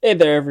Hey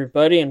there,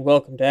 everybody, and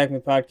welcome to Acme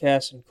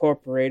Podcasts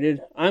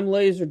Incorporated. I'm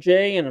Laser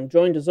J, and I'm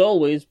joined as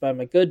always by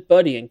my good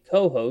buddy and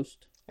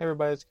co-host. Hey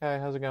everybody, it's Kai.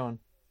 How's it going?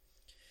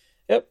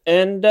 Yep,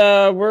 and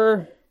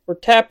we're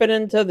tapping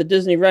into the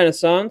Disney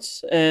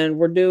Renaissance, and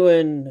we're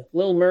doing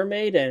Little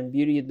Mermaid and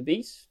Beauty and the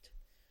Beast.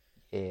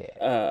 Yeah.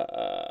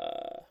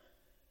 Uh,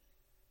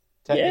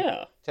 Technic-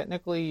 yeah,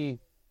 Technically,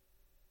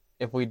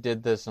 if we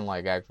did this in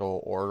like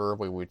actual order,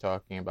 we would be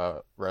talking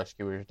about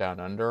Rescuers Down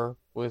Under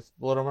with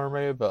Little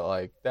Mermaid, but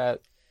like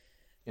that,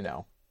 you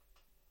know,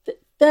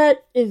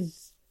 that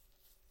is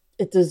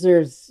it.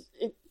 Deserves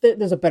it.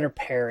 There's a better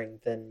pairing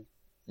than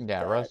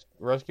yeah, that.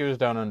 Rescuers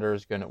Down Under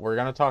is gonna. We're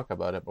gonna talk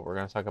about it, but we're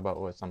gonna talk about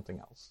it with something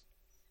else.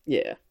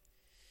 Yeah.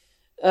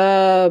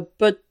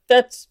 But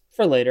that's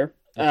for later.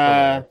 That's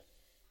for later.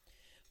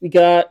 We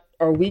got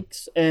our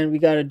weeks, and we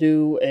got to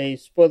do a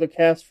spoiler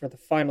cast for the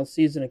final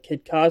season of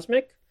Kid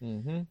Cosmic,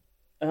 Mm-hmm.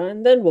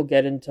 and then we'll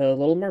get into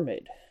Little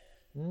Mermaid.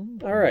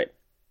 Mm-hmm. All right.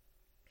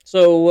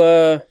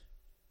 So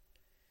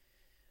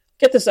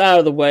get this out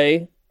of the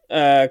way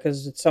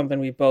because it's something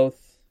we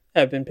both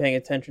have been paying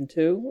attention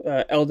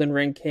to. Elden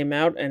Ring came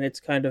out, and it's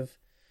kind of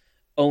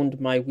owned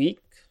my week,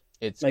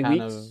 It's my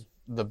kind of weeks.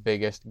 the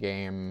biggest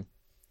game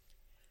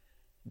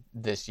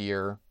this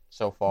year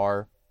so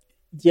far.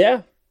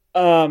 Yeah.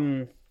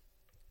 Um,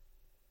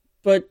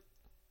 but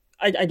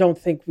I don't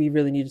think we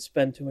really need to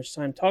spend too much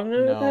time talking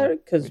about No,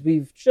 it because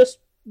we've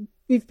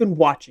been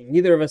watching.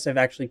 Neither of us have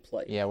actually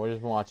played. yeah, we're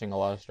just watching a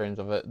lot of streams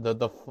of it.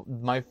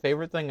 My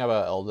favorite thing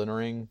about Elden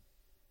Ring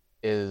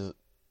is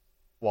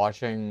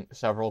watching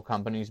several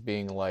companies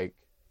being like,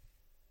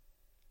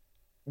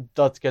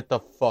 "Let's get the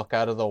fuck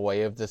out of the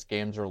way of this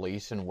game's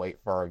release and wait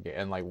for our game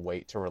and like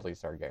wait to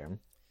release our game."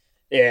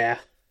 Yeah,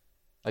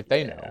 Like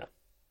they yeah, know.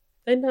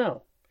 I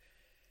know.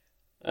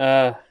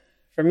 Uh,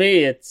 for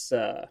me, it's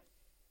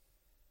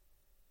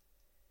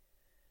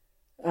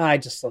I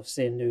just love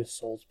seeing new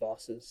Souls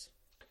bosses,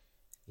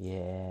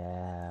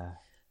 Yeah.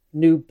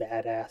 new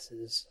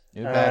badasses.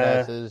 New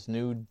badasses,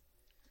 new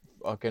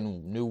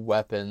fucking new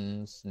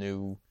weapons,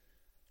 new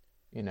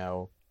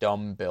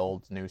dumb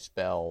builds, new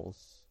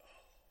spells.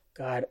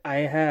 God, I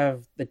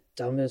have the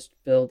dumbest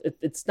build.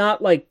 It's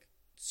not like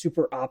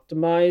super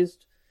optimized,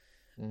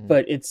 Mm.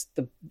 but it's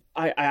the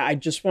I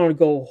just want to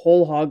go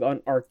whole hog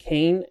on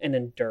arcane and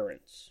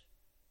endurance.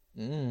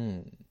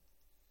 Mm.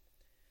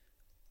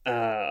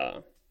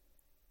 Uh,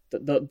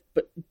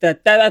 but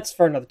that's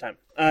for another time.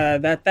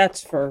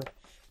 That's for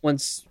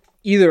once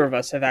either of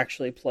us have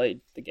actually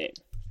played the game.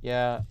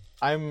 Yeah,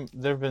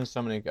 there've been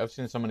so many I've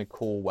seen so many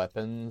cool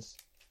weapons.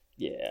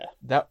 Yeah,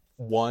 That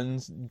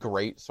one's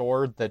great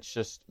sword that's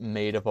just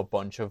made of a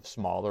bunch of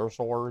smaller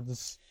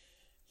swords.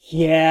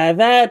 yeah.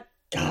 That's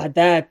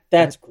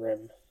That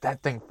grim.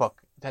 that thing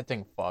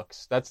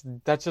fucks.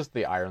 That's just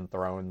the Iron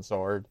Throne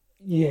sword.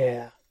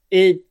 Yeah,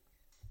 it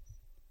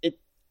it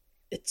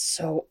it's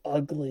so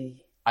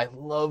ugly. I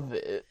love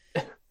it.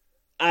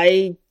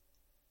 I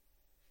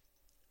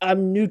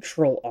I'm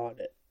neutral on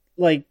it.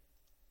 Like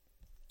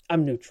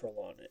I'm neutral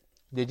on it.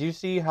 Did you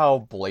see how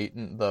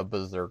blatant the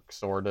Berserk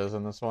sword is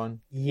in this one?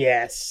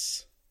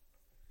 Yes.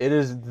 It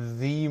is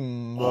the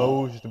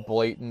most Oh.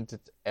 blatant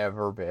it's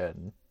ever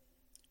been.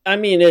 I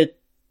mean it.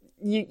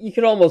 You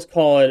could almost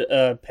call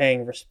it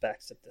paying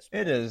respects at this It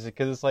point. is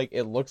because it's like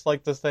it looks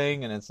like this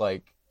thing, and it's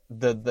like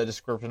the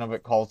description of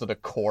it calls it a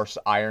coarse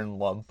iron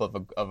lump of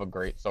a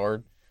great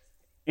sword,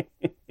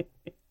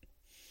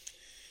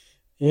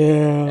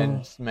 Yeah.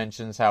 and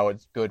mentions how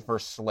it's good for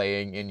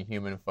slaying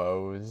inhuman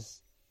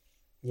foes.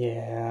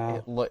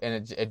 Yeah.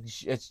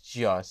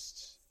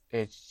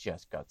 It's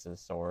just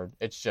Guts' sword.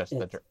 It's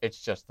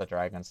It's just the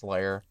Dragon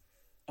Slayer.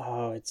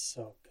 oh, it's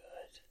so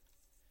good.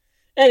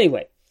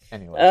 Anyway,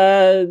 Anyway,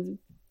 uh,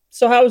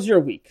 so how was your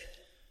week?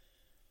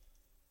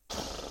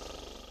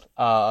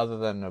 other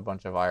than a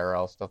bunch of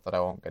IRL stuff that I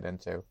won't get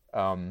into.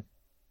 I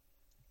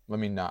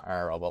mean not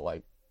IRL, but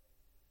like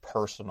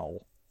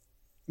personal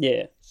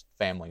Yeah.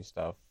 family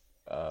stuff.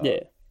 Uh,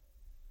 Yeah.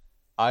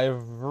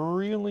 I've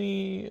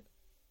really,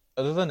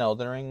 other than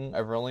Elden Ring,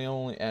 I've really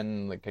only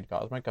and like Kid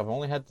Cosmic, I've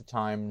only had the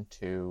time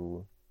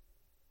to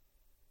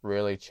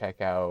really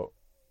check out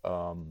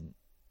um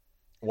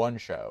one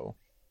show.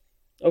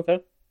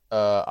 Okay.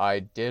 I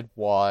did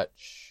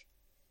watch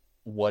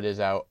what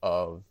is out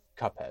of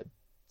Cuphead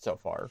so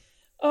far.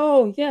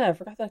 Oh yeah, I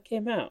forgot that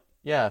came out.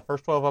 Yeah,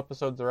 first 12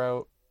 episodes are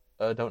out.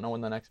 Don't know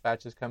when the next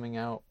batch is coming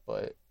out,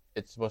 but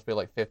it's supposed to be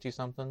like 50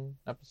 something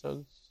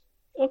episodes.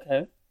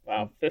 Okay.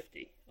 Wow, Mm.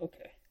 50.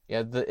 Okay.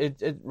 Yeah,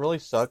 it really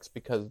sucks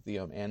because the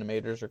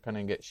animators are kind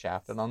of get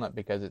shafted on that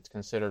because it's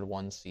considered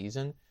one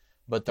season,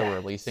 but they're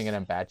releasing it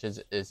That's in batches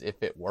as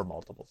if it were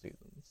multiple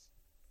seasons.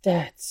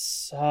 that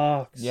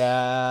sucks.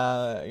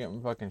 Yeah,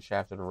 I'm fucking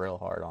shafted real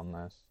hard on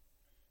this.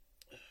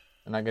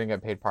 They're not gonna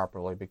get paid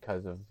properly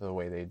because of the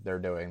way they're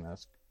doing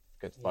this.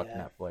 Because fuck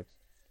Yeah. Netflix.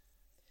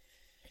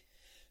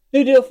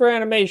 New deal for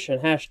animation.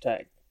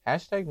 Hashtag.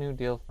 Hashtag new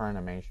deal for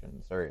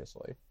animation.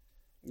 Seriously.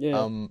 Yeah.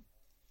 Um,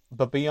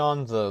 but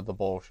beyond the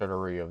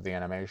bullshittery of the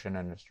animation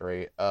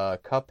industry,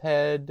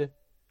 Cuphead.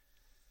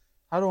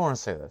 how do I want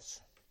to say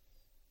this?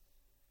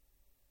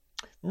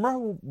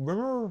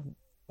 Remember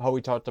how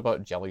we talked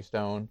about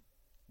Jellystone,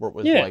 where it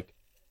was Yeah, like,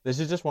 this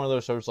is just one of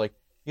those shows. Like,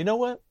 you know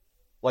what?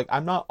 Like,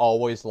 I'm not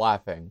always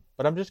laughing,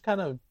 but I'm just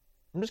kind of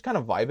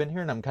vibing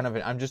here, and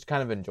I'm just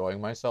kind of enjoying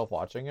myself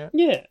watching it.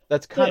 yeah, yeah.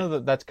 That's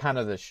kind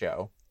of the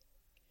show.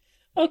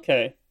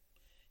 Okay.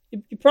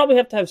 You probably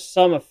have to have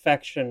some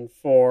affection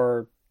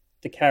for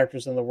the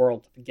characters in the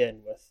world to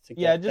begin with to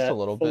Yeah, get just a that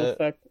little full bit,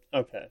 effect.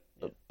 Okay.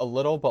 Yeah. a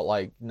little, but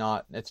like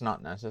not. It's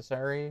not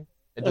necessary. Okay.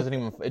 It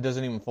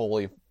doesn't even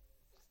fully.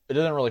 It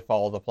doesn't really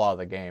follow the plot of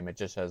the game. It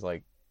just has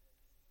like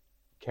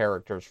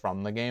characters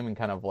from the game and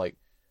kind of like,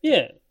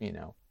 Yeah. you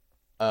know.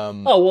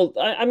 Um, Oh well,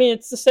 I mean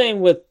it's the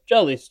same with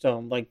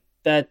Jellystone. Like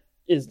that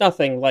is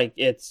nothing like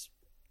its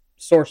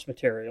source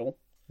material.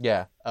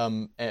 yeah.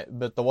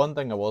 But the one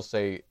thing I will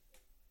say,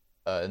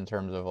 in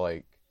terms of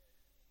like,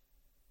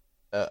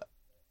 uh,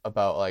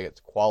 about like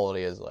its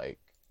quality is like,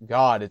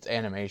 God, its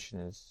animation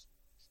is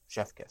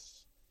chef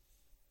kiss.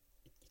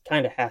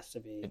 Kind of has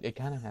to be. It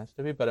kind of has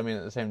to be, but I mean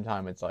at the same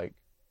time, it's like,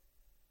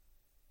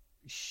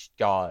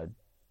 God.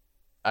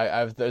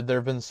 There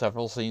have been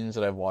several scenes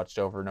that I've watched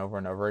over and over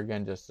and over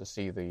again just to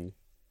see the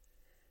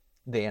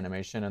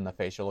animation and the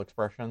facial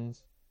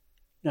expressions.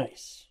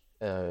 Nice.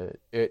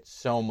 It's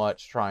so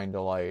much trying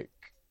to like,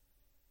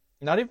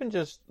 not even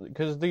just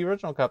because the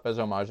original Cup is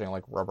homaging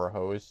like rubber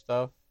hose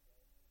stuff,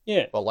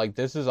 Yeah. but like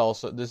this is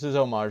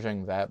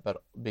homaging that, but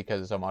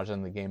because it's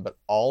homaging the game, but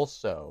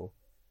also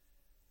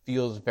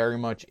feels very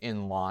much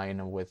in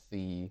line with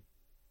the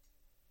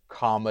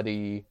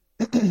comedy,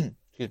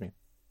 excuse me,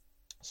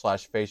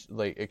 slash face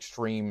like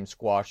extreme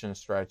squash and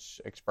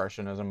stretch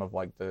expressionism of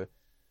like the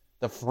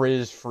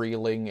Frizz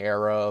Freeling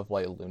era of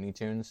like Looney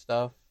Tunes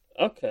stuff,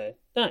 Okay.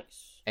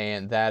 Nice.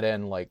 and that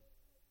and like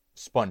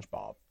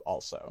SpongeBob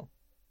also.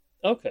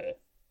 Okay.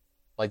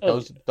 Like Oh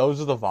yeah.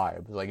 those are the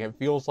vibes. Like it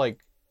feels like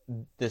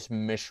this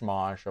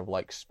mishmash of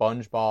like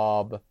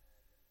SpongeBob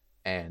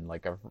and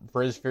like a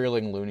Frizz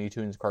Freeling Looney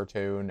Tunes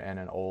cartoon and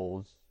an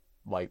old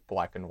like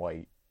black and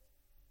white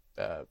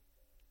uh,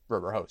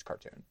 Rubber Hose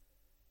cartoon.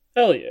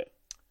 Hell yeah.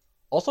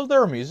 Also,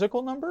 there are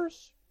musical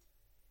numbers.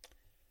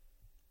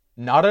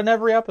 Not in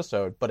every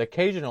episode, but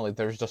occasionally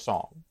there's a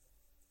song,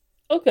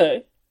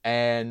 Okay.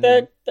 and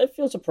That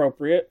feels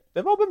appropriate.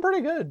 they've all been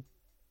pretty good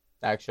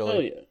Hell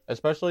actually. yeah.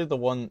 Especially the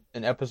one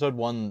in episode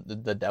one,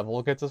 the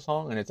devil gets a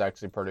song, and it's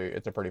actually pretty.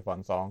 It's a pretty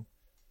fun song.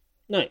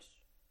 Nice.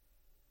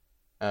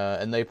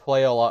 And they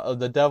play a lot.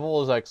 The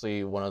devil is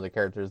actually one of the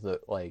characters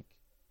that like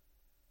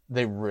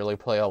they really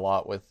play a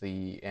lot with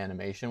the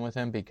animation with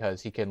him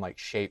because he can like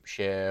shape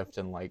shift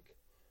and like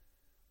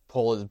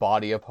pull his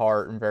body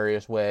apart in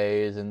various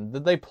ways, and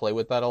they play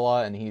with that a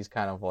lot. And he's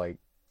kind of like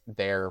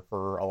there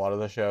for a lot of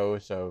the show,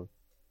 so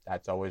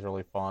that's always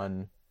really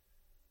fun.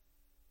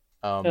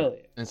 Hell yeah.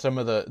 And some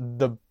of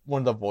the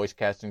one of the voice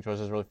casting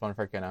choices is really fun.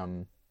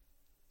 Freaking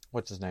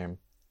what's his name?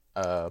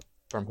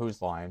 From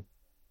Whose Line?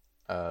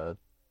 Uh,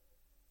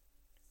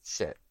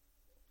 shit.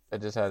 I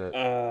just had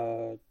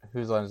it.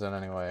 Whose Line is it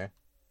anyway?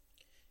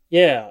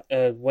 Yeah.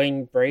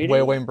 Wayne Brady.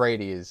 Wayne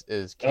Brady is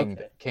Okay.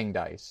 King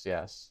Dice.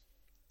 Yes,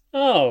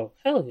 Oh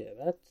hell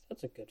yeah.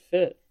 That's a good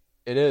fit.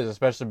 it is,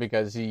 especially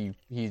because he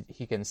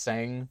can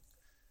sing,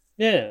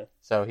 Yeah.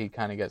 so he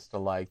kind of gets to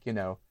like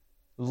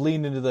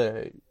lean into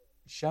the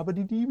shabba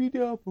dee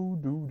da boo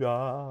doo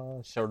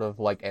da sort of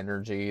like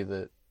energy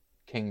that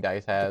King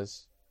Dice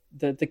has.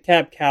 The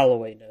Cab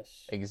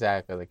Callawayness.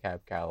 Exactly, the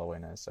Cab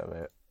Callawayness of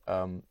it.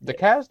 The Yeah.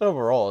 cast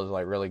overall is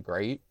like really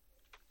great,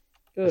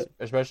 Good.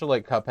 especially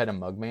like Cuphead and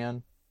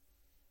Mugman.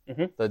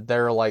 Hmm. That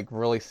they're like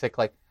really thick.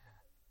 Like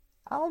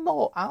I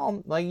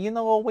don't like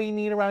what we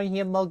need around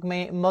here,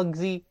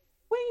 Mugsy.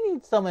 We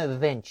need some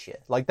adventure,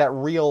 like that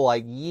real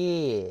like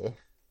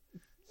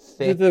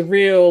thick. The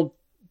real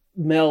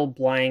Mel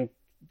Blanc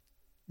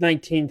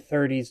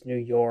 1930s New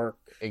York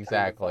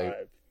Exactly. kind of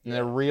vibe. And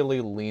they're really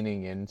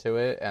leaning into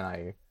it, and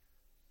I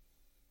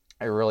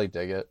really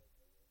dig it.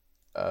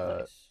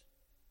 Nice.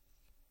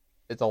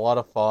 It's a lot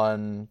of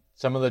fun.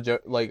 Some of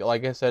the like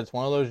I said, it's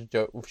one of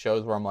those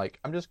shows where I'm like,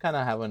 I'm just kind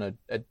of having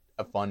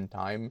a fun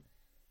time,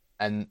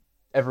 and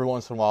every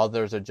once in a while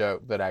there's a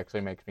joke that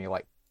actually makes me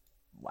like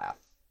laugh.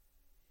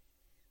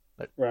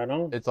 Right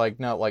on. It's like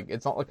no, like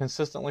it's not like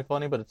consistently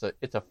funny, but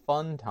it's a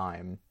fun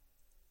time,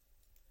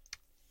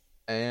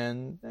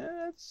 and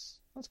that's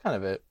kind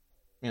of it.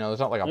 There's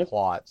not like a Yep.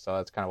 plot, so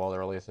that's kind of all there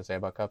really is to say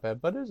about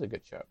Cuphead. But it is a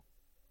good show.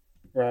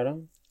 Right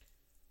on.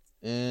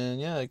 And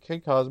yeah,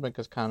 Kid Cosmic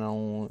is kind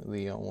of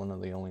the one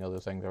of the only other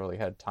things I really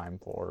had time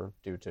for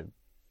due to,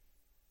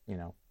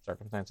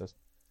 circumstances.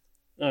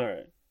 All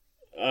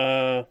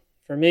right.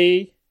 For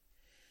me,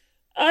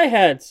 I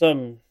had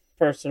some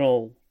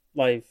personal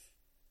life,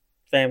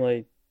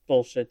 family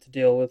bullshit to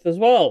deal with as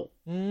well.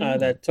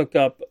 That took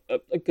up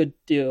a good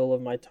deal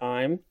of my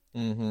time.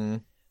 Mm-hmm.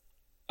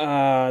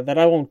 That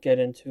I won't get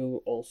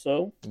into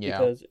also Yeah.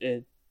 because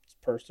it's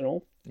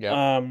personal.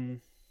 Yeah.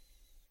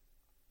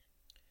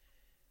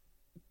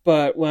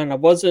 But when I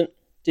wasn't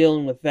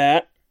dealing with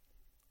that,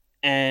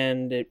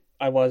 and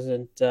I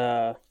wasn't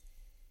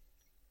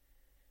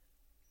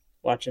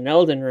watching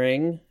Elden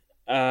Ring.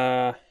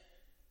 Uh,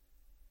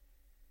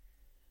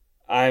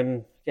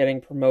 I'm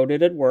getting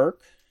promoted at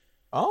work.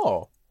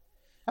 Oh,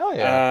 hell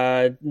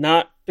yeah.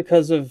 Not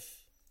because of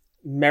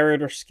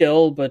merit or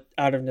skill, but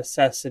out of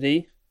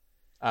necessity.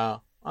 I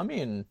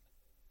mean,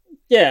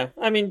 Yeah,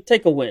 I mean,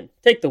 take a win.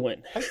 Take the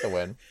win. take the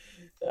win.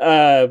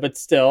 But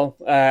still,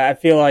 I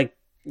feel like,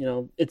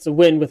 it's a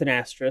win with an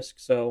asterisk,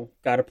 so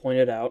gotta point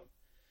it out.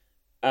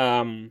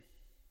 Um,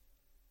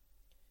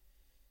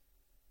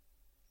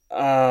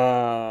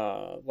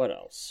 what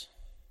else?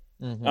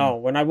 Mm-hmm. Oh,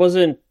 when I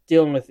wasn't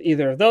dealing with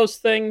either of those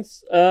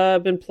things,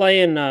 I've been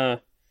playing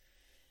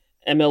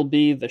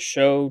MLB The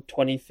Show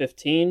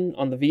 2015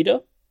 on the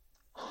Vita.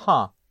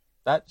 Huh.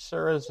 That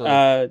sure is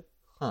a...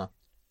 Huh.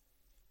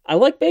 I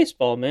like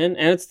baseball, man,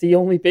 and it's the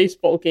only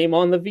baseball game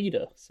on the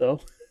Vita, so...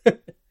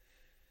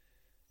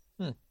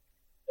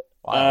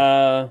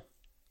 Wow.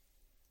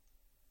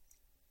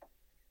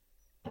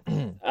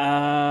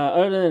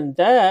 Other than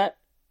that,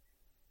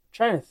 I'm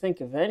trying to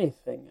think of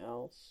anything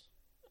else.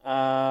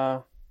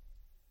 Bought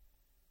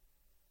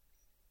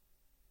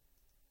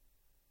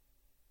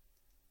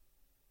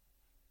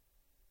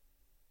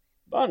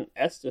an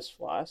Estus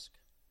flask.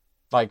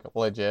 Like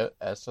legit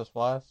Estus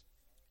Flask?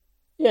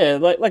 Yeah,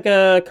 like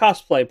a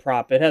cosplay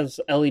prop. It has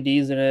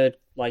LEDs in it,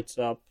 lights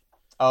up.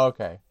 Oh,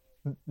 okay.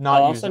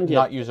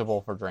 Not usable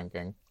for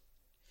drinking.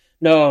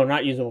 No,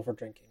 not usable for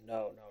drinking.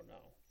 No.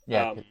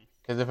 Yeah,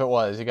 because if it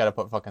was, you got to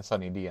put fucking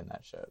Sunny D in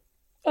that shit.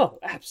 Oh,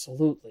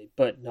 absolutely.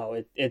 But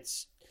no,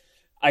 it's.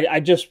 I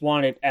just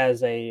want it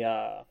as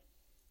a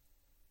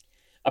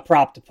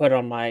prop to put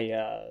on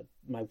my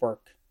my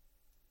work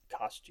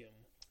costume.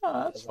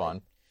 Oh, that's fun.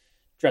 I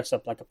dress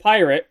up like a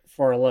pirate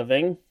for a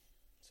living,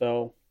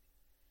 so.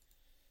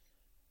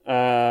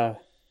 Like,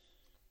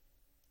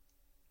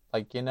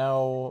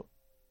 there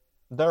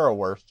are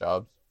worse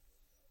jobs.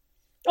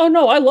 Oh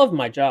no, I love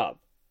my job.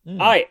 Mm.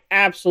 I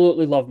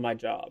absolutely love my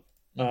job.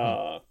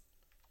 Mm-hmm.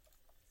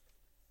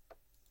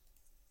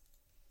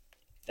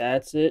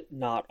 That's it.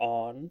 Not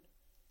on.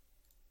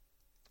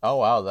 Oh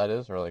wow, that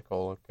is really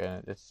cool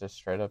looking. It's just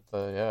straight up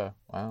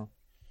wow.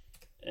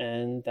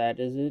 And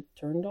that is it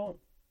turned on.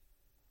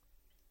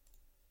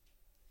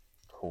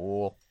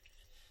 Cool.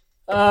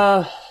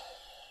 Other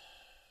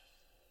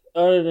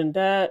than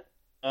that,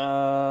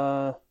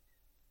 yeah,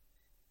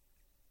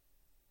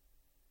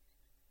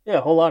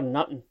 a whole lot of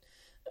nothing.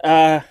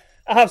 I'll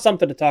have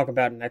something to talk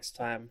about next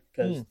time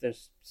because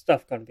there's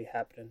stuff going to be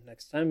happening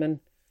next time. And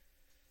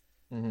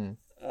when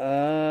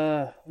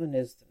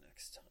is the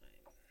next time?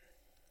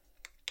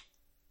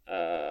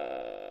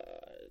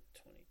 23rd.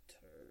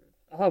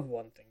 I'll have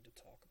one thing to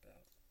talk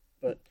about,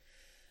 but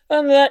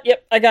other than that,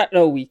 yep, I got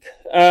no week.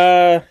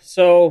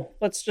 So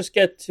let's just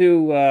get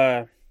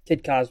to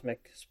Kid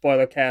Cosmic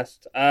spoiler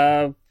cast.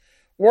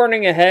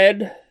 Warning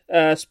ahead.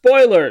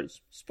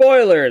 Spoilers.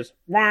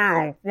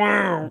 Wow.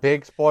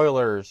 Big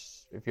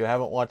spoilers. If you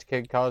haven't watched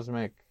Kid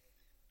Cosmic,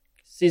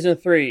 Season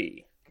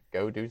 3.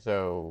 go do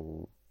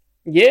so.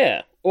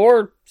 Yeah,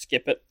 or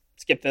skip it.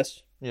 Skip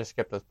this. Yeah,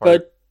 skip this part.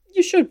 But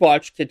you should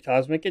watch Kid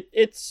Cosmic.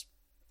 It's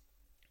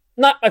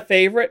not my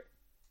favorite,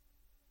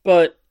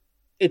 but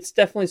it's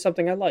definitely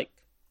something I like.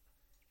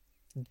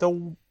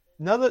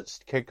 Now that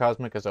Kid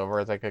Cosmic is over,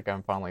 I think I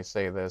can finally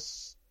say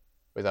this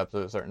with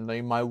absolute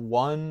certainty. My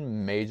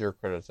one major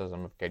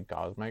criticism of Kid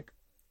Cosmic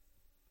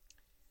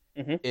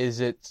is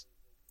it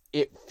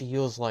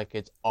feels like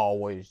it's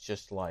always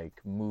just like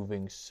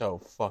moving so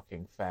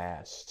fucking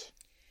fast.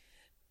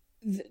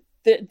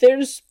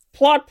 There's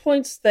plot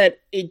points that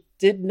it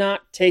did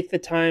not take the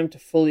time to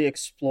fully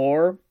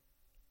explore,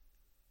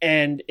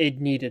 and it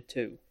needed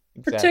to.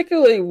 Exactly.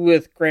 Particularly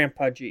with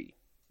Grandpa G.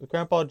 With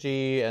Grandpa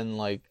G and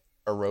like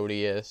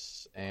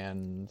Herodias,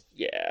 and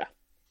yeah,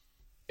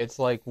 it's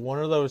like one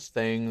of those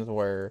things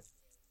where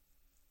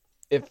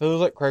it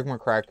feels like Craig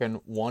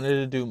McCracken wanted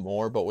to do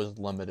more but was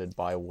limited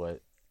by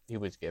what he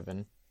was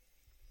given.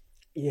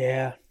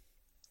 Yeah.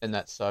 And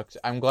that sucks.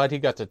 I'm glad he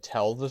got to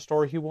tell the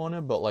story he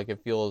wanted, but like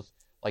it feels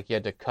like he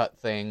had to cut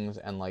things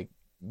and like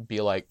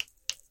be like,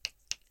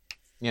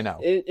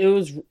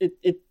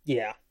 it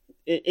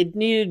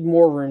needed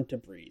more room to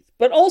breathe.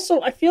 But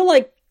also I feel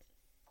like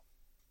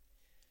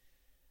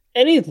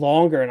any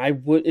longer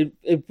and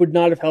it would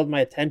not have held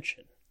my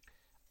attention.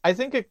 I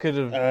think it could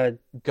have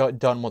got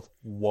done with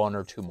one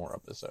or two more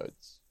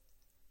episodes.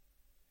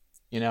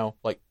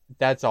 Like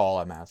that's all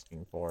I'm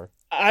asking for.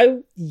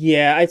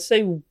 I'd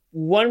say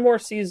one more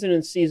season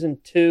in season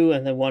 2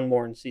 and then one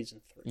more in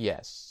season 3.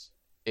 Yes.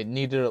 It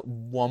needed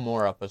one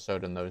more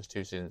episode in those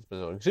two seasons.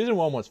 Season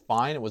 1 was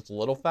fine. It was a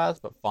little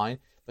fast, but fine.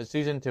 But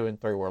season 2 and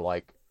 3 were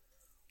like,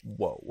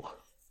 whoa.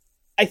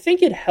 I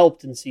think it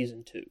helped in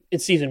season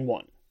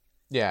 1.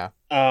 Yeah.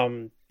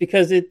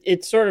 Because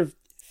it sort of,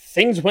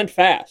 things went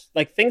fast.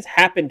 Like, things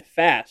happened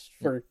fast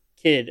for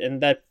Kid,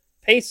 and that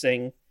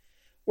pacing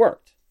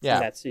worked in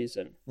that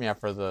season. Yeah,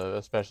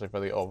 especially for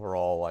the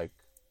overall, like,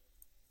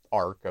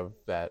 arc of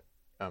that,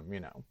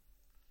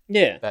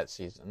 Yeah. that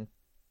season.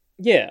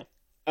 Yeah.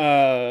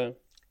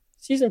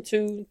 Season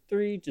 2,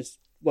 3, just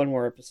one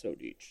more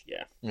episode each.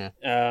 Yeah.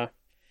 Yeah.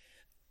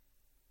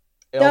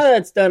 Now that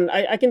it's done,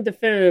 I can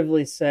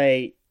definitively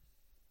say,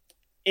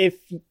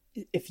 if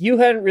you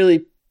hadn't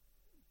really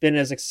been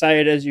as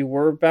excited as you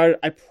were about it,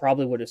 I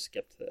probably would have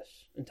skipped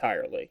this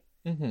entirely.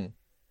 Mm-hmm.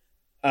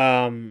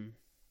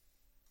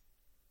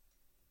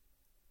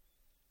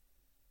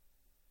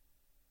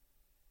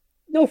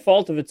 No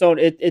fault of its own.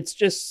 It's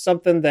just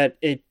something that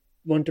it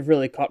wouldn't have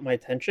really caught my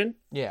attention.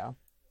 Yeah.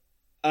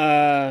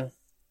 I'm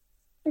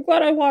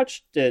glad I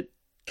watched it.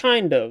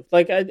 Kind of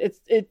like I'm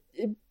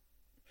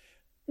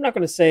not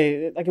going to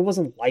say like it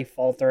wasn't life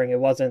altering. It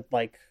wasn't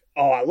like,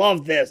 oh, I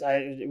love this.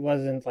 It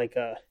wasn't like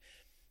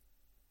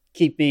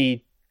keep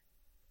me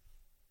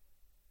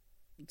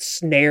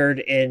snared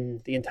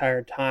in the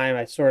entire time.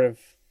 I sort of,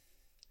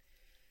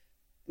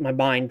 my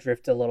mind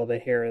drifted a little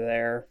bit here or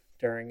there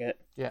during it.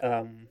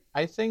 Yeah.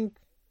 I think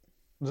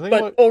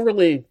but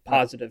overly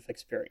positive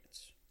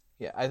experience.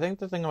 Yeah, I think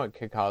the thing about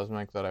Kid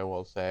Cosmic that I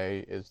will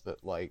say is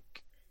that,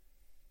 like,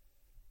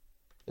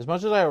 as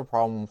much as I have a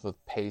problem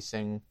with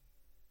pacing,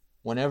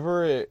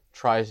 whenever it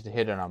tries to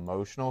hit an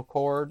emotional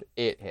chord,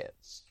 it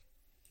hits.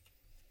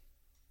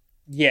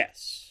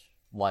 Yes.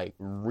 Like,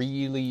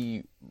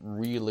 really,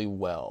 really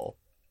well.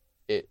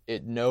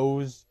 It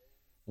knows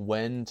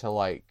when to,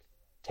 like,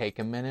 take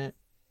a minute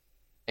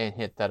and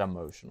hit that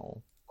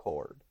emotional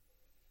chord.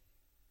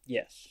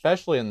 Yes.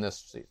 Especially in this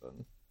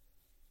season.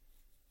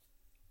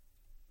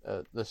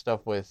 The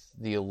stuff with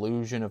the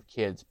illusion of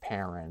kids'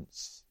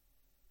 parents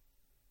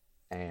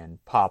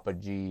and Papa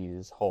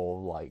G's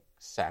whole, like,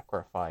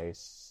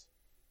 sacrifice.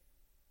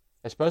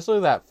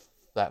 Especially that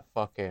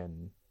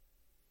fucking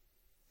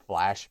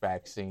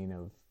flashback scene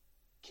of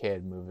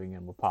Kid moving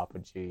in with Papa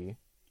G.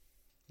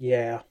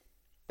 Yeah.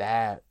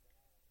 That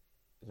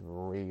is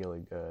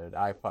really good.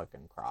 I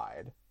fucking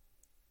cried.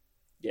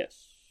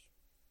 Yes.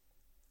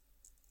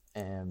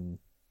 And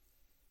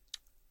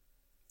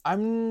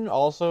I'm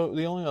also,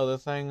 the only other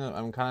thing,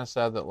 I'm kind of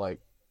sad that,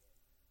 like,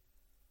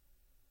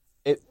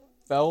 it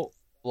felt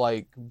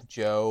like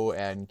Joe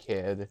and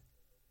Kid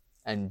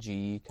and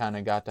G kind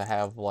of got to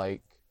have,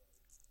 like,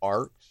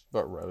 arcs,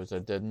 but Rosa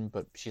didn't,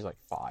 but she's, like,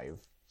 5,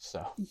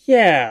 so.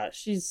 Yeah,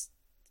 she's...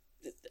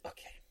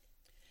 Okay.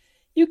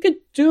 You could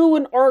do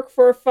an arc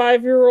for a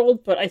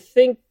 5-year-old, but I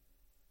think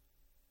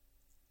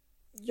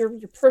your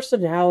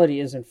personality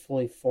isn't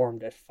fully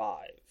formed at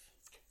 5.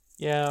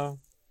 Yeah.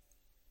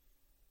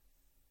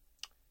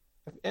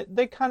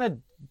 They kind of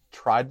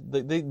tried.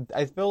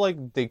 I feel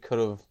like they could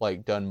have,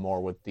 like, done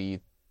more with the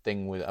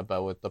thing with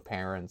the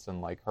parents and,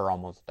 like, her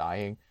almost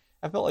dying.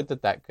 I felt like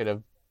that could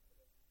have,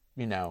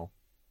 been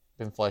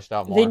fleshed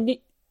out more.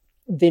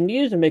 They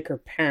needed to make her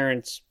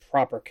parents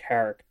proper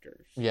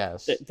characters.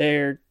 Yes.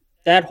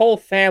 That whole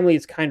family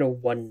is kind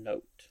of one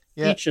note.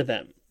 Yeah. Each of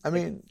them. I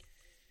mean,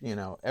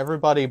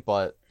 everybody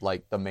but,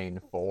 like, the main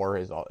 4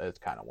 is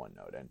kind of one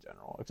note in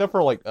general, except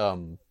for, like,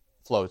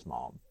 Flo's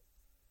mom.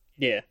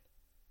 Yeah.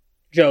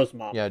 Joe's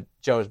mom. Yeah,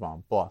 Joe's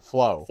mom.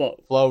 Flo,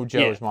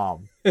 Joe's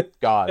mom.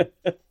 God.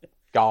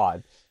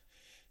 But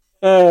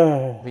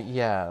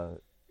yeah,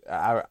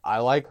 I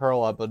like her a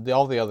lot, but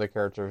all the other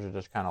characters are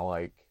just kind of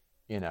like,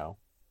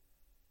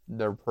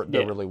 they're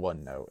really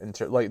one note,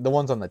 like the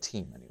ones on the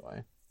team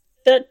anyway.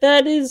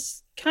 That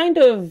is kind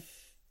of,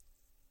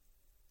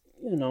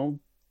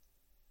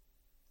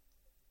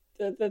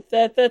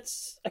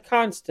 that's a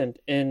constant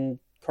in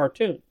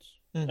cartoons.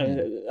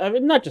 Mm-hmm. I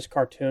mean, not just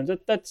cartoons.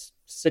 That's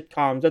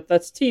sitcoms.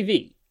 That's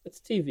TV. That's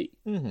TV.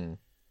 Mm-hmm.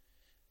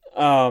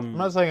 I'm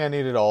not saying I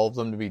needed all of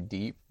them to be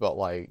deep, but,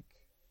 like,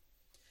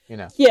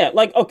 Yeah,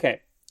 like,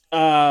 okay.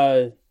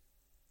 I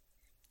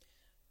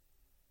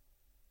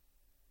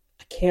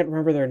can't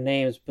remember their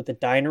names, but the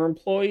diner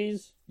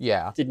employees,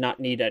 did not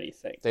need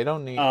anything. They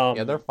don't need.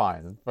 Yeah, they're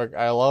fine.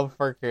 I love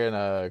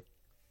freaking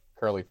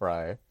Curly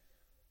Fry.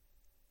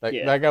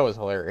 That guy was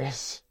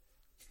hilarious.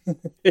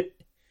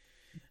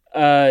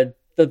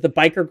 The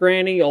biker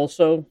granny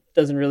also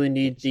doesn't really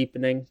need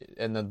deepening.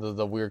 And then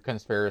the weird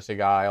conspiracy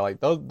guy, like,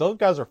 those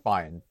guys are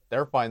fine.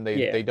 They're fine.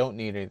 They don't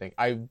need anything.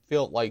 I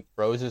feel like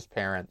Rose's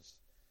parents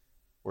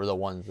were the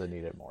ones that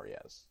needed more,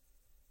 yes.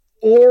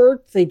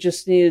 Or they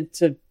just needed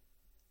to...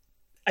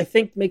 I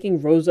think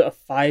making Rosa a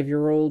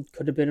 5-year-old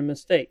could have been a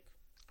mistake.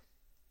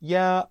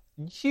 Yeah,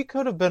 she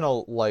could have been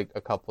a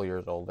couple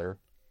years older.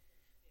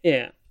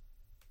 Yeah.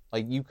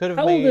 Like, you could have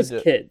How old is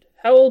Kid?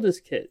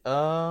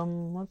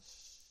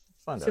 Let's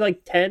find out. Is he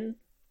like 10?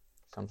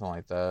 Something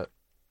like that.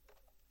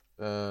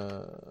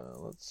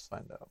 Let's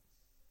find out.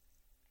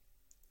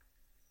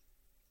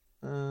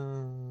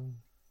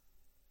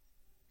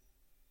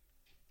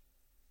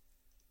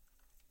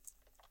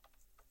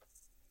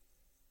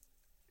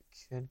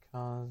 Kid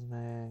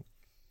Cosmic.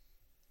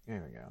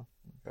 Here we go.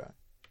 Okay.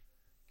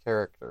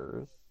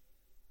 Characters.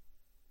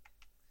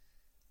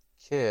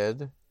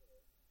 Kid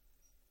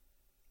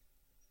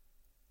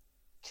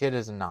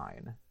is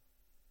 9.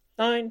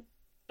 9?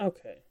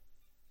 Okay.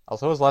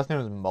 Also, his last name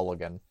is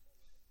Mulligan.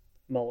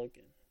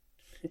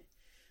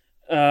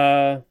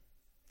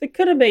 They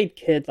could have made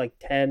Kid like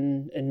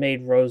 10 and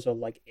made Rosa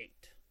like 8.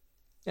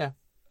 Yeah.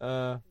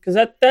 Because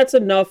that's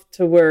enough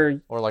to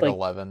where... Or like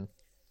 11.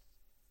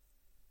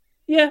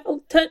 Yeah,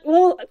 10,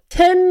 well,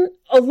 10,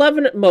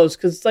 11 at most,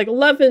 because, like,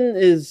 11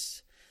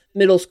 is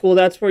middle school.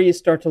 That's where you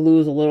start to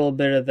lose a little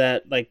bit of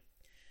that, like,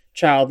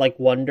 childlike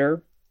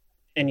wonder,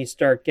 and you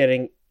start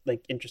getting,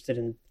 like, interested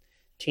in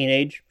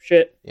teenage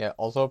shit. Yeah,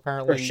 also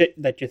apparently... Or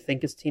shit that you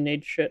think is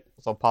teenage shit.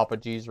 So Papa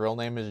G's real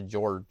name is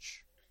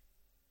George.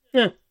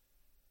 Yeah.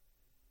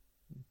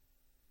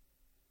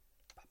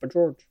 Papa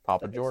George.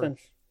 Papa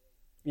George.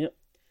 Yep.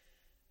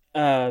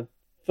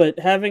 But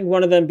having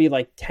one of them be,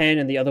 like, 10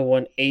 and the other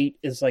one 8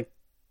 is, like,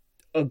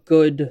 a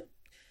good...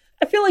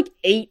 I feel like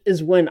 8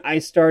 is when I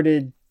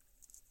started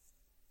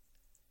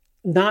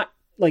not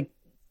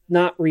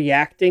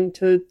reacting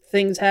to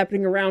things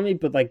happening around me,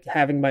 but, like,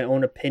 having my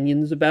own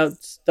opinions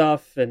about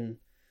stuff and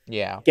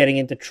getting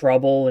into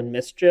trouble and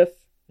mischief.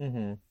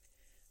 Mm-hmm.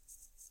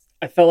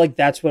 I felt like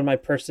that's when my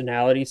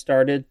personality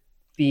started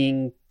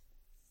being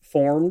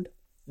formed.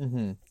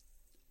 Mm-hmm.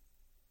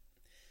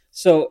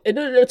 So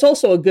it's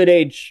also a good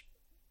age,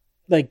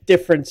 like,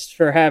 difference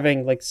for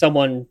having, like,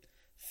 someone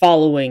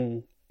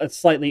following a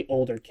slightly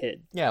older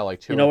kid. Yeah, like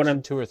 2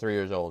 or 3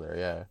 years older,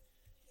 yeah.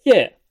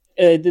 Yeah.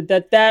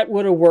 That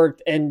would have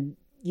worked, and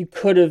you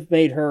could have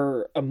made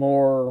her a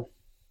more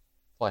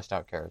fleshed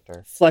out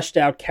character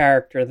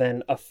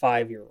than a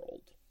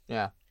 5-year-old.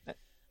 Yeah.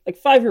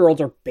 Like,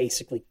 5-year-olds are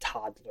basically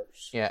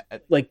toddlers. Yeah.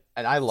 Like,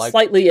 and I like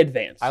slightly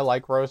advanced. I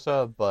like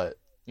Rosa, but,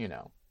 you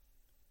know.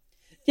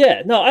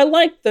 Yeah, no, I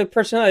like the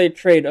personality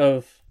trait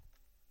of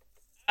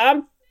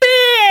I'm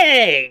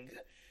big.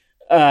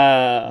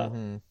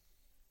 Mm-hmm.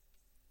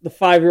 The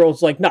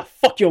 5-year-old's like, nah,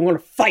 fuck you, I'm gonna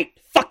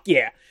fight. Fuck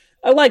yeah.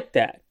 I like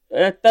that.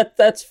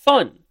 That's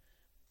fun.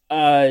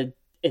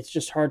 It's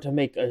just hard to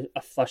make a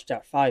fleshed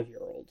out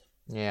 5-year-old.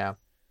 Yeah.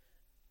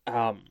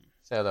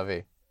 C'est la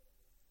vie.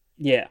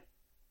 Yeah.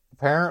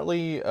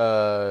 Apparently,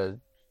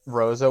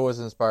 Rosa was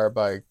inspired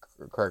by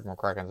Craig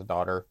McCracken's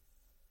daughter.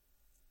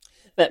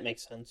 That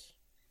makes sense.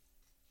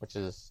 Which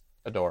is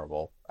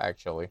adorable,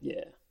 actually.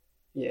 Yeah.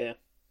 Yeah.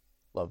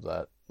 Love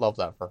that. Love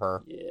that for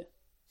her. Yeah.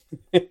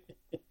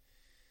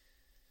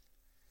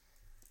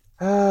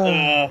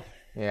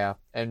 Yeah.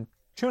 And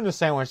Tuna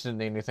Sandwich didn't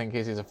need anything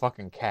because he's a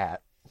fucking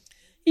cat.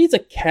 He's a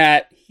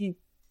cat. He's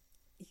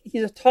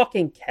a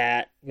talking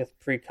cat with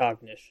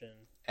precognition.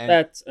 And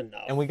that's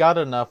enough. And we got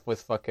enough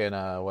with fucking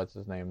what's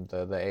his name?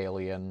 The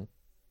alien.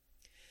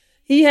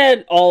 He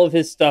had all of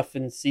his stuff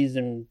in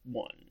season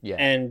 1. Yeah.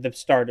 And the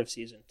start of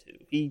season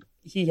 2.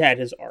 He had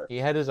his arc. He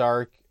had his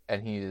arc,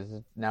 and he's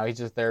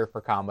just there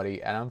for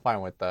comedy, and I'm fine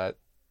with that.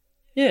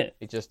 Yeah.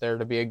 He's just there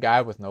to be a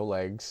guy with no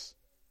legs.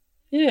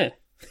 Yeah.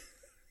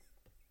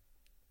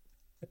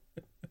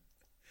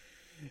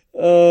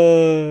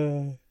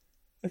 I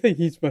think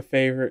he's my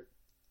favorite.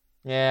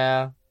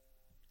 Yeah.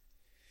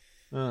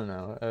 I don't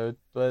know,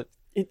 but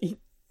yeah.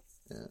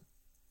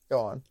 Go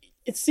on.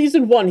 It's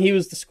season 1. He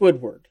was the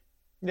Squidward.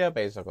 Yeah,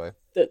 basically.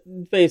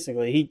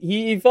 Basically,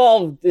 he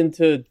evolved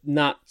into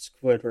not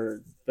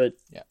Squidward, but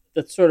yeah,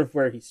 that's sort of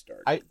where he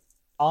started.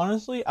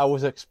 I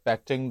was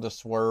expecting the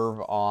swerve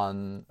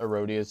on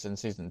Herodias in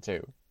season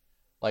 2.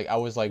 Like I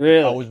was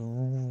really? I was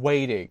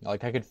waiting,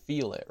 like I could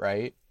feel it,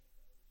 right?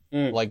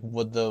 Like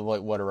what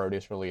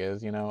Herodias really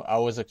is, you know. I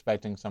was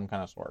expecting some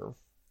kind of swerve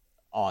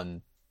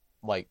on,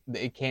 like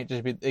it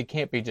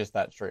can't be just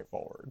that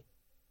straightforward.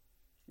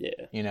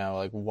 Yeah. You know,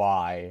 like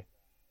why?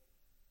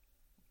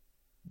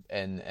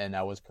 And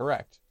I was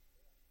correct.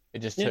 It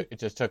just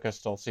took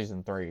us till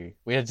season 3.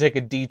 We had to take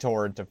a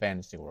detour into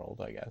Fantasy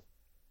World, I guess.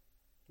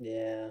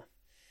 Yeah.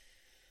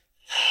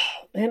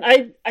 Man,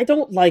 I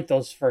don't like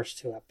those first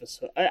 2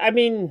 episodes. I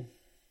mean,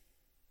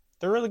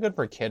 they're really good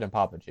for Kid and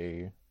Papa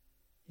G.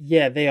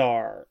 Yeah, they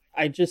are.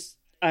 I don't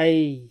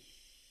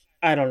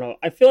know.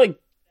 I feel like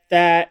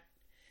that.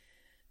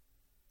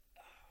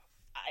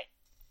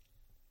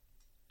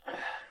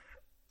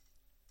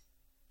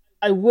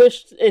 I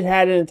wished it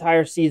had an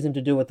entire season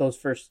to do what those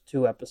first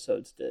 2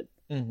 episodes did.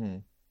 Mm-hmm.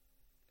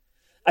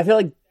 I feel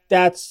like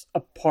that's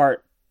a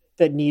part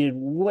that needed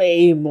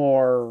way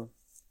more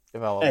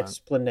development,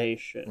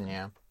 explanation.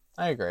 Yeah,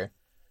 I agree.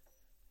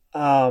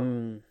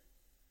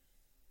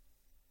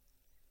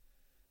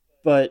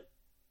 But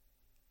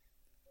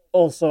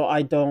also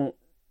I'm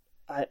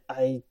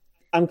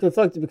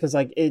conflicted because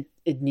like it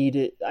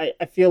needed.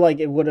 I feel like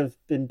it would have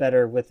been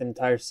better with an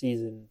entire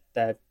season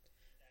that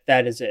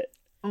is it.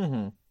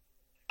 Mm-hmm.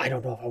 I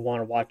don't know if I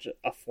want to watch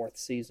a 4th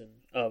season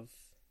of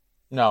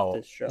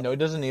this show. No, it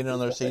doesn't need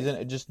another season.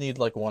 It just needs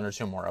like 1 or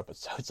 2 more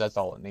episodes. That's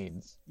all it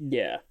needs.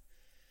 Yeah.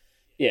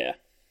 Yeah.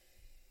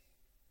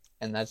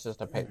 And that's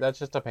just a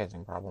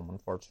pacing problem,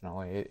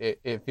 unfortunately.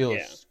 It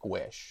feels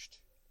squished.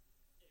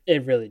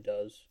 It really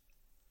does.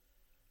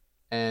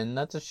 And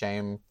that's a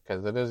shame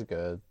because it is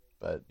good,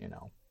 but you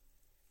know.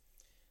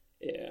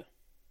 Yeah.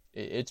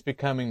 It's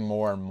becoming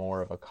more and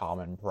more of a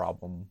common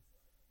problem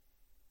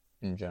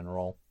in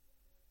general.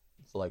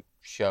 It's like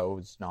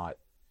shows not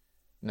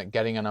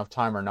getting enough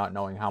time or not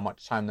knowing how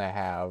much time they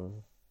have,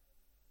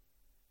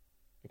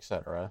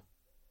 etc.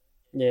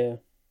 Yeah.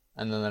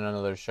 And then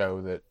another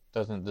show that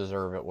doesn't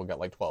deserve it will get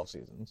like 12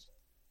 seasons.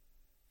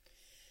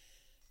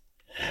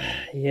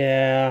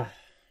 Yeah.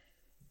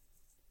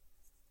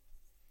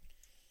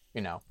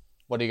 You know,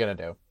 what are you gonna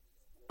do?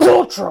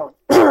 Voltron.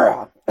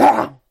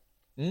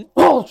 Hmm?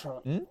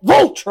 Voltron. Hmm?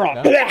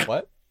 Voltron. No?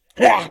 What?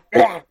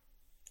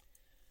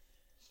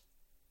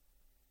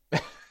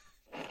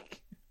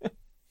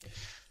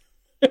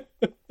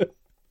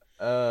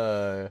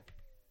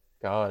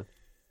 God,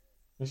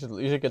 you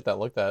should get that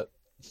looked at.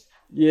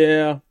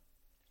 Yeah.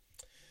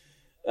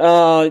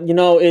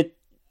 It.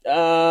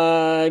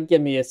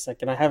 Give me a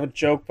second. I have a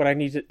joke, but I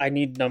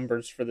need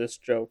numbers for this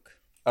joke.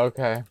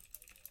 Okay.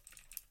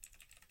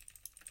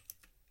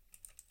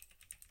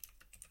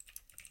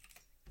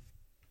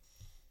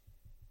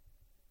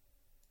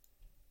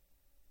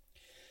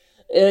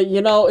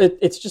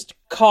 It's just a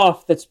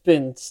cough that's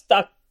been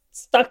stuck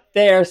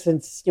there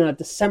since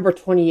December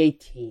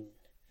 2018.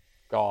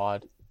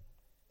 God.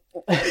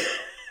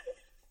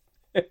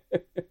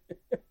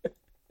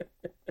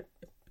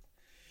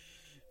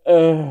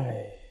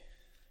 Mm-hmm.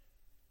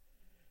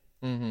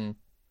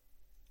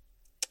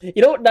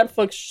 You know what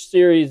Netflix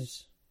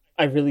series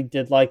I really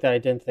did like that I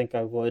didn't think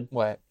I would?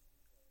 What?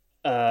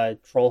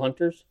 Troll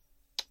Hunters.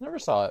 Never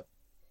saw it.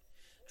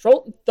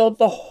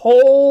 The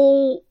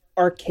whole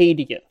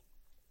Arcadia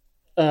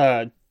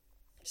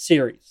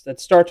series that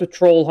starts with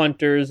Troll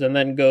Hunters and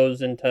then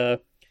goes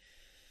into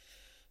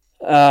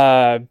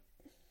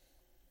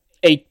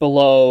Eight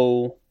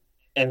Below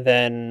and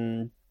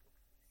then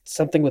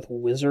something with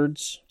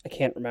wizards. I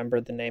can't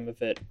remember the name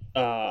of it.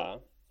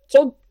 It's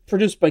all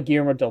produced by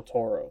Guillermo del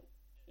Toro,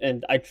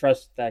 and I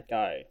trust that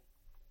guy.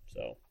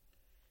 So,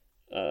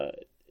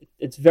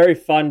 it's very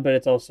fun, but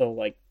it's also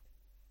like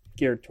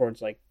geared towards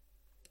like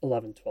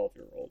 11,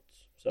 12-year-olds.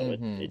 So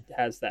it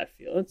has that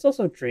feel. It's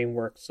also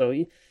DreamWorks, so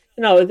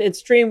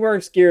it's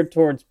DreamWorks geared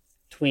towards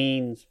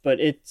tweens,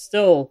 but it's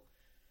still.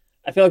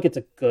 I feel like it's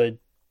a good.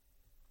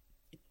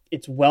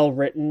 It's well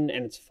written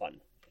and it's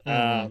fun.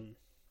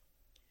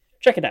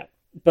 Check it out.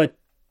 But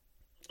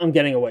I'm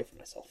getting away from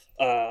myself.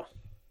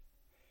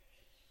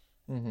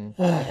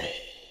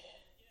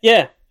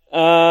 Yeah.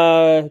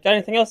 Got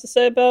anything else to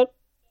say about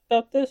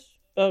this?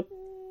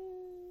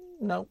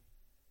 No.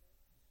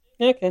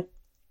 Okay.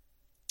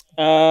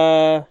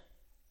 I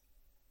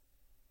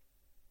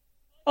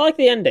like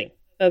the ending.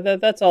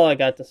 That's all I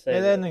got to say.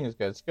 Yeah, the ending is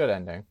good. It's a good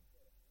ending.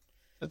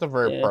 It's a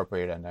very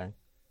appropriate ending.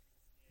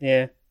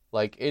 Yeah.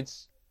 Like,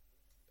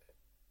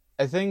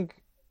 I think...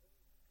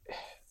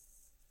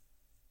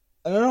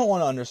 And I don't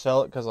want to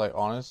undersell it, because, like,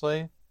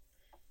 honestly,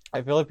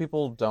 I feel like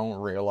people don't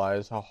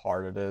realize how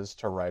hard it is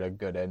to write a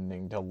good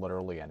ending to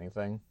literally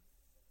anything.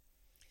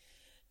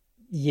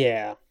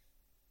 Yeah.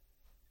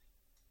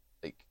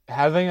 Like,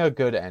 having a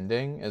good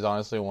ending is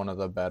honestly one of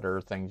the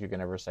better things you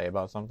can ever say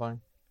about something.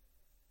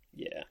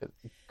 Yeah.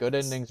 Good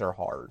endings are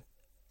hard.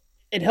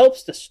 It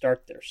helps to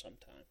start there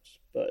sometimes,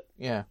 but...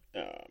 Yeah.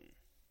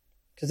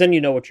 Because then you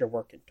know what you're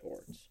working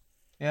towards.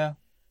 Yeah.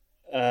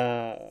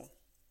 Yeah.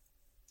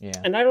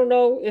 And I don't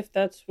know if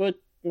that's what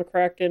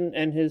McCracken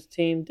and his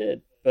team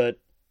did, but...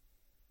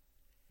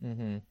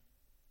 Yeah.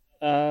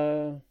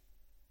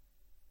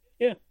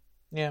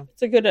 Yeah.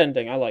 It's a good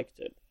ending. I liked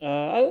it.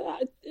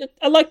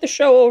 I like the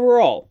show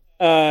overall.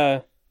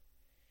 I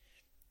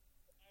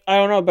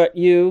don't know about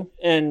you,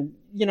 and,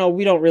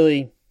 we don't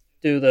really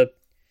do the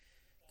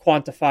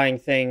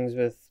quantifying things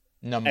with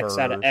numbers. X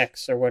out of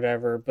X or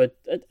whatever, but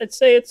I'd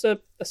say it's a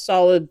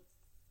solid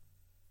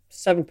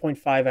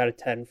 7.5 out of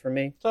 10 for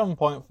me.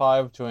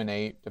 7.5 to an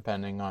 8,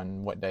 depending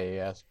on what day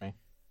you ask me.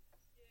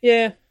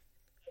 Yeah.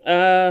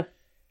 Well,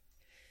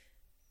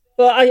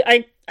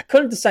 I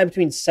couldn't decide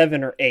between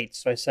 7 or 8,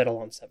 so I settled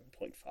on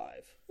 7.5.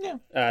 Yeah.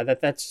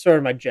 That's sort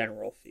of my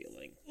general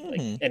feeling,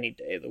 like any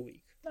day of the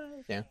week.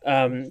 Yeah.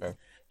 Sure.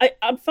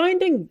 I'm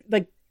finding,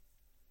 like,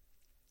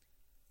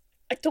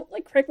 I don't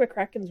like Craig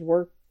McCracken's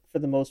work for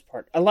the most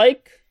part. I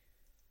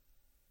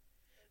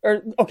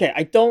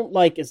don't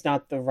like is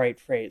not the right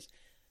phrase.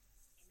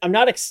 I'm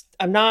not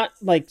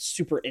like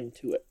super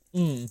into it.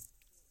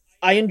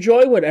 I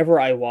enjoy whatever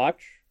I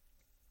watch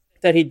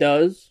that he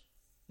does,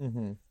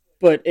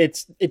 but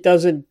it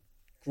doesn't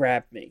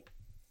grab me.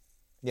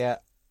 Yeah,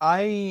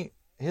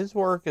 his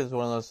work is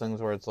one of those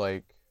things where it's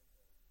like,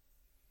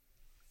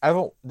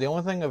 the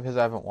only thing of his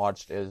I haven't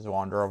watched is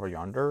Wander Over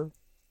Yonder.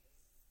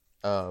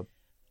 I've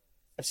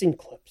seen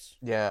clips.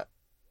 Yeah,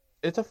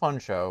 it's a fun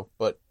show,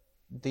 but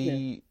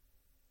the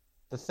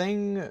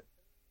thing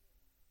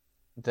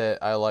that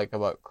I like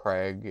about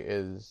Craig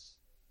is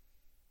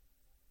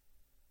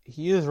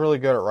he is really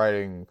good at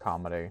writing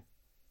comedy.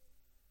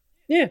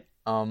 Yeah.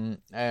 And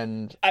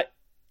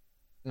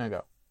no,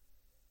 go.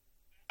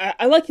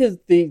 I like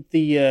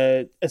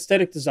the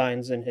aesthetic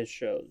designs in his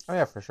shows. Oh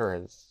yeah, for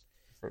sure.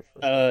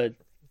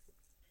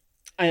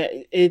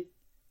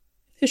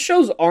 His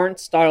shows aren't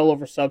style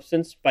over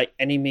substance by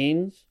any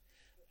means,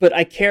 but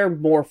I care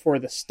more for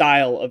the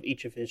style of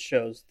each of his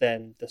shows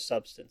than the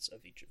substance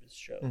of each of his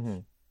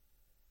shows.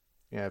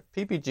 Yeah,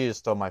 PPG is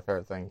still my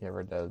favorite thing he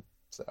ever did.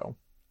 So,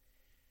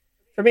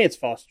 for me, it's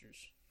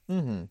Foster's.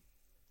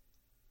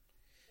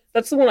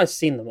 That's the one I've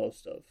seen the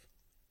most of.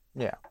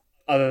 Yeah.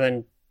 Other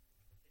than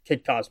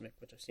Kid Cosmic,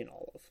 which I've seen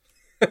all of.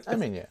 I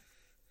mean, yeah.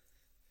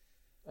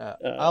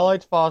 I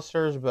liked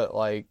Foster's, but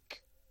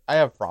like I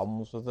have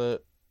problems with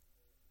it.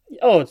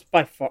 Oh, it's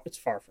far from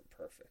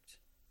perfect.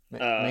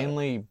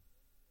 Mainly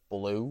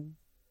Blue.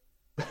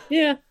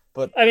 Yeah,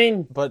 but I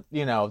mean,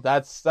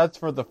 that's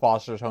for the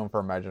Foster's Home for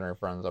Imaginary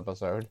Friends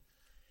episode.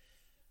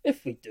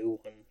 If we do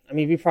one, I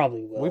mean, we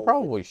probably will. We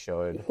probably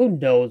should. Who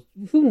knows?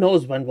 Who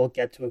knows when we'll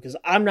get to it? Because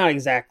I'm not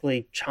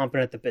exactly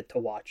chomping at the bit to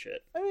watch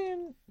it. I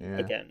mean, yeah.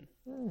 Again,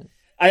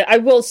 I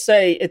will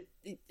say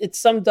it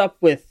summed up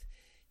with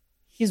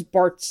he's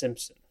Bart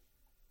Simpson,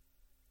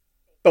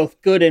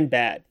 both good and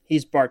bad.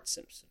 He's Bart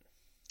Simpson.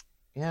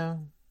 Yeah.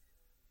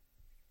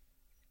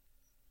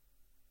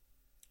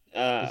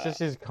 It's just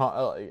his.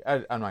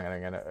 I'm not gonna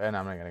get it, and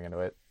I'm not gonna get into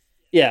it.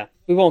 Yeah,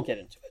 we won't get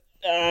into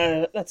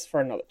it. That's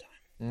for another time.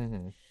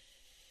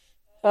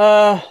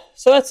 So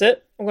that's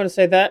it. I'm going to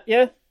say that.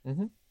 Yeah.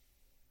 All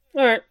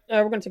right.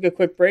 We're going to take a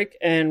quick break,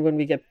 and when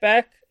we get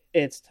back,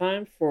 it's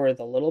time for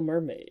The Little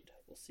Mermaid.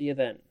 We'll see you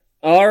then.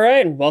 All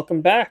right, and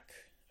welcome back.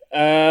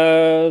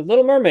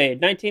 Little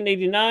Mermaid,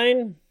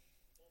 1989,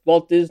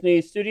 Walt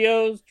Disney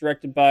Studios,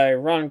 directed by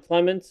Ron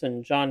Clements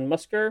and John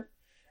Musker.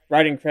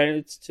 Writing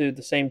credits to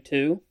the same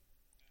two,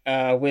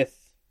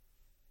 with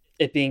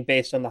it being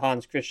based on the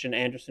Hans Christian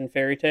Andersen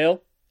fairy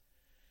tale.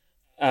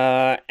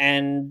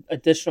 And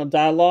additional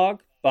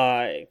dialogue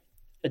by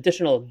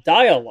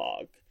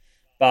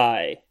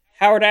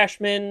Howard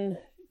Ashman,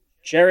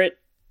 Jarrett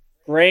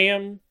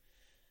Graham,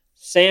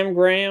 Sam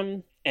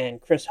Graham,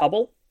 and Chris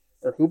Hubble,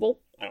 or Hubble,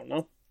 I don't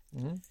know.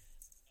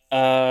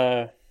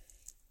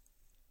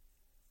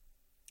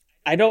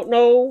 I don't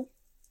know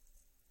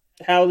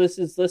how this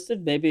is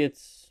listed. Maybe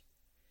it's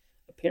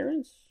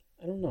appearance?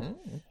 I don't know.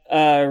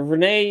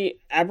 Renee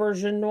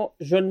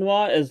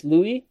Auberjonois as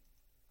Louis.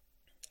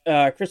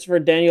 Christopher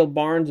Daniel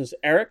Barnes as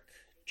Eric.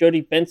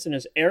 Jodie Benson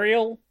as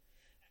Ariel.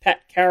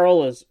 Pat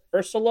Carroll as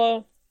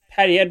Ursula.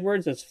 Patty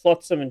Edwards as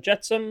Flotsam and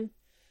Jetsam.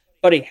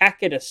 Buddy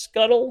Hackett as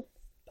Scuttle.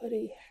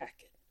 Buddy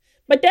Hackett.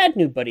 My dad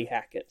knew Buddy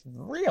Hackett.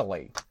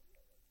 Really?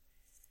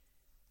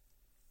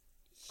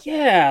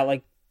 Yeah,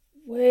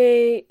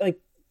 way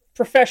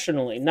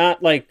professionally,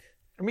 not like.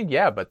 I mean,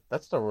 yeah, but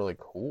that's still really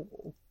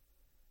cool.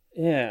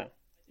 Yeah,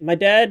 my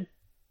dad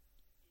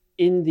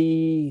in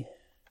the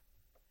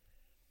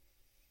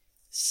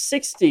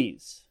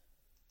 60s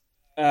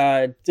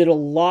did a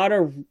lot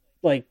of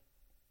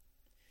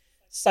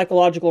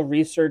psychological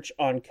research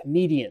on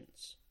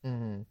comedians,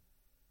 and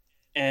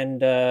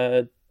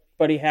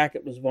Buddy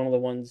Hackett was one of the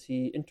ones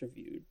he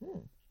interviewed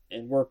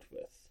and worked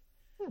with.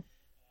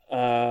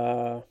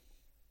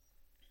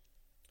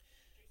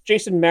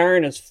 Jason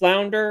Marin as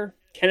Flounder,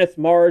 Kenneth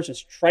Mars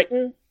as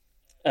Triton,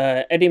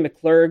 Eddie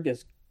McClurg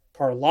as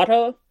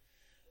Carlotta,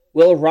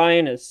 Will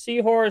Ryan as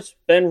Seahorse,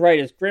 Ben Wright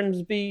as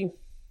Grimsby.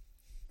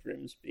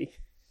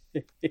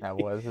 That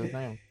was his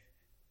name.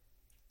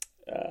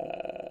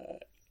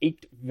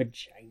 8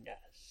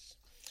 vaginas.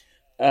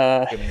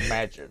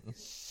 Imagine.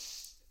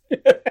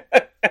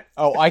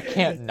 Oh, I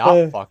can't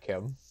not fuck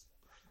him.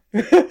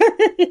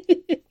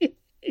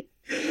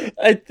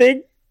 I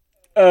think,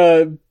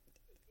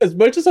 as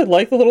much as I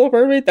like The Little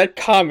Mermaid, that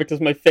comic is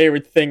my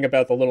favorite thing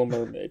about The Little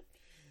Mermaid.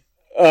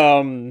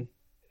 And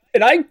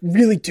I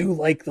really do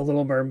like The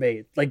Little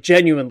Mermaid,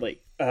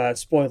 genuinely.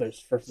 Spoilers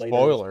for later.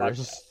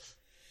 Spoilers.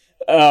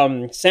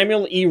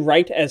 Samuel E.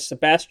 Wright as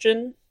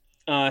Sebastian.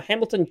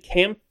 Hamilton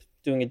Camp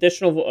doing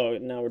additional.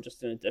 Now we're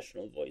just in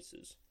additional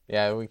voices.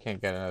 Yeah, we can't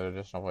get into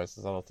additional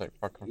voices. That'll take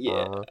fucking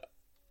forever.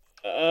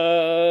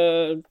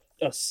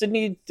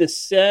 Sidney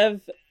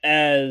DeSev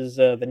as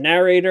the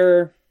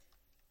narrator.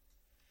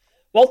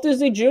 Walt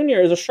Disney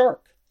Jr. as a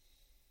shark.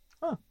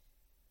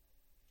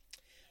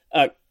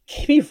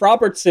 Katie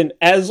Robertson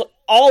as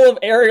all of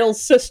Ariel's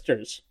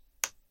sisters.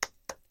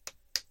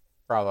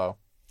 Bravo.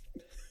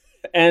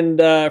 And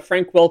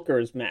Frank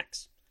Welker as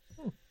Max.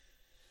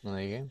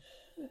 There you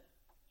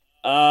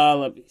go.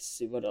 Let me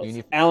see what else.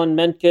 Alan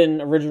Menken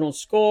original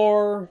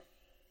score.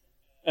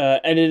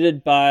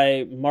 Edited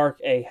by Mark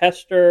A.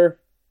 Hester.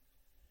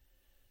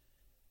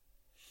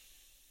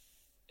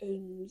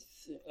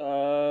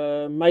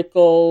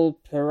 Michael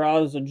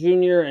Peraza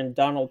Jr. and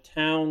Donald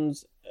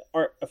Towns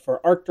for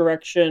art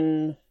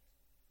direction.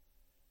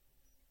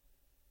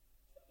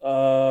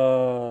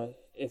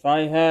 If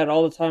I had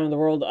all the time in the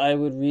world, I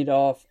would read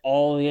off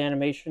all the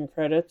animation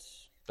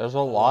credits. There's a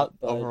lot,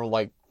 over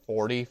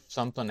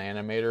 40-something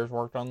animators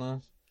worked on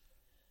this.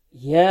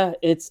 Yeah,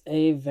 it's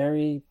a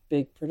very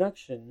big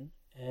production,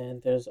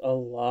 and there's a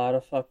lot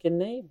of fucking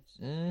names.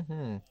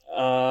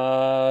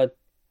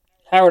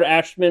 Howard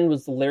Ashman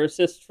was the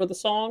lyricist for the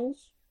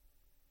songs.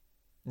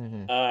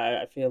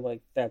 I feel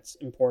like that's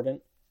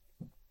important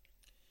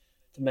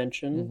to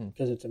mention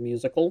because it's a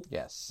musical.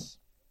 Yes.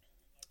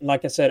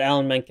 Like I said,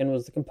 Alan Menken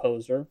was the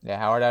composer. Yeah,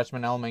 Howard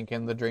Ashman, Alan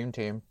Menken, the Dream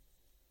Team.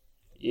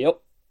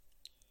 Yep.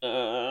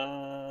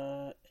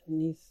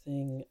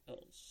 Anything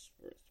else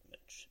worth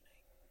mentioning?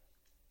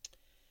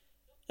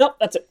 Nope,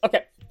 that's it.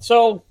 Okay,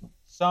 so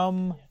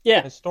some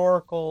Yeah.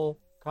 historical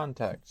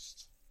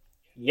context.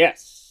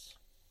 Yes.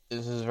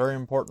 This is very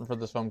important for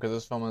this film because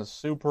this film is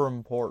super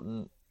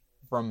important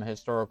from a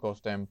historical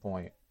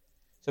standpoint.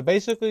 So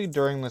basically,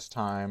 during this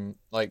time,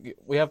 like,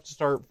 we have to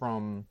start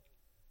from.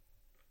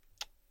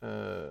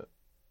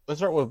 Let's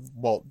start with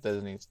Walt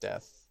Disney's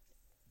death.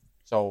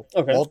 So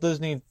Okay. Walt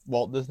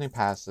Disney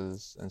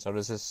passes, and so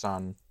does his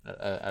son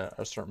at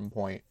a certain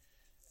point.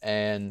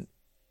 And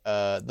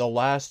the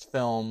last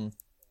film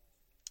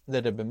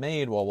that had been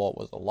made while Walt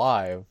was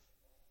alive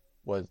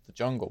was The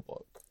Jungle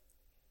Book.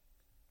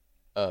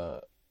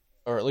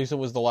 Or at least it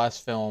was the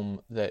last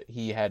film that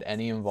he had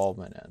any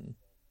involvement in.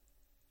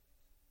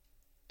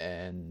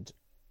 And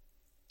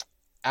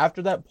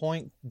after that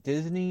point,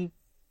 Disney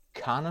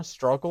kind of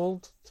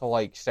struggled to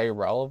like stay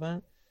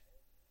relevant.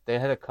 They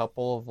had a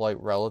couple of like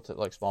relative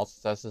like small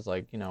successes,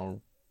 like, you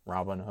know,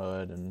 Robin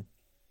Hood and,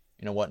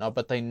 you know, whatnot,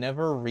 but they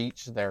never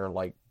reached their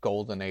like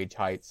golden age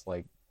heights,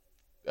 like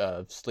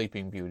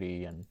Sleeping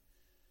Beauty and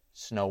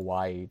Snow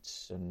White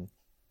and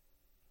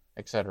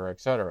etc.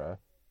 etc.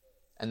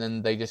 And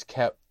then they just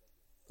kept,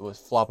 it was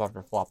flop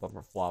after flop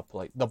after flop.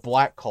 Like The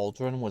Black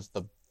Cauldron was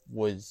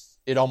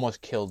it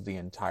almost killed the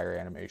entire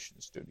animation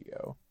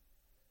studio.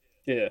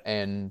 Yeah.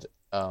 And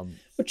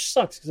which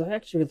sucks because I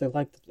actually really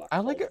like the Black. I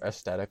like it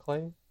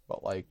aesthetically,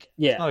 but like,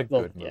 yeah, it's not a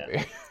good movie.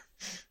 Yeah.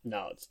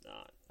 No, it's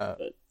not.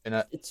 But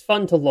and it's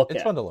fun to look at.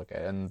 It's fun to look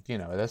at, and you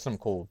know, there's some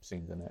cool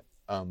scenes in it.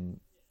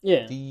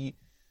 Yeah.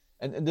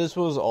 And this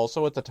was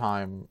also at the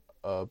time,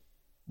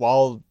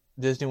 while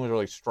Disney was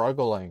really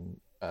struggling,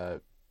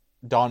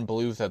 Don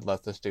Bluth had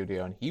left the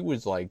studio, and he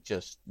was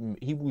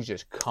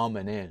just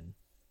coming in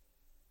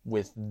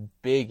with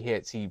big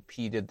hits.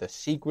 He did The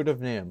Secret of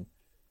NIMH,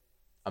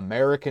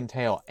 American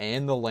Tail,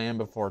 and The Land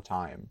Before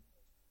Time,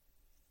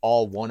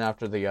 all one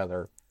after the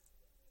other.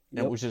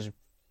 And it was just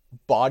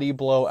body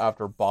blow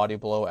after body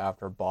blow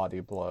after body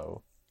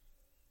blow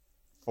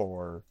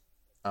for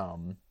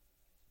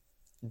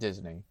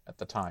Disney at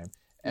the time.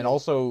 And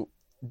also,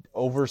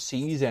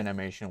 overseas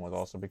animation was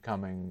also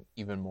becoming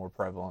even more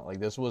prevalent. Like,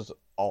 this was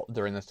all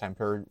during this time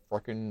period,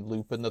 freaking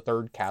Lupin the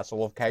Third,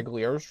 Castle of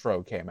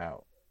Cagliostro came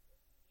out.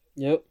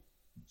 Yep.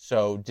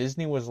 So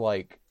Disney was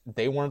like,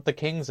 they weren't the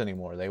kings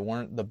anymore. They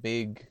weren't the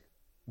big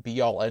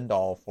be-all,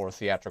 end-all for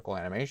theatrical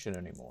animation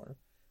anymore.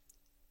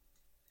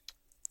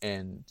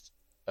 And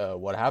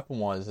what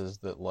happened is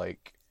that,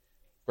 like,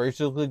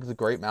 basically The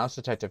Great Mouse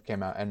Detective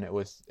came out, and it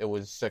was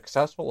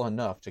successful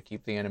enough to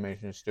keep the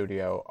animation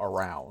studio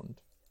around.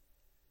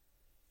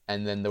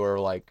 And then there were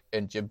like,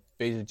 and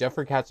basically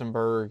Jeffrey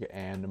Katzenberg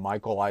and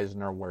Michael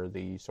Eisner were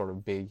the sort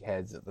of big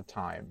heads at the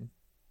time.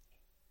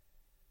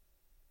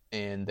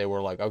 And they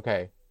were like,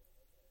 okay,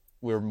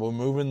 we're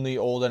moving the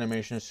old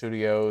animation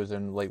studios,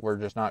 and like we're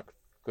not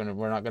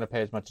gonna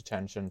pay as much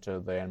attention to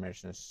the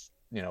animation,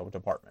 you know,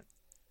 department.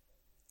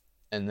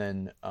 And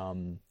then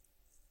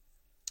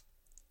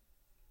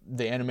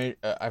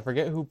I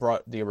forget who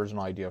brought the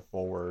original idea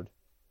forward,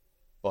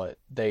 but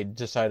they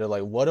decided,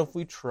 like, what if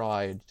we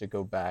tried to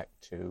go back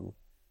to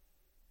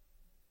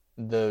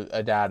the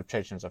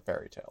adaptations of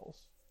fairy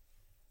tales?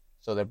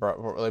 So they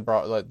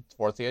brought like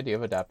forth the idea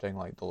of adapting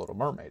like The Little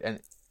Mermaid. And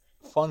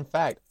fun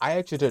fact, I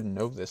actually didn't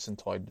know this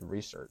until I did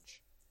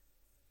research.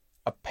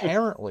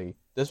 Apparently,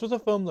 this was a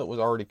film that was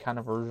already kind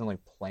of originally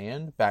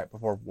planned back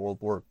before World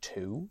War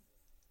II.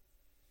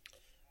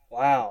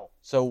 Wow.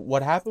 So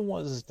what happened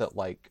was that,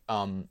 like,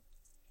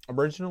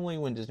 originally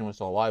when Disney was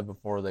still alive,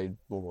 before World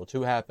War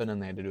II happened and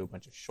they had to do a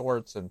bunch of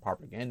shorts and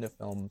propaganda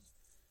films,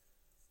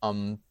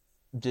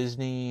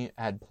 Disney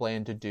had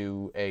planned to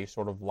do a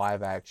sort of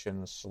live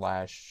action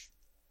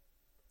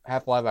 /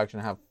 half live action,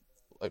 half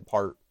like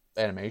part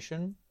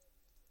animation,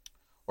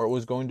 where it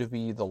was going to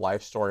be the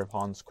life story of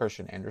Hans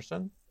Christian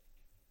Andersen.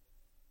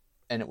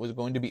 And it was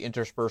going to be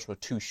interspersed with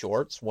 2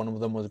 shorts. One of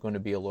them was going to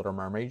be a Little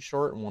Mermaid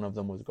short, and one of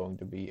them was going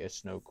to be a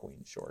Snow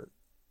Queen short.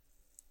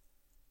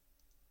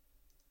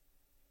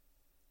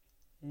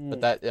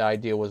 But that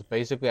idea was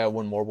basically,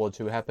 when World War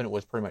II happened, it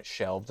was pretty much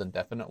shelved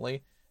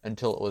indefinitely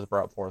until it was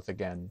brought forth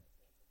again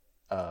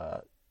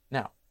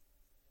now.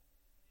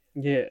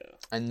 Yeah.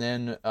 And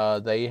then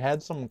they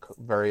had some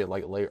very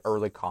like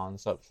early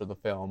concepts for the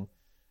film,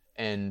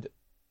 and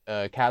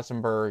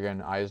Katzenberg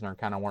and Eisner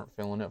kind of weren't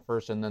feeling it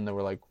first, and then they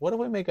were like, what if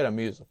we make it a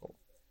musical?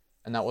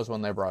 And that was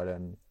when they brought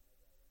in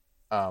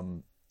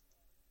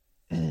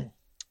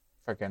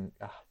freaking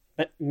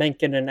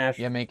Menken and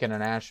Ashman. Yeah, Menken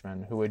and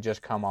Ashman, who had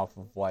just come off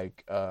of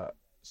like a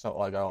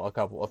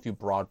few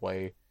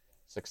Broadway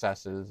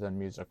successes and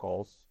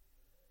musicals.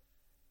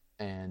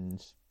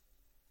 And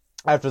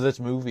after this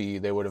movie,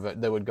 they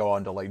would go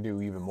on to like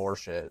do even more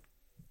shit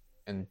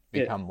and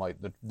become like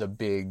the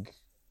big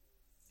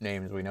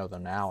names we know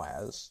them now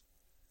as.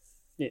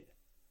 Yeah.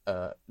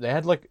 They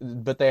had like,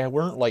 but they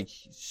weren't like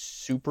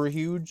super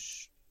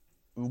huge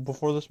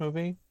before this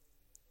movie.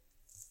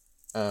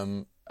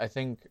 I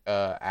think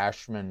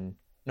Ashman,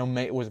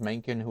 it was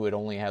Menken who had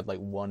only had like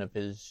one of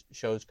his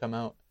shows come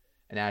out,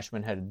 and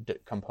Ashman had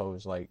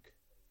composed like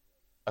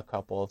a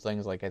couple of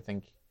things. Like, I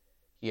think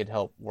he had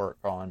helped work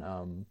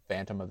on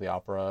Phantom of the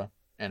Opera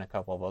and a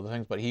couple of other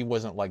things, but he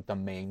wasn't like the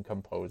main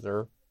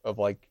composer of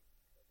like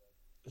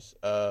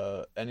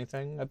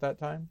anything at that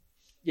time.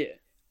 Yeah.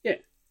 Yeah.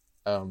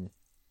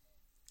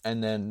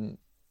 And then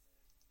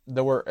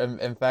there were,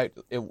 in fact,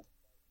 when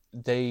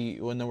they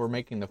were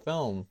making the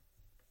film,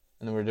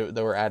 and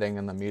they were adding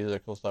in the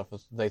musical stuff,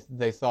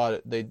 they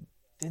thought they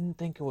didn't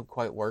think it would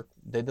quite work.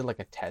 They did like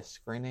a test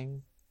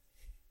screening,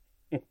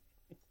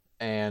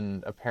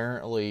 and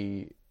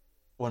apparently,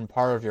 when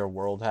Part of Your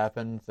World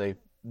happened, they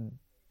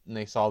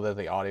saw that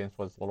the audience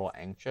was a little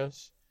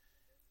anxious,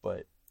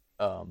 but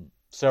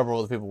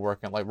several of the people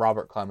working, like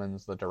Robert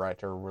Clemens, the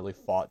director, really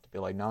fought to be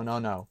like,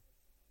 no,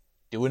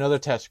 do another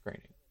test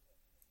screening.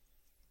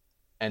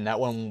 And that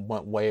one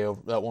went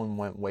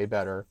way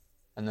better.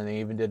 And then they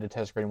even did a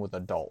test screening with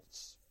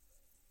adults.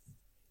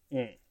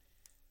 Mm.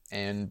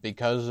 And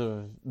because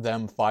of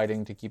them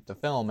fighting to keep the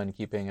film and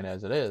keeping it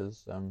as it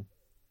is,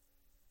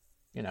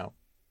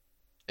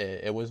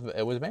 it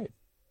was made.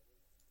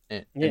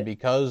 And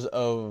because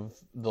of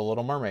The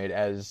Little Mermaid,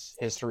 as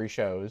history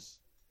shows,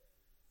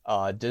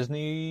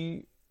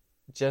 Disney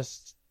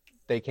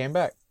they came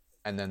back,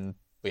 and then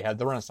we had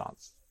the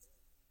Renaissance.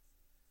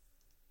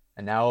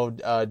 And now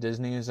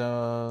Disney is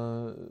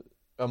a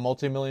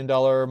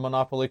multi-million-dollar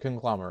monopoly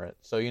conglomerate.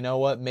 So you know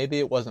what? Maybe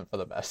it wasn't for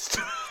the best.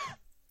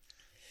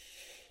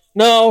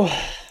 No,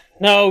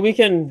 we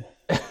can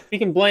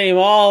blame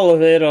all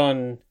of it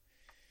on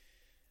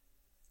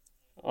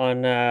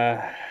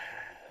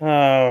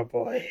oh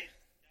boy,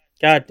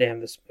 God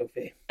damn this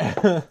movie.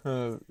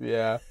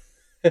 Yeah,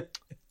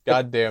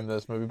 God damn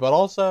this movie. But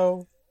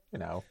also,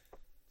 The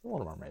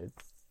Little Mermaid.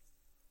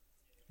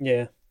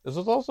 Yeah, this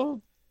was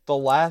also the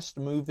last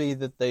movie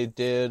that they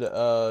did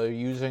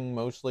using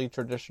mostly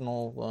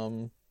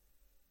traditional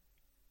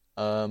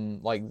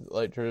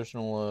like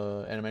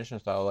traditional animation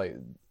style, like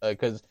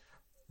because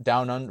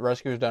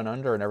Rescuers Down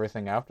Under and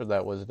everything after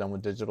that was done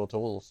with digital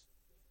tools.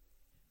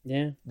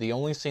 Yeah. The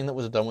only scene that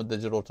was done with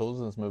digital tools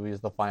in this movie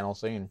is the final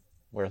scene,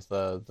 where it's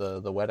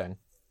the wedding.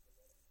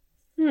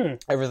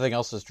 Everything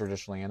else is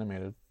traditionally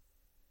animated,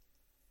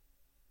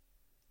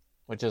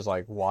 which is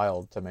like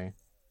wild to me.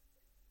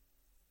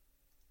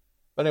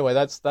 But anyway,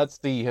 that's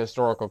the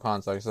historical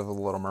context of The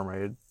Little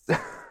Mermaid.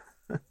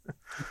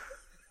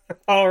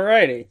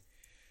 Alrighty.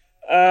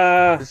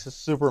 This is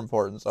super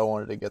important, so I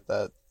wanted to get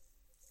that.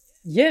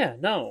 Yeah,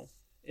 no,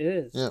 it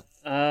is. Yeah.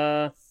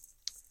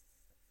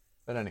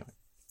 But anyway.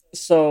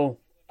 So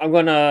I'm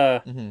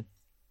gonna. Mm-hmm.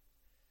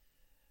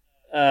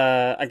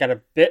 I got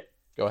a bit.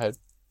 Go ahead.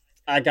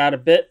 I got a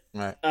bit.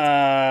 All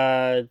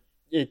right.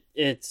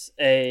 It's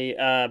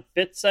a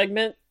bit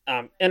segment.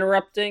 I'm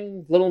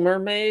interrupting Little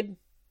Mermaid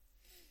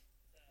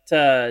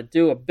to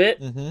do a bit.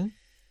 Mm-hmm.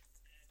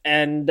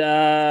 And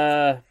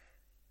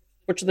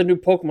which of the new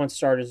Pokemon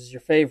starters is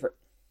your favorite?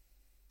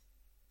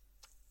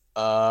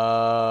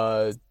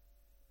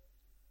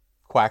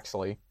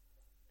 Quaxley.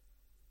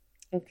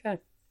 Okay.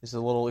 He's a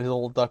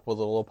little duck with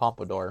a little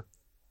pompadour.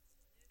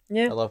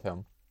 Yeah. I love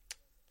him.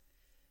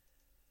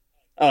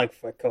 I like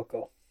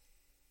Fuecoco.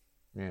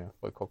 Yeah,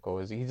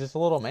 Fuecoco he's just a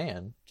little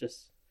man.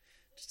 Just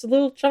a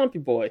little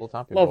chompy boy. Little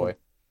chompy love boy.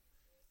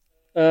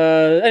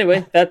 Him.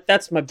 Anyway,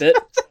 that's my bit.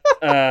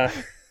 Can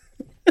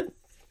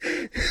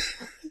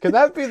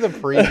that be the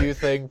preview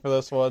thing for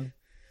this one?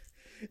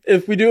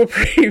 If we do a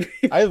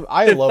preview, I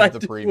love the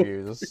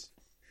previews.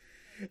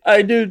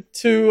 I do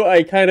too.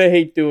 I kind of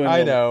hate doing them.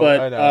 I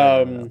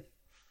know.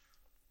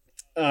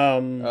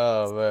 Oh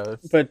man.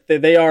 But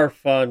they are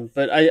fun.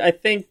 But I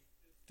think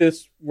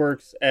this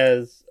works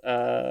as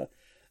a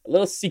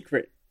little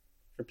secret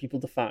for people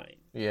to find.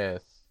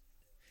 Yes.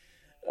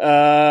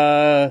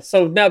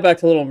 So now back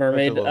to Little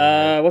Mermaid.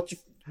 What's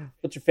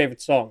your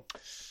favorite song?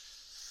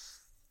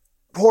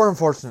 Poor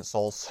Unfortunate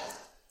Souls.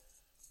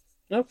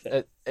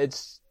 Okay.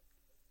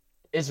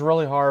 It's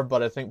really hard,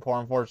 but I think Poor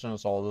Unfortunate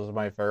Souls is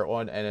my favorite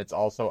one, and it's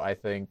also, I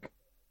think,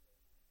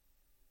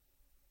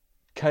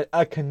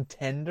 a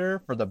contender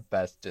for the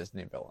best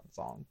Disney villain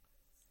song.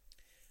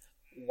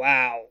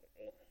 Wow.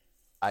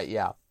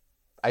 I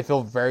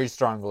feel very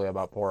strongly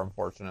about Poor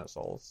Unfortunate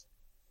Souls.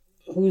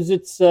 Who's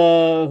its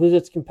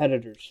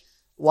competitors?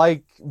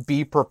 Like,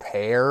 Be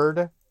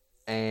Prepared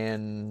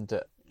and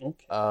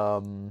okay.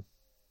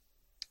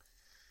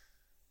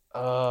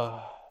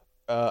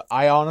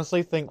 I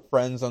honestly think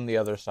Friends on the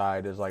Other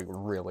Side is like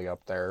really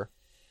up there.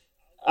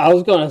 I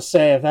was gonna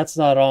say if that's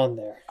not on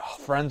there. Oh,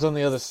 Friends on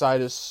the Other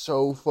Side is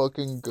so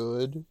fucking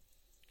good.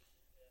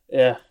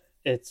 Yeah,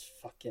 it's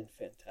fucking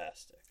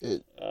fantastic.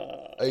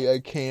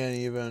 I can't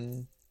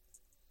even.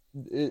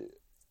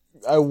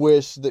 I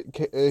wish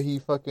that he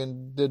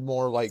fucking did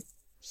more like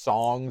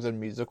songs and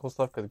musical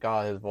stuff, because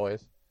God, his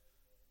voice.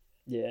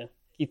 Yeah,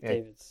 Keith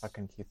David's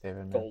fucking Keith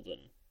David, man.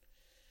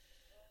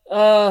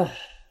 Golden.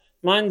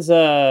 Mine's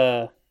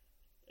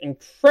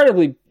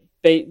incredibly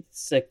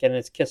basic, and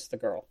it's "Kiss the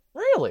Girl."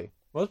 Really?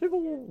 Most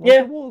people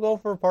will go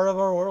for Part of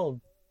Our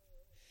World.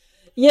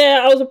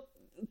 Yeah,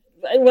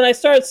 when I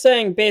started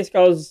saying basic,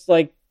 I was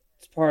like,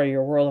 "It's Part of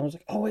Your World." I was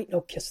like, "Oh wait, no,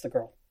 Kiss the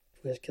Girl."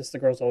 Kiss the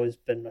Girl's always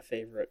been my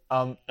favorite.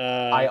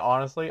 I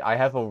honestly, I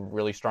have a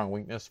really strong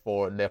weakness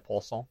for Les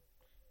Poissons.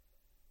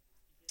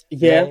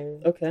 Yeah.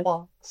 Les Okay.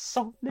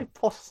 Poissons, les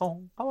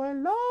poissons. How I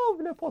love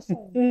les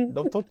poissons.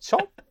 Love to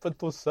chop and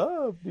to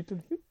serve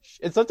little fish.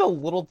 It's such a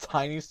little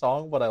tiny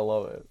song, but I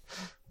love it.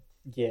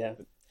 Yeah.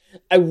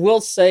 I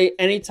will say,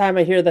 anytime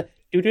I hear the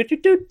do do do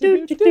do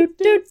do do do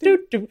do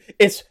do do,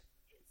 it's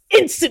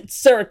instant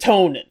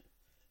serotonin.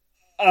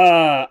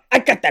 I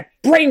got that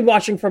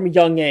brainwashing from a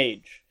young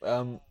age.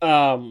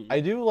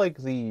 I do like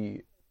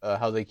the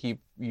how they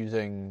keep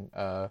using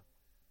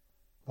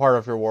part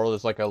of your world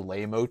as like a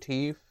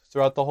leitmotif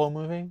throughout the whole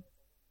movie.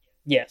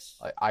 Yes.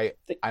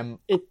 I'm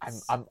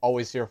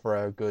always here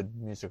for a good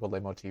musical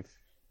leitmotif.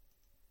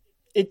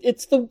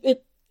 It's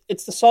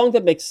the song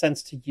that makes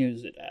sense to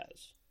use it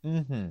as.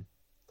 Mm-hmm.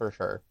 For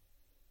sure.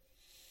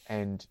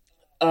 And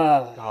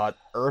Uh, God,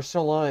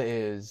 Ursula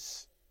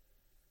is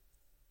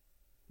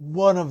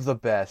one of the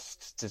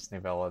best Disney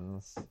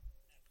villains.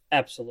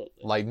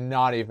 Absolutely. Like,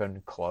 not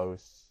even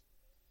close.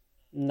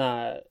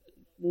 Nah,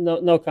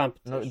 no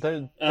competition.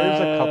 No, there's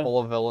a couple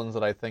of villains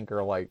that I think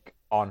are like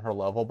on her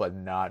level, but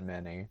not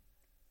many.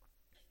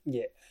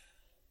 Yeah.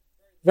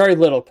 Very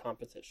little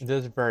competition.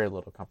 There's very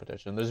little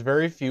competition. There's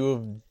very few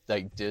of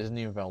like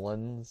Disney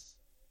villains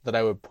that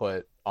I would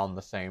put on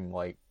the same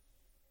like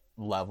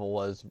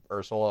level as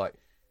Ursula. Like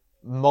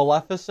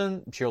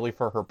Maleficent purely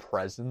for her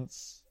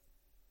presence,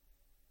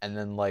 and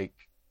then like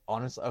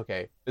honestly,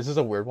 okay, this is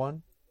a weird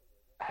one.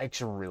 I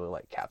actually really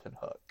like Captain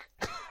Hook.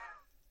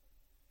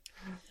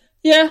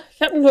 Yeah,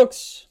 Captain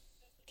Hook's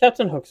good.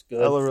 Captain Hook's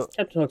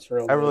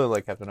real I good. really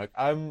like Captain Hook.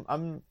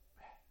 I'm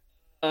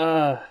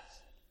Uh,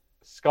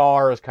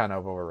 Scar is kind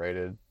of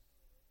overrated.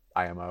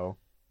 IMO.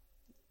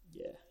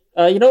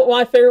 yeah. You know what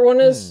my favorite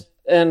one is?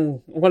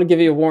 And I'm going to give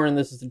you a warning,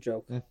 this is a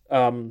joke.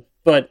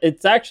 But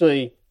it's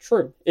actually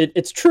true.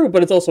 It's true,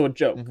 but it's also a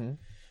joke.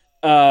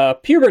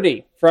 Mm-hmm.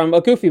 Puberty from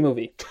a Goofy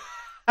movie.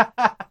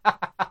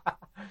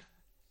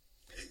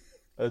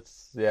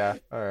 That's yeah.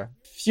 All right.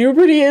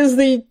 Puberty is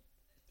the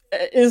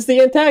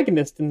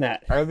antagonist in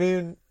that. I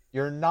mean,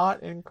 you're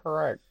not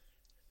incorrect.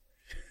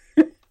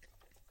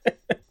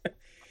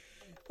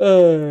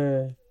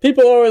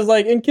 People are always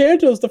like,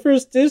 Encanto's the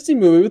first Disney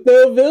movie with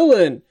no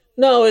villain.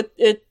 No, it's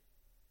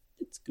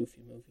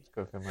Goofy movie. It's a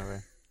Goofy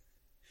movie.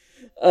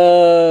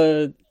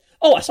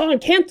 I saw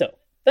Encanto.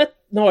 I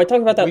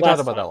talked about that we last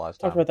talked about time. that last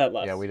time. Talked about that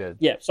last. Yeah, we did.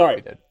 Yeah, sorry.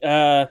 We did.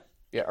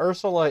 Yeah,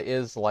 Ursula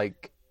is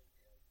like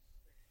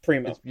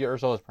primo.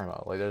 Ursula's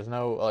primo. Like, there's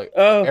no like.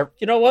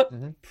 You know what?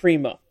 Mm-hmm.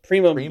 Prima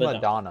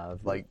Donna.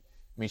 Like,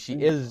 I mean,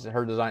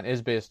 her design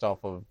is based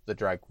off of the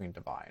drag queen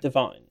Divine.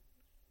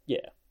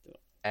 Yeah.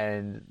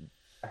 And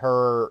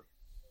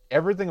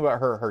everything about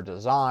her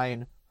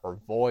design, her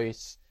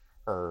voice,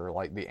 her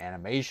like the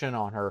animation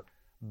on her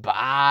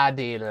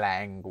body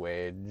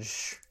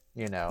language,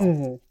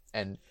 Mm-hmm.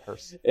 and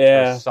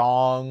her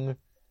song,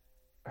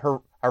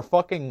 her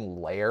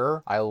fucking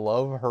lair. I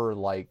love her,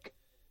 like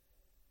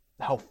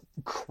how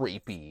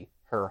creepy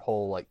her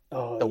whole like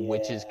the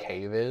witch's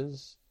cave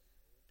is.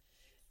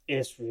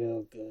 It's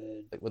real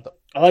good. Like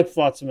I like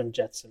Flotsam and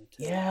Jetsam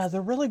too. Yeah,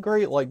 they're really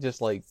great. Like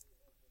just like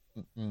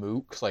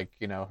mooks, like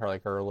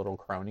her little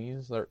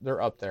cronies.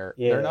 They're up there.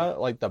 Yeah. They're not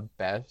like the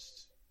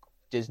best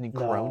Disney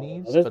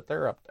cronies, but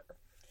they're up there.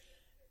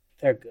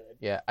 They're good.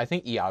 Yeah, I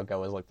think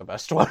Iago is like the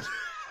best one.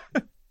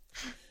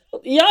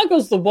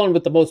 Iago's the one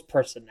with the most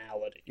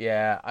personality.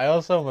 Yeah, I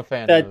also am a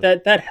fan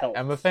that helps.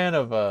 I'm a fan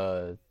of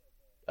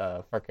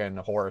freaking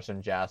Horace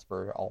and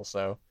Jasper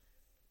also.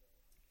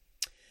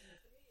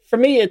 For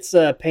me, it's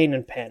Pain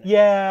and Panic.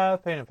 Yeah,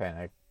 Pain and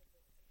Panic.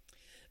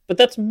 But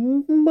that's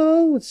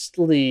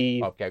mostly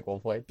Bobcat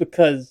Goldthwait.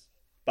 Because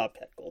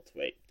Bobcat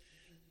Goldthwait.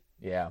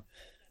 Yeah.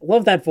 I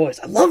love that voice.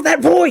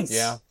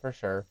 Yeah, for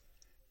sure.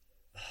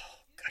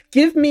 God,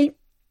 give me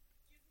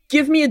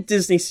a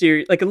Disney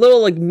series, like a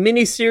little like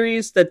mini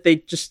series that they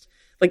just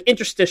like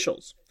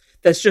interstitials.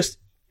 That's just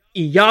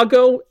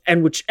Iago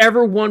and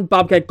whichever one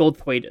Bobcat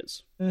Goldthwait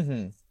is.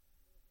 Mm-hmm.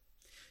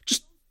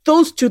 Just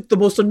those two, the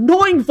most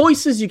annoying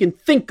voices you can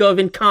think of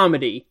in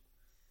comedy.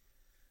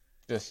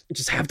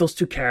 Just have those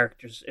two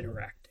characters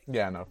interacting.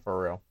 Yeah, no,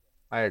 for real.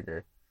 I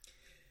agree.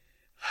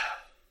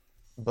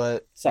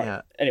 But sorry.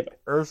 Yeah, anyway,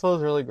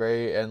 Ursula's really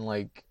great, and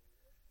like,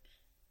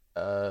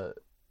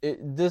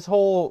 this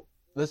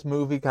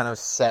movie kind of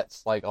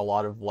sets like a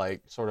lot of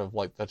like sort of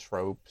like the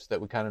tropes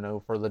that we kind of know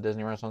for the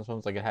Disney Renaissance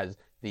films. Like, it has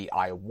the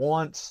 "I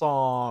Want"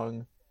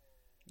 song.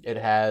 It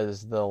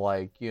has the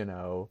like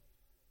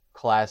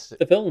classic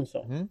the villain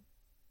song. Mm-hmm.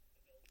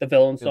 The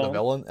villain song.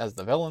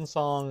 The villain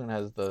song, and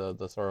has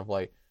the sort of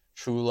like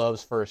true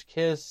love's first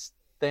kiss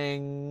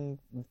thing,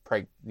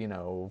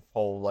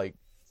 whole like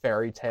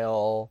fairy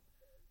tale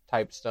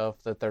type stuff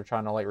that they're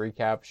trying to like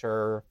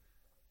recapture.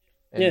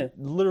 And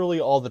literally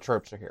all the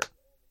tropes are here.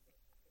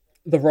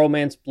 The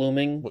romance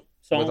blooming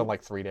song within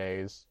like 3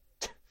 days.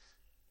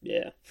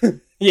 Yeah.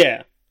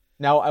 Yeah.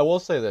 Now I will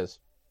say this.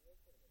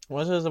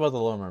 What is this about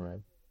the Little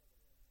Mermaid?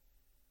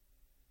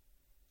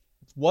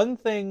 It's one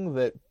thing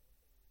that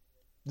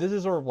this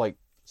is sort of like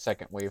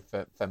second wave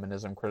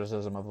feminism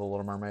criticism of The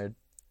Little Mermaid.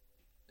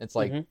 It's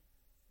like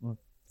Mm-hmm.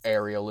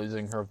 Ariel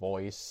losing her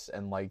voice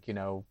and like,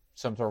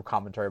 some sort of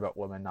commentary about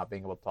women not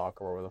being able to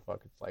talk or whatever the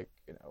fuck. It's like,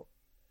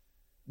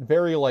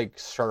 very like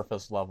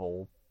surface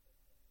level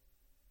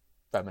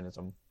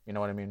feminism. You know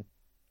what I mean?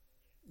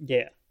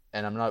 Yeah.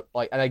 And I'm not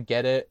like, and I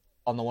get it.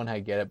 On the one hand, I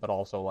get it, but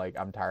also like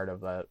I'm tired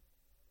of that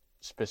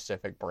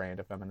specific brand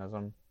of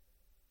feminism.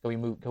 Can we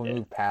move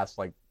past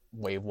like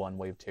wave 1,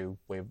 wave 2,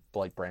 wave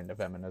like brand of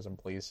feminism,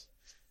 please?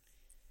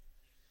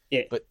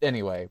 Yeah. But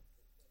anyway,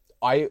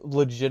 I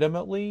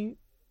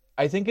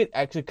think it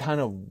actually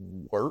kind of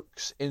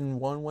works in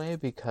one way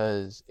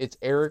because it's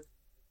Eric,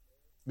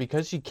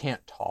 because she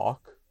can't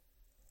talk,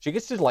 she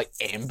gets to like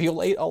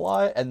ambulate a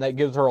lot, and that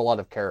gives her a lot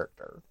of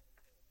character.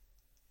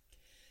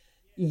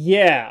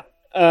 Yeah.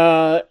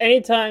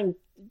 Anytime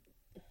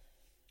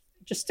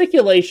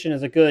gesticulation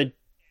is a good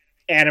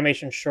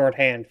animation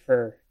shorthand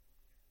for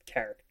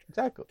character.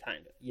 Exactly.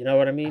 Kind of. You know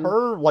what I mean?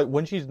 Her, like,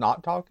 when she's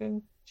not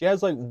talking, she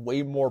has like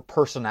way more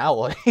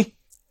personality.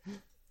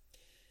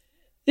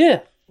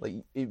 Yeah.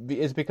 Like,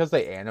 it's because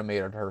they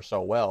animated her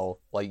so well.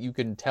 Like, you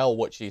can tell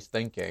what she's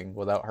thinking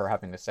without her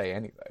having to say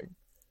anything.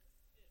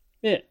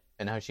 Yeah.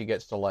 And how she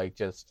gets to, like,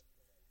 just,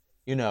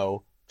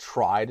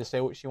 try to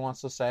say what she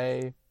wants to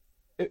say.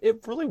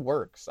 It really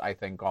works, I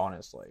think,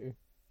 honestly.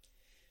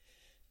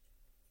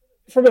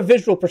 From a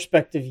visual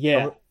perspective,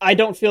 yeah. I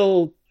don't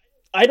feel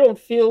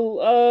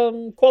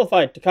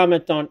qualified to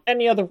comment on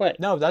any other way.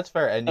 No, that's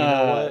fair. And you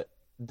know what?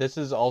 This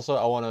is also,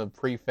 I want to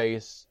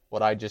preface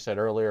what I just said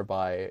earlier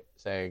by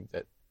saying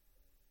that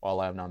while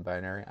I'm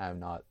non-binary, I'm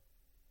not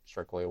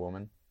strictly a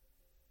woman.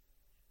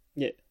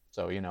 Yeah.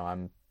 So,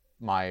 I'm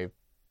my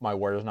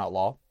word is not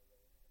law.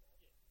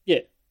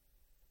 Yeah.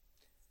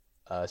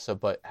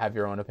 But have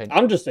your own opinion.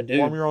 I'm just a dude.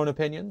 Form your own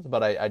opinions,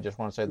 but I just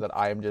want to say that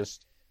I am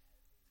just...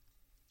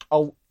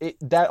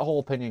 that whole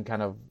opinion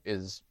kind of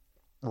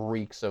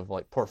reeks of,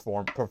 like,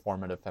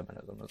 performative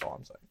feminism is all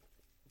I'm saying.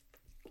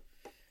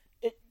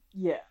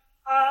 Yeah.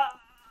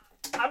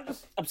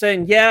 I'm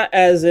saying yeah,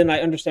 as in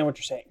I understand what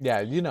you're saying. Yeah,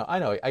 I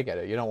know, I get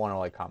it. You don't want to,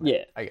 like, comment.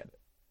 Yeah. I get it.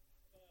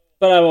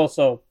 But I'm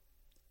also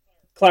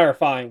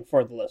clarifying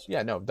for the listener.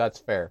 Yeah, no, that's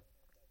fair.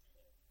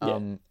 Yeah.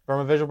 From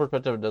a visual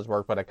perspective, it does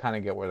work, but I kind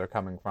of get where they're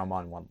coming from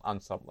on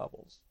some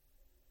levels.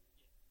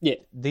 Yeah.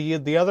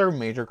 The other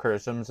major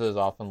criticisms that is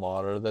often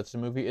lauded that's the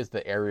movie is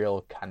that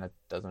Ariel kind of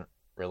doesn't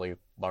really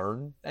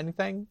learn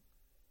anything.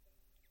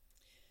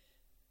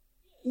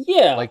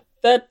 Yeah, like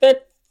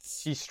that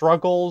she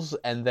struggles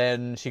and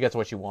then she gets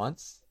what she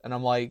wants, and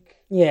I'm like,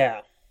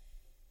 yeah.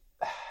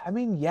 I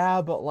mean,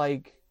 yeah, but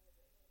like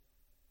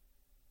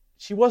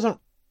she wasn't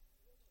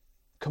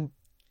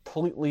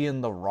completely in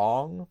the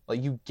wrong.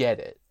 Like, you get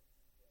it.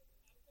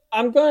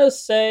 I'm gonna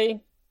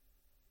say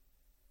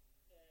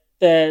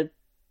that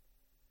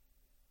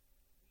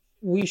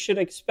we should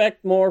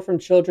expect more from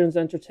children's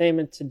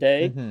entertainment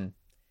today. Mm-hmm.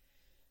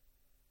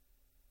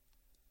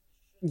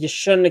 You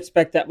shouldn't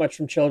expect that much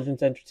from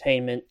children's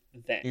entertainment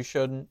then. You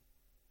shouldn't.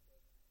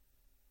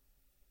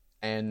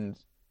 And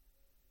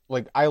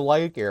like, I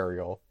like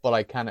Ariel, but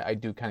I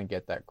do kind of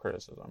get that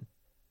criticism.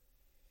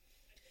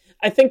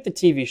 I think the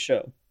TV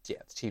show. Yeah,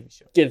 the TV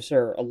show gives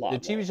her a lot. The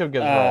TV show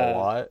gives her a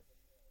lot.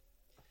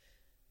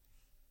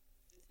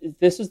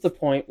 This is the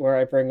point where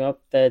I bring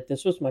up that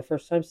this was my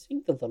first time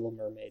seeing The Little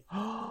Mermaid.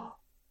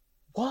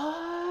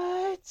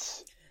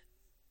 What?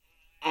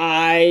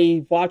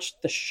 I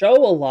watched the show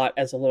a lot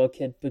as a little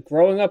kid, but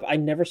growing up, I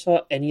never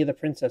saw any of the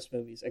princess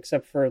movies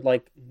except for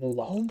like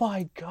Mulan. Oh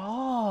my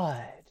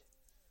god!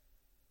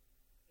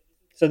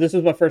 So this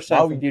was my first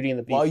time for Beauty and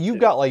the Beast. Well, you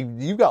got like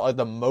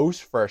the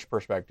most fresh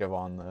perspective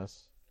on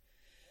this.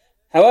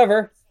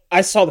 However, I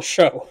saw the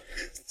show,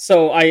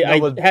 so I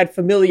had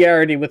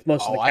familiarity with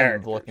most of the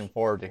characters. I'm looking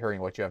forward to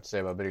hearing what you have to say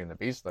about Beauty and the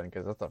Beast then,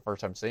 because that's the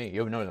first time seeing it. You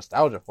have no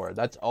nostalgia for it.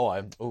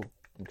 I'm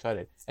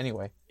excited.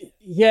 Anyway.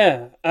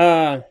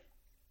 Yeah.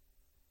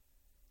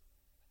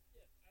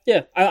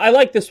 Yeah, I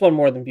like this one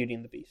more than Beauty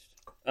and the Beast.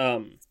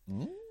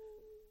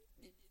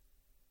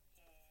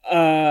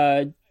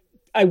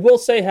 I will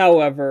say,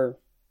 however,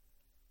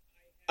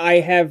 I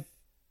have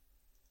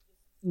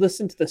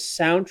listened to the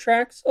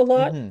soundtracks a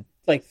lot,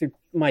 like through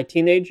my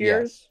teenage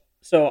years. Yes.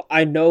 So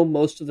I know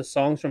most of the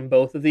songs from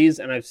both of these,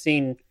 and I've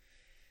seen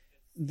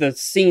the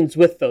scenes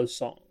with those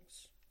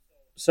songs.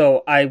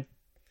 So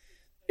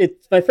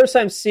it's my first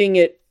time seeing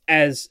it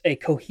as a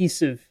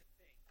cohesive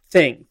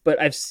thing, but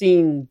I've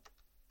seen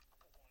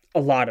a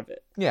lot of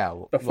it. Yeah,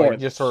 before like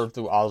just sort of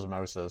through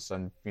osmosis,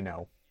 and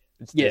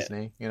it's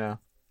Disney, Yeah.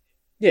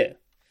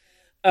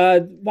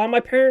 While my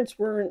parents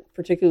weren't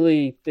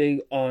particularly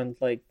big on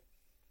like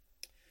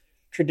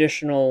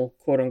traditional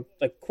quote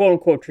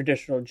unquote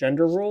traditional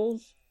gender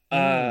roles,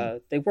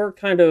 they were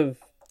kind of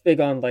big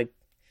on like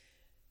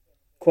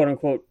quote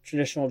unquote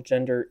traditional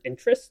gender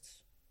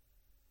interests.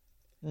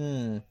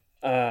 So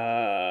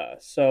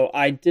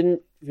I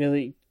didn't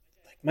really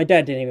my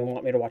dad didn't even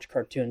want me to watch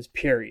cartoons,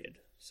 period.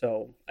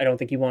 So I don't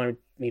think he wanted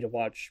me to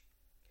watch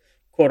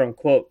quote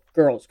unquote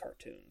girls'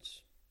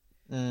 cartoons.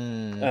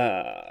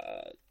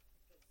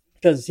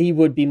 because he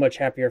would be much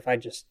happier if I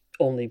just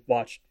only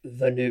watched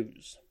the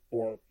news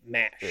or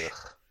MASH.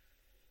 Ugh.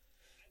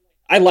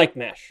 I like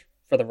MASH,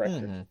 for the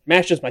record. Mm-hmm.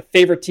 MASH is my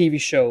favorite TV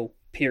show,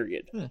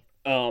 period.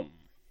 But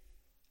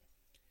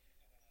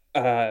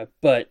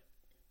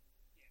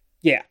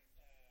yeah.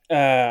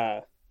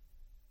 I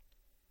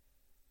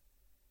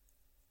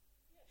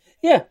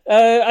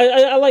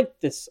like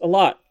this a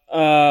lot.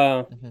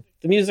 The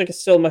music is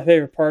still my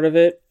favorite part of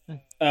it.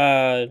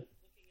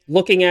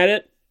 Looking at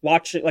it,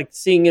 watching, like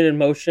seeing it in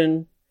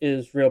motion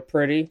is real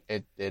pretty.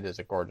 It is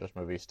a gorgeous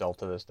movie still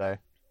to this day.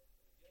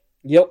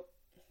 Yep.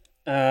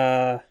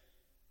 Yeah.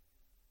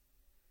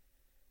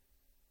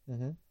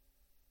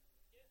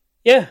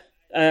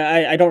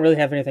 I don't really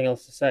have anything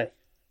else to say.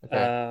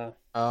 Okay.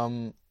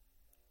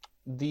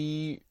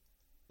 The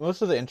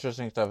most of the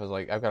interesting stuff is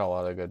like I've got a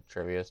lot of good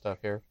trivia stuff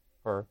here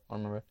for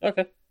one movie.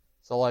 Okay.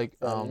 So like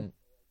I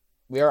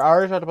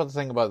already talked about the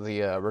thing about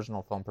the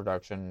original film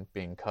production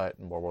being cut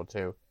in World War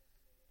II.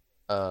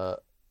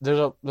 There's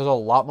a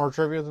lot more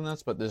trivia than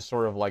this, but there's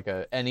sort of like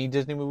any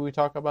Disney movie we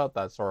talk about,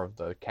 that's sort of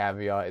the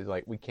caveat, is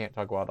like we can't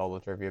talk about all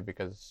the trivia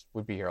because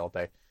we'd be here all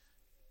day.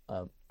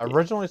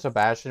 Originally,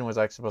 Sebastian was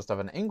actually supposed to have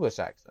an English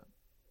accent.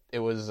 It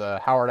was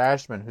Howard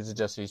Ashman who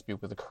suggested he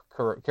speak with a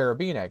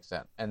Caribbean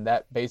accent, and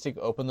that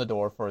basically opened the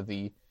door for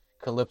the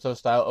Calypso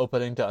style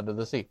opening to Under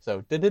the Sea.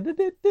 So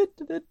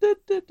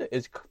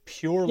it's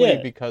purely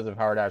because of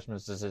Howard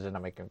Ashman's decision to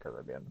make him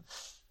Caribbean.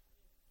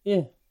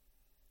 Yeah,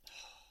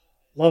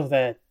 love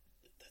that.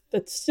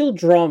 That's steel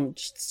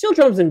drums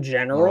in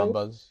general.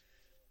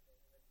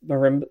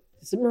 Marimba.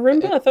 Is it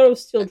marimba? I thought it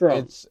was steel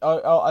drum.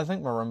 I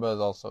think marimba is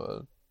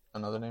also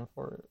another name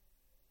for it.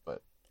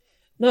 But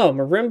no,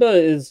 marimba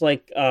is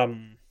like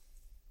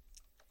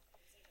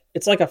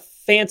it's like a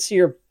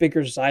fancier,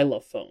 bigger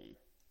xylophone.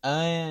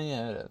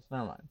 Yeah, it is.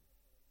 Never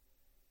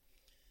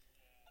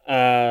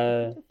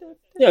mind.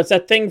 It's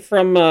that thing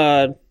from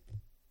the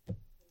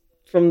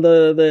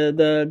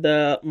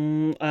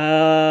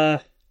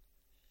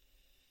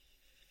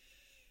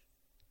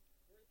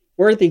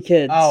Worthy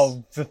Kids.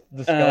 Oh, the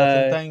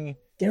skeleton thing.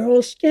 There are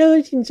all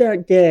skeletons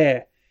out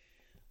there.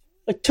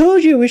 I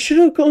told you we should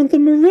have gone the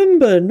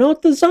marimba,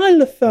 not the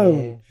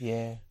xylophone.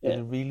 Yeah. It's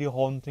a really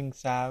haunting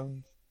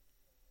sound.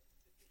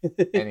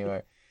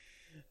 Anyway.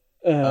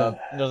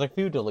 There's a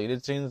few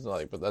deleted scenes,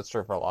 but that's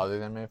true for a lot of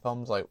the anime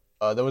films.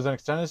 There was an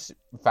extended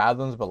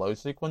Fathoms Below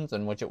sequence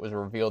in which it was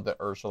revealed that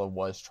Ursula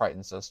was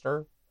Triton's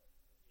sister.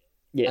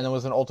 Yeah. And there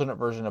was an alternate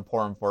version of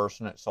Poor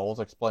Unfortunate Souls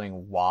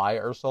explaining why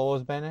Ursula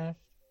was banished.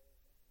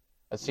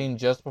 A scene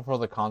just before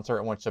the concert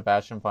in which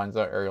Sebastian finds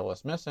out Ariel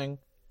is missing.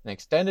 An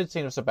extended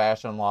scene of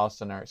Sebastian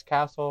lost in Eric's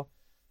castle.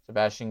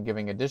 Sebastian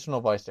giving additional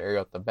advice to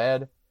Ariel at the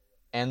bed.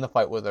 And the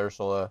fight with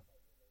Ursula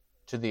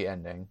to the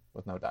ending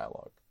with no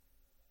dialogue.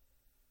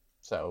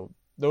 So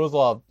there was a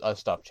lot of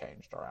stuff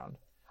changed around.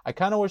 I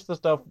kind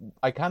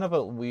of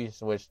at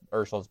least wish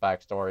Ursula's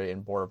backstory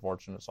in Poor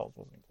Unfortunate Souls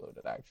was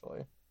included,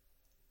 actually.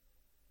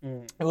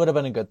 It would have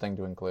been a good thing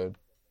to include,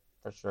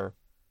 for sure.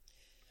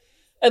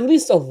 At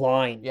least a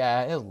line.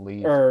 Yeah, at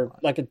least. Or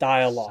like a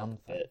dialogue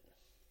bit.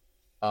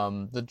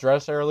 The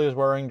dress Ariel is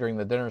wearing during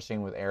the dinner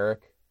scene with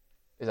Eric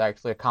is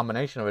actually a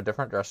combination of a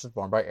different dresses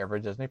worn by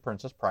every Disney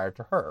princess prior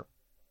to her.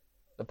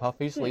 The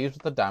puffy sleeves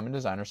with the diamond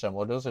designer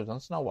similar to those on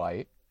Snow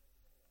White.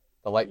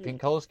 The light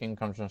pink color scheme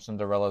comes from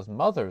Cinderella's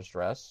mother's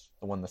dress,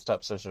 the one the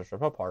stepsisters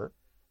rip apart.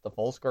 The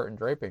full skirt and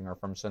draping are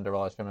from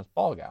Cinderella's famous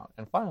ball gown.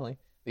 And finally,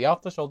 the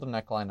off-the-shoulder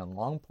neckline and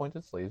long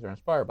pointed sleeves are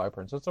inspired by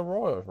Princess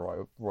Aurora's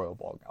royal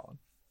ball gown.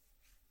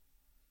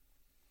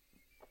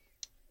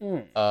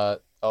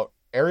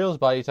 Ariel's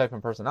body type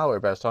and personality are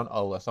based on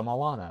Alyssa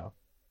Milano.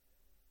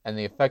 And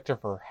the effect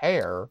of her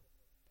hair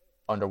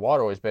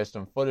underwater was based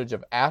on footage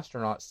of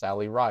astronaut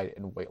Sally Ride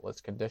in weightless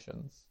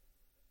conditions.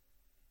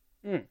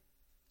 By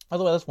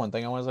the way, that's one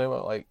thing I want to say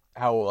about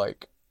how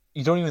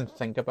you don't even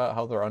think about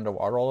how they're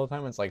underwater all the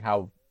time. It's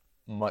how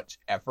much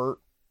effort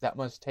that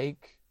must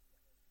take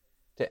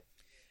to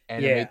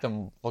animate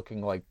them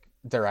looking like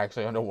they're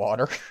actually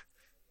underwater.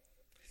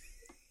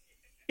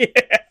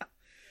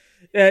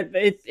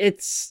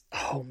 It's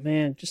oh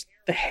man, just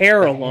the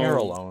hair alone. The hair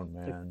alone,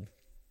 man.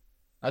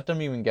 Not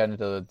to even get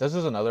into this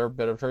is another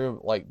bit of trivia,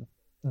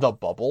 the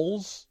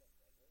bubbles.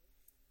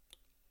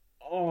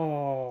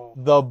 Oh,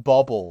 the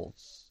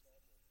bubbles.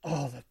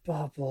 Oh, the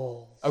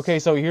bubbles. Okay,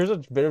 so here's a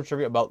bit of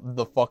trivia about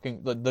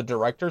the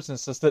directors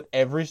insist that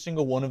every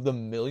single one of the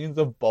millions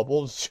of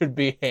bubbles should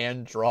be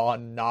hand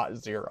drawn, not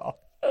zero.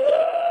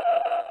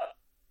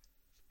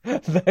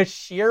 The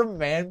sheer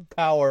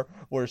manpower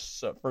for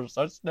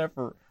such an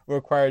effort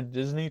required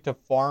Disney to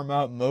farm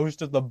out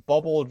most of the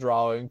bubble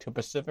drawing to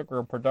Pacific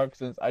Rim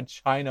Productions, a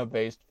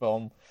China-based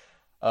film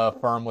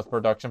firm with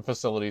production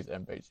facilities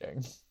in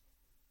Beijing.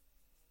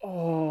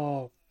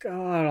 Oh,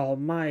 God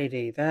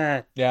almighty,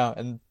 that... Yeah.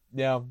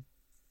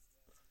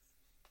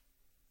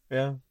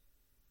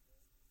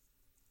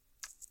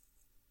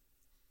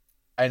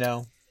 I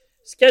know.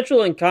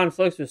 Scheduling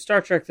conflicts with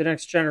Star Trek The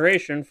Next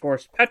Generation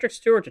forced Patrick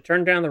Stewart to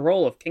turn down the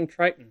role of King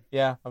Triton.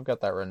 Yeah, I've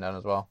got that written down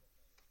as well.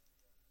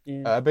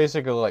 Yeah. I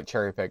basically like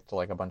cherry picked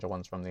like a bunch of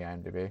ones from the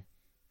IMDb.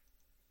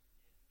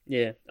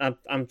 Yeah,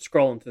 I'm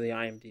scrolling through the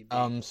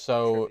IMDb.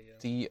 So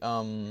trivia.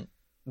 the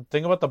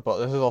thing about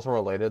this is also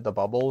related. The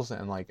bubbles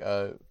and like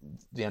the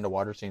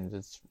underwater scenes.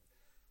 It's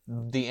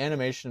the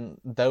animation.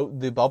 Though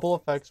the bubble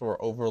effects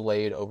were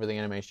overlaid over the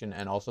animation,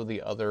 and also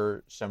the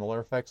other similar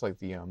effects like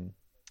the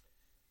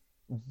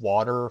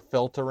water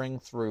filtering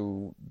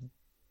through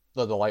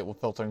the light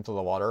filtering through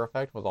the water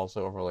effect was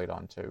also overlaid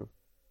onto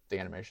the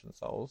animation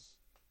cells,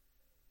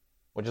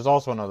 which is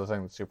also another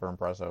thing that's super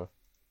impressive.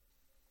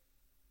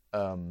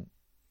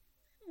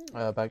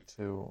 Back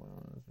to.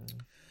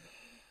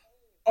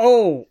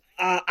 Oh,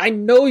 I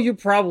know you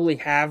probably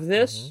have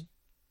this,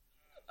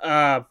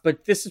 Mhm.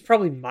 but this is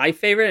probably my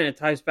favorite, and it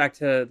ties back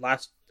to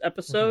last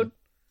episode.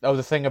 Oh,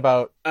 the thing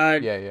about Uh,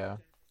 yeah.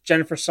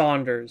 Jennifer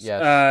Saunders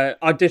Yes.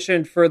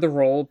 auditioned for the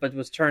role, but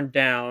was turned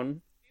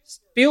down.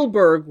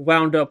 Spielberg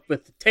wound up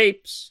with the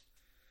tapes,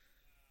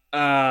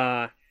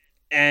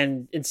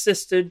 and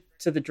insisted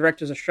to the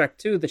directors of Shrek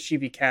 2 that she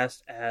be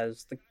cast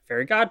as the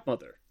fairy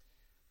godmother.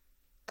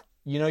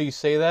 You know, you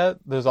say that.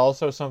 There's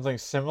also something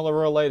similar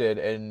related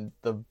in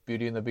the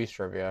Beauty and the Beast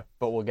trivia,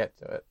 but we'll get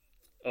to it.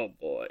 Oh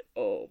boy!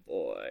 Oh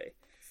boy!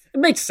 It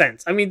makes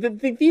sense. I mean,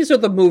 these are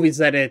the movies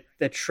that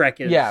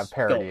Shrek is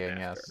Parodying,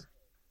 going after. yes.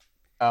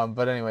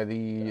 But anyway,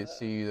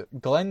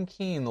 Glenn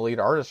Keane, the lead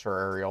artist for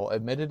Ariel,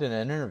 admitted in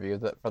an interview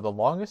that for the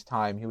longest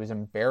time he was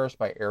embarrassed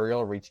by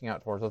Ariel reaching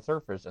out towards the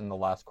surfers in the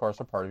last chorus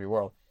of Part of Your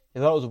World. He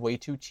thought it was way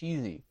too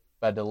cheesy,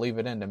 but had to leave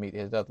it in to meet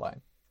his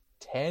deadline.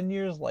 10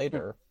 years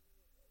later,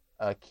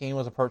 Keane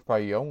was approached by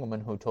a young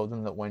woman who told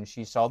him that when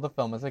she saw the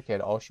film as a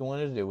kid, all she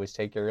wanted to do was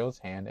take Ariel's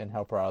hand and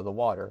help her out of the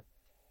water.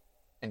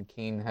 And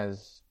Keane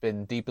has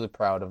been deeply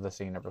proud of the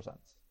scene ever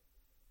since.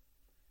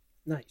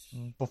 Nice.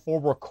 Before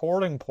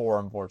recording Poor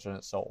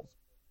Unfortunate Souls,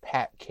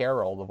 Pat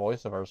Carroll, the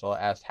voice of Ursula,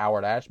 asked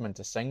Howard Ashman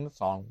to sing the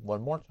song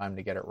one more time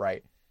to get it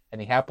right,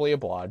 and he happily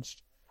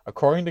obliged.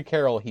 According to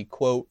Carroll, he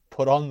quote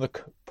put on the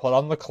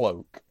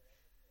cloak,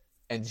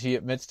 and she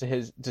admits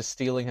to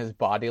stealing his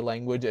body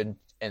language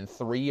and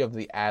 3 of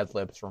the ad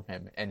libs from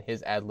him, and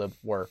his ad libs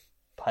were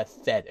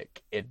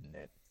pathetic, isn't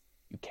it?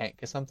 You can't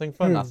get something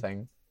for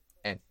nothing,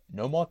 and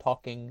no more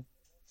talking,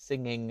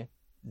 singing,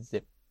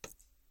 zip.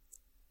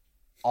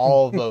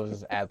 All of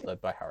those ad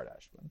libbed by Howard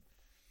Ashman.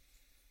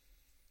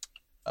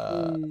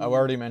 I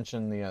already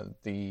mentioned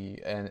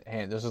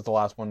this is the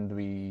last one to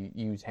be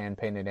used hand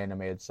painted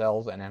animated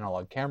cells and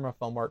analog camera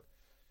film work.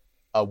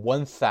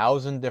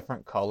 1,000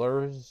 different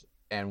colors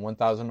and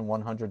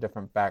 1,100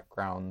 different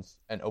backgrounds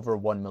and over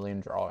 1 million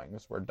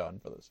drawings were done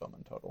for this film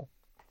in total.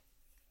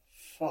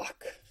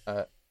 Fuck.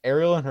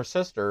 Ariel and her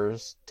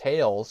sisters'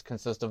 tails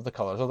consist of the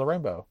colors of the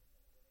rainbow.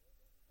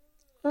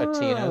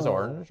 Atina is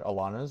orange,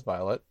 Alana is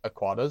violet,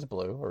 Aquata is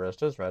blue,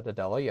 Arista is red,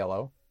 Adela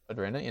yellow,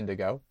 Adrena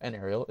indigo, and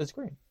Ariel is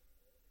green.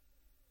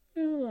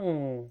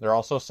 There are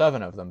also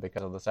 7 of them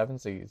because of the 7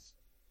 Seas.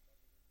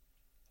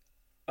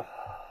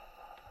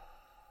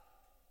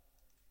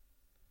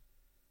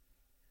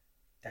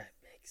 That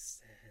makes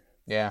sense.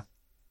 Yeah.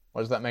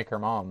 What does that make her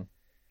mom?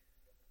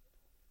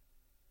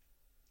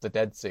 The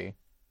Dead Sea.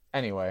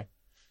 Anyway.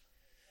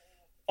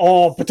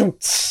 Oh, but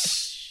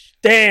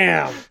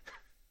damn.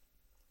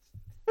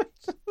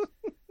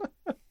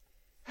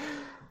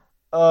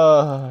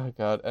 Oh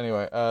god.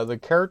 Anyway, the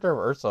character of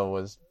Ursula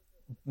was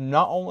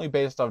not only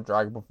based off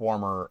drag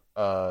performer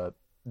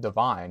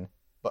Divine,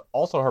 but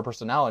also her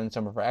personality and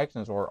some of her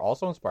actions were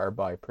also inspired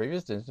by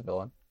previous Disney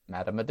villain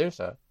Madame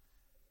Medusa.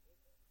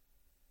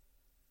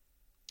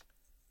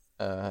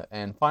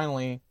 And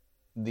finally,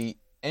 the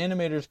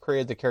animators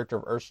created the character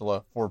of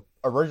Ursula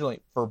originally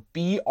for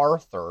Bea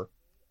Arthur,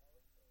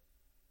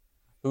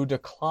 who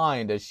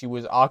declined as she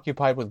was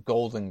occupied with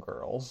Golden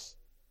Girls.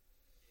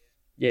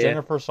 Yeah.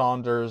 Jennifer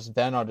Saunders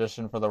then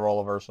auditioned for the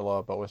role of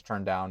Ursula, but was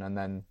turned down, and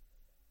then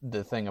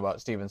the thing about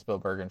Steven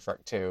Spielberg and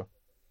Shrek 2.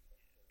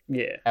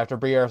 Yeah. After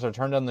Bea Arthur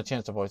turned down the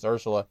chance to voice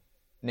Ursula,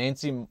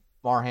 Nancy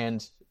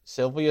Marhand,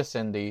 Sylvia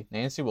Cindy,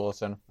 Nancy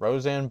Wilson,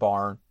 Roseanne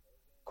Barr,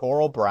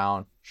 Coral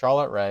Brown,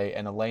 Charlotte Rae,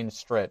 and Elaine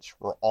Stritch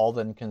were all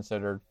then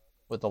considered,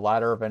 with the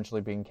latter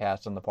eventually being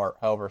cast in the part.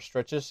 However,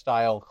 Stritch's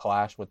style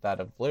clashed with that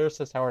of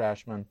lyricist Howard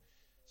Ashman,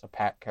 so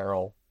Pat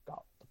Carroll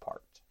got the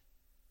part.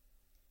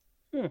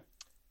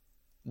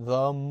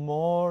 The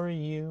more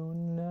you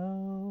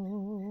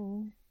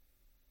know.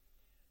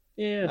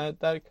 Yeah.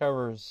 That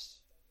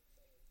covers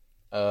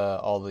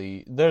all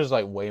the... There's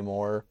like way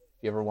more.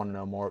 If you ever want to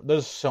know more.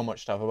 There's so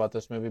much stuff about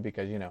this movie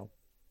because, you know,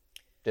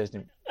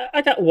 Disney...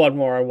 I got one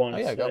more I want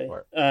to say. Go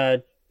for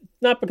it.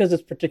 Not because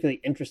it's particularly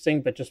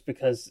interesting, but just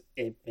because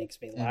it makes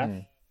me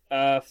laugh.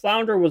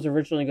 Flounder was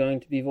originally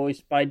going to be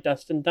voiced by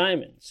Dustin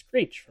Diamond,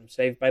 Screech from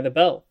Saved by the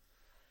Bell.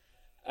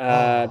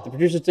 The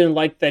producers didn't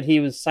like that he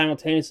was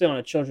simultaneously on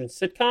a children's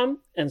sitcom,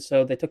 and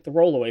so they took the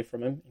role away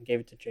from him and gave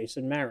it to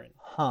Jason Marin.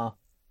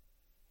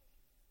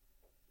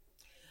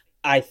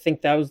 I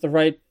think that was the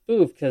right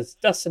move, because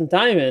Dustin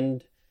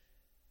Diamond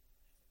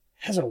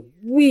has a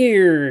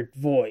weird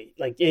voice.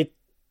 Like, the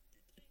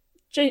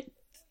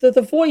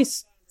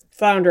voice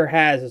Flounder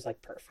has is,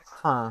 like, perfect.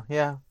 Huh?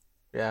 Yeah,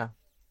 yeah.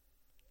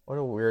 What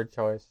a weird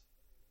choice.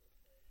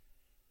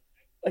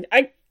 Like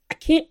I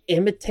can't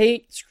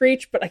imitate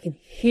Screech, but I can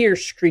hear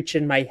Screech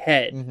in my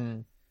head. Mm-hmm.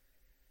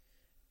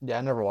 Yeah,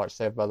 I never watched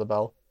Saved by the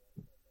Bell.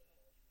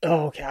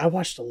 Oh, okay. I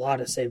watched a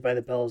lot of Saved by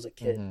the Bell as a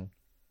kid. Mm-hmm.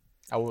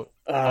 I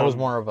was Um,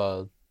 more of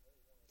a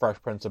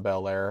Fresh Prince of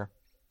Bel Air.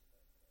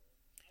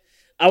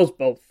 I was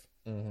both.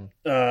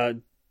 Mm-hmm.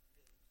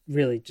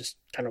 Really, just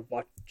kind of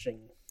watching.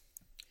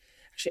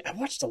 Actually, I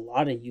watched a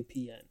lot of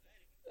UPN.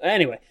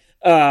 Anyway,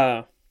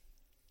 I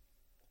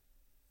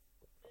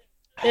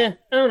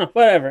don't know.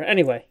 Whatever.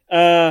 Anyway,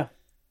 got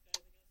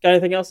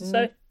anything else to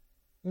say?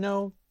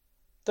 No,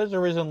 there's a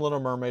reason Little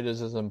Mermaid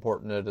is as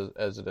important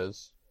as it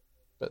is,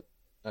 but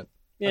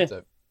Yeah. that's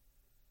it.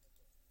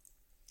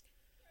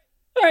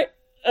 All right.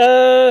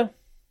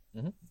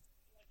 Mm-hmm.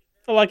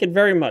 I like it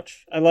very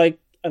much. I like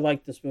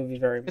this movie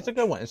very much. It's a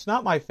good one. It's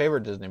not my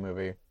favorite Disney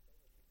movie.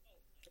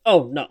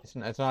 Oh no, It's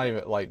not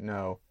even like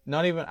no,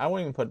 not even. I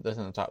wouldn't even put this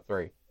in the top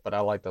 3. But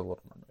I like the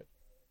Little Mermaid.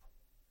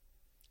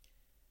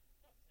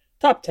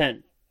 top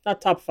 10, not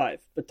top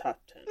 5, but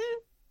top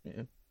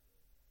 10.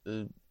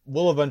 Yeah.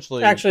 We'll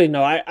eventually. Actually,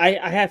 no. I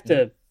have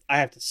to. I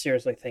have to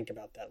seriously think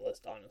about that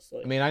list.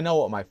 Honestly. I mean, I know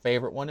what my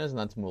favorite one is, and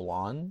that's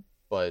Mulan.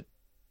 But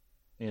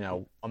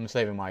I'm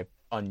saving my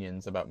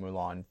onions about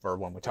Mulan for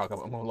when we talk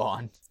about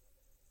Mulan.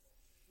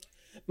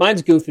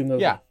 Mine's Goofy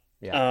movie.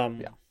 Yeah.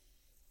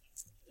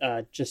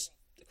 Just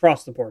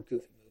across the board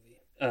Goofy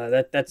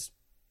movie. That's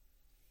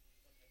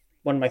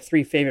one of my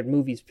 3 favorite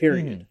movies.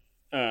 Period.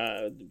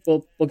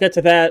 We'll get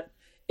to that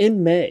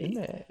in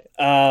May.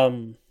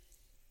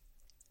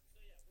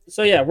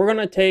 So yeah, we're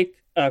gonna take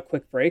a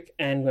quick break,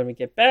 and when we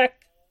get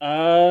back,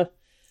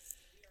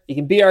 you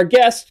can be our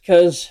guest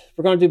because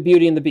we're gonna do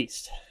Beauty and the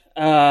Beast.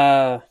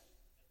 That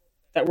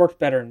worked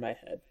better in my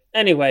head.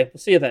 Anyway, we'll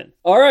see you then.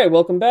 All right,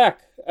 welcome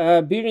back.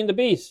 Beauty and the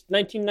Beast,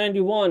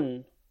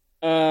 1991.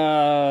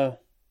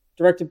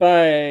 Directed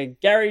by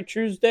Gary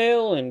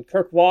Truesdale and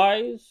Kirk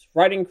Wise.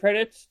 Writing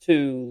credits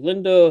to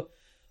Linda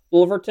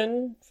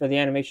Wolverton for the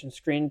animation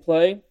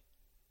screenplay.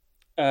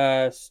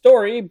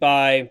 Story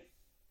by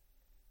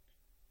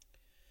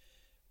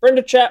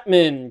Brenda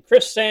Chapman,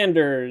 Chris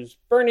Sanders,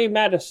 Bernie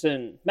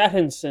Mattinson,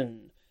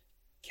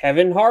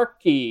 Kevin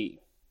Harkey,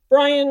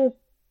 Brian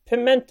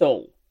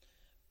Pimentel,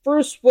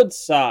 Bruce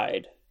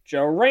Woodside,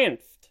 Joe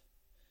Ranft,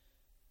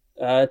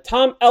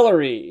 Tom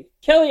Ellery,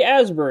 Kelly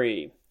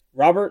Asbury,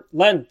 Robert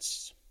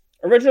Lentz.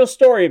 Original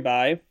story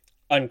by,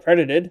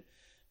 uncredited,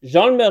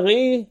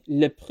 Jean-Marie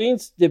Le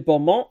Prince de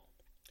Beaumont,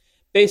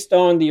 based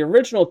on the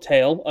original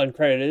tale,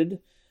 uncredited,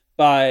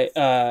 by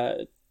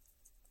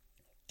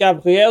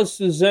Gabriel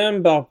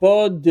Suzanne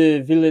Barbeau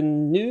de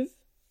Villeneuve.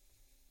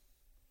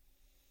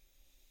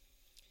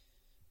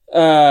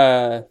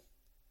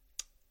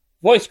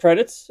 Voice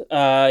credits.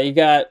 You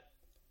got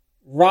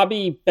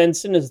Robbie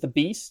Benson as the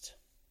Beast,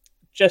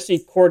 Jesse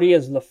Cordy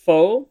as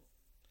LeFou,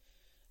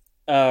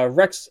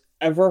 Rex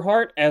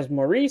Everhart as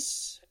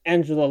Maurice,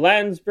 Angela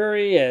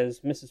Lansbury as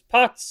Mrs.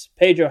 Potts,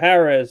 Paige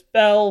O'Hara as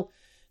Belle,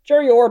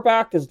 Jerry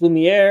Orbach as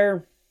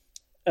Lumiere,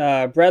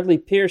 Bradley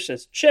Pierce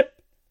as Chip,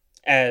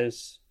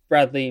 as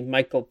Bradley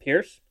Michael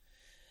Pierce,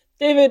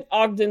 David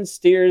Ogden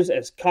Stiers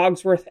as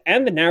Cogsworth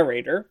and the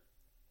narrator,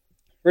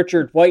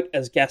 Richard White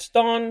as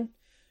Gaston,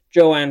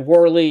 Joanne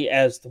Worley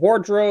as the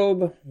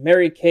Wardrobe,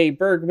 Mary Kay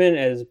Bergman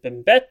as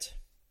Bimbette,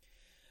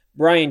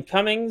 Brian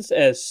Cummings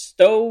as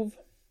Stove,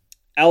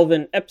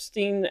 Alvin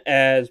Epstein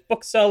as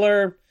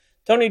Bookseller,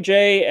 Tony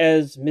Jay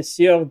as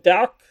Monsieur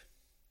Doc,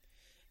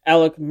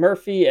 Alec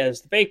Murphy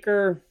as the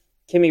Baker,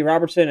 Kimmy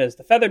Robertson as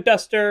the Feather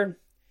Duster.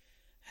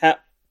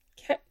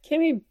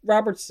 Kimmy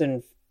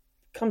Robertson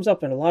comes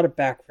up in a lot of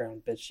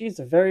background bits. She's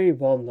a very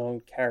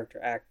well-known character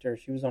actor.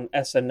 She was on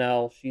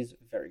SNL. She's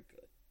very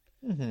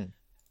good.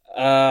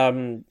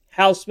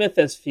 Hal Smith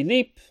as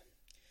Philippe,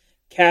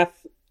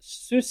 Kath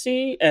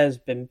Soucie as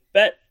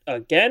Bimbette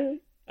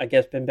again. I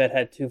guess Bimbette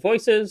had 2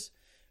 voices.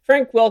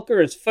 Frank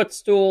Welker as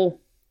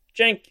Footstool,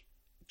 Jack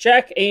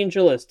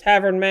Angel as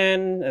Tavern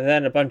Man, and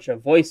then a bunch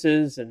of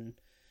voices, and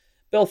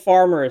Bill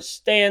Farmer as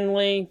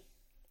Stanley,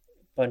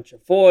 bunch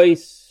of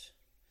voice.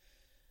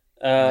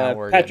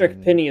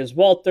 Patrick Penny as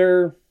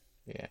Walter.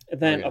 Yeah. And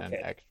then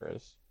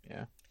extras.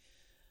 Yeah.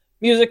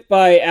 Music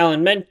by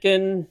Alan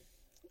Menken.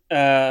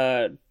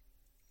 The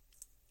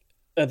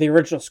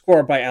original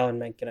score by Alan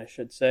Menken, I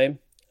should say.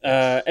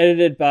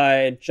 Edited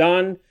by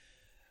John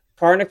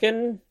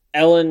Carnahan,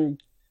 Ellen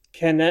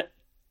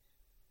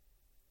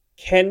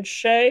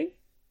Kenshay,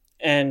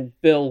 and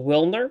Bill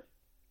Wilner.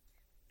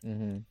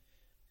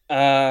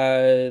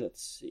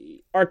 Let's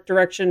see. Art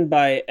direction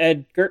by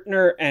Ed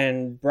Gertner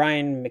and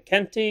Brian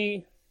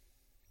McKenty.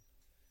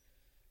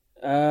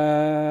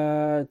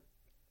 Looking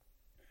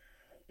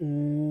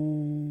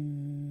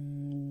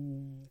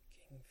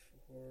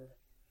for.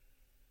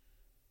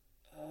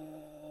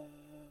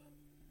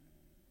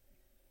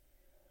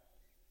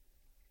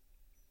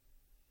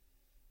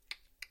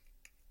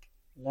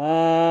 A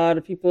lot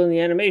of people in the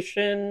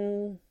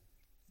animation.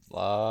 A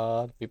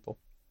lot of people.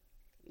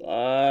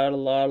 La.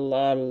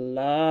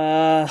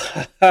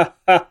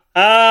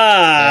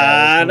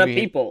 Yeah, The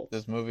people.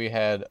 this movie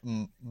had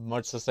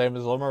much the same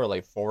as Limmer,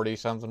 like 40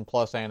 something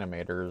plus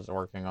animators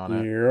working on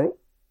it.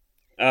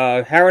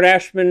 Yep. Howard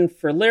Ashman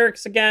for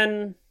lyrics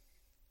again.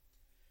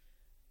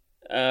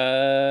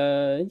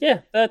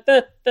 Yeah,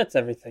 that's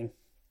everything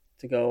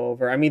to go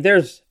over. I mean,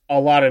 there's a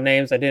lot of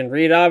names I didn't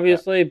read,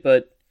 obviously,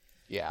 but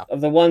yeah,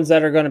 of the ones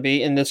that are going to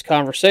be in this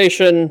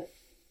conversation,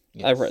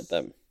 yes. I've read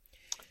them.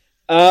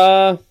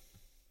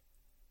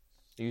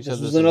 This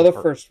is another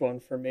first one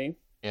for me.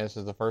 Yeah, this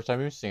is the first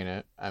time you've seen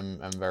it.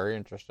 I'm very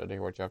interested to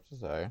hear what you have to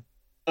say.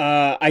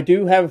 I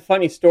do have a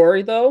funny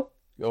story though.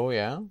 Oh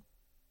yeah.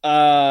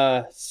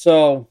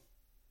 So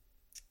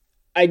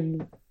I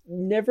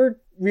never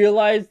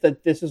realized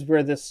that this is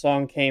where this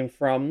song came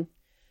from.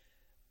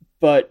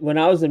 But when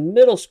I was in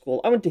middle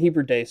school, I went to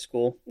Hebrew day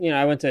school. You know,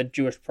 I went to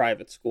Jewish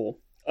private school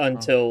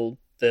until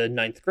the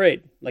 9th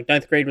grade. Like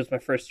 9th grade was my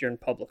first year in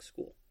public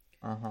school.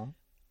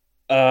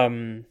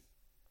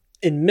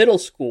 In middle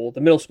school, the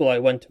middle school I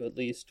went to at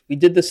least, we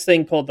did this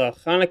thing called the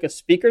Hanukkah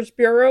Speakers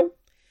Bureau,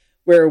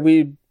 where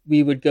we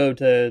would go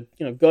to,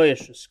 you know,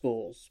 Goyish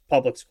schools,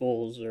 public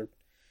schools, or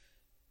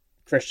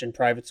Christian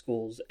private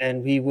schools,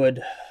 and we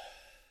would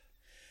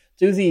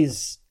do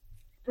these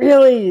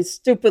really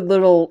stupid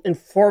little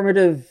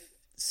informative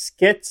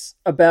skits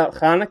about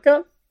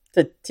Hanukkah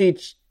to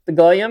teach the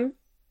Goyim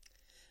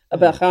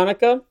about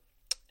Hanukkah.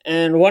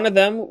 And one of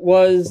them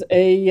was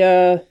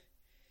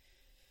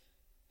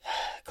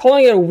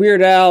calling it a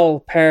Weird Al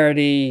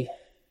parody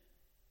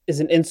is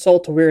an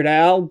insult to Weird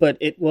Al, but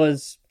it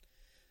was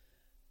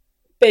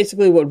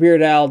basically what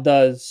Weird Al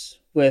does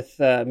with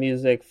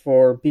music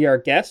for Be Our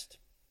Guest.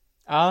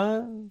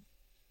 It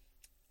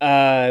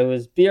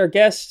was Be Our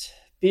Guest,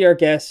 Be Our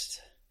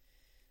Guest.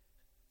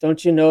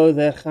 Don't you know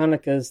that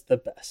Hanukkah's the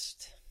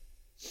best?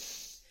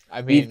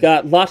 I mean, we've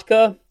got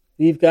latke,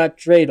 we've got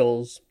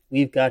dreidels,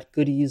 we've got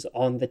goodies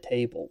on the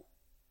table.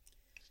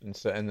 And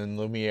then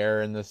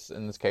Lumiere in this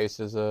case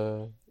is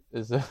a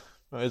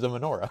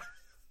menorah.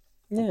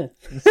 Yeah.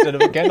 Instead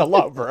of a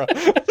candelabra.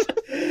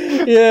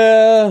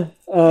 Yeah.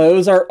 It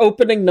was our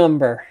opening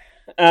number.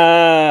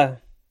 I'm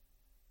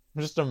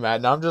just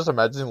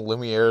imagining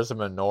Lumiere as a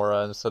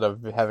menorah instead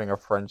of having a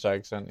French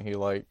accent. He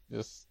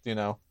just, you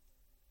know.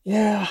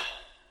 Yeah.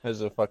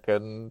 As a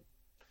fucking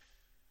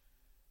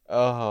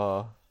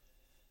yeah,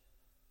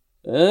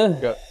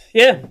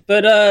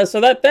 but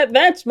so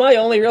that's my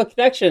only real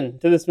connection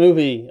to this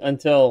movie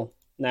until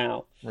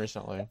now.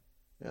 Recently.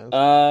 Yes.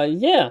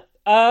 Yeah.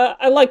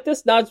 I like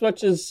this not as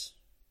much as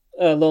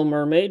Little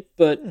Mermaid,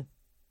 but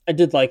I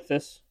did like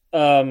this.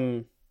 I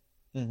mean,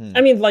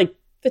 like,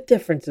 the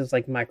difference is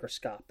like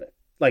microscopic.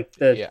 Like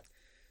I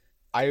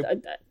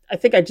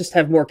think I just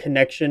have more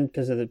connection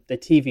because of the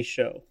TV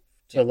show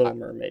to Little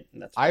Mermaid,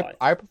 and that's why.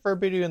 I prefer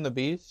Beauty and the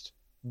Beast,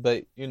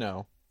 but you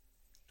know,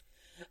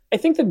 I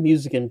think the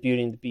music in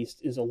Beauty and the Beast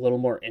is a little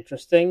more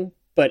interesting,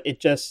 but it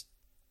just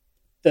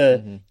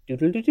hits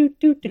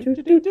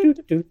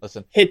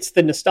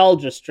the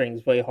nostalgia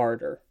strings way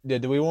harder. Yeah,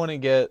 do we want to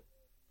get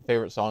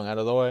favorite song out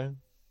of the way?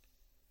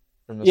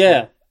 From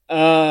this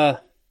one?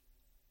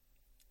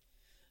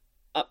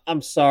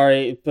 I'm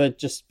sorry, but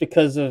just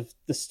because of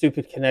the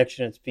stupid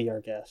connection, it's Be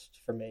Our Guest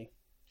for me.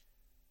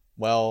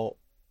 Well,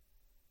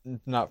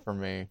 not for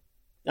me.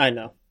 I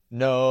know.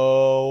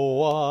 No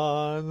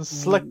one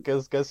slick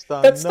as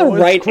Gaston. That's the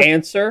right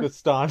answer.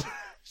 Gaston.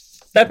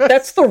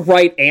 That's the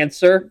right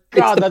answer.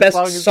 God, it's the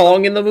best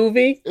song in the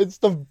movie. It's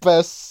the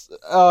best.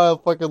 I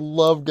fucking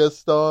love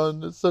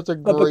Gaston. It's such a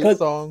great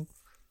song.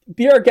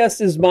 Be Our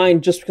Guest is mine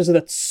just because of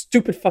that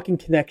stupid fucking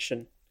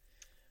connection.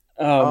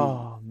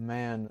 Oh,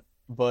 man.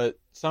 But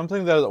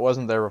something that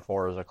wasn't there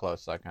before is a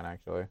close second,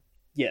 actually.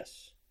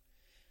 Yes.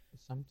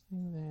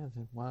 Something there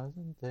that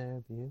wasn't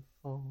there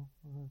before.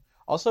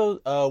 Also,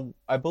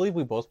 I believe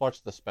we both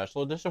watched the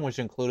special edition, which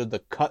included the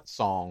cut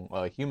song,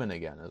 Human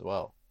Again, as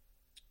well.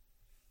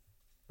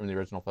 From the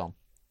original film.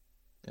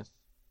 Yes.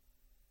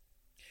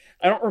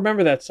 I don't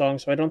remember that song,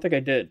 so I don't think I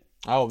did.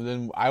 Oh,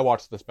 then I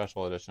watched the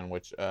special edition,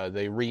 which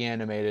they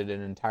reanimated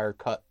an entire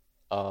cut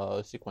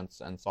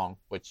sequence and song,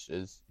 which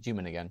is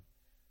Human Again.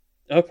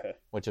 Okay.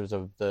 Which was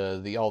of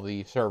all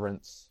the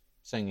servants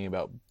singing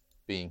about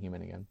being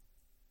human again.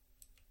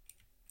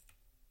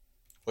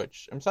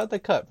 Which I'm sad they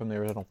cut from the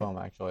original film.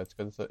 Actually, it's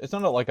because it's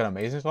not like an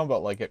amazing song,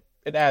 but like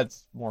it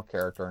adds more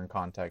character and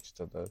context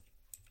to the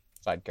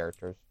side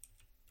characters.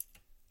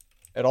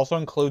 It also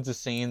includes a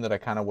scene that I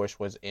kind of wish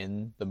was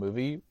in the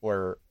movie,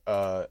 where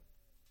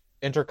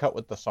intercut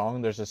with the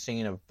song, there's a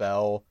scene of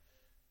Belle.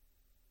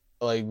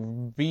 Like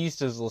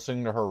Beast is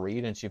listening to her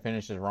read, and she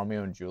finishes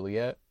Romeo and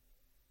Juliet.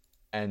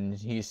 And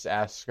he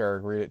asks her,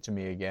 read it to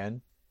me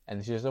again.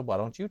 And she says, why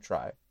don't you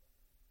try?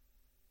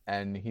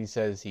 And he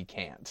says he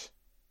can't.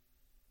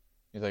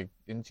 He's like,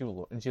 didn't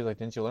you? And she's like,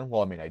 didn't you learn?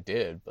 Well, I mean, I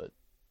did, but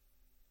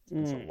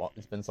it's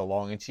been so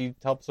long. And she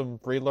helps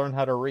him relearn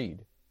how to read.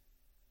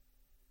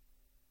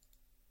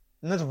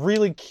 And that's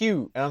really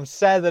cute. And I'm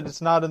sad that it's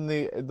not in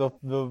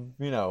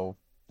the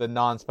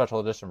non-special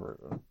edition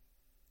version.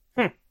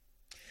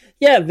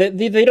 Yeah,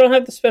 they don't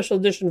have the special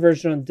edition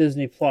version on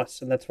Disney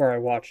Plus, and that's where I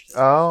watched it.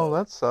 Oh,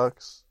 that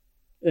sucks.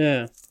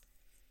 Yeah.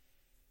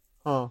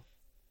 Huh.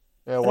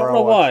 Yeah, I don't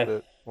know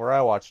why. Where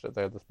I watched it,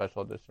 they had the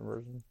special edition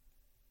version.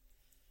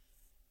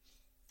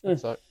 That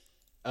sucks.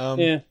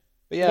 Yeah.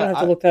 But I'm gonna have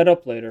to look that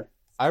up later.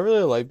 I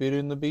really like Beauty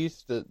and the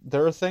Beast.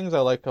 There are things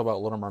I like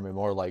about Little Mermaid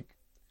more. Like,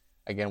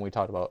 again, we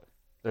talked about.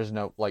 There's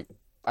no like.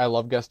 I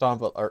love Gaston,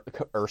 but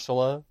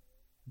Ursula,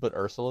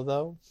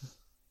 though.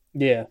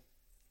 Yeah.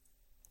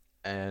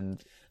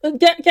 And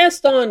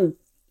Gaston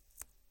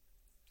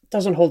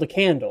doesn't hold a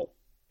candle.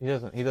 He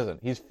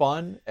doesn't. He's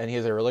fun, and he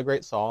has a really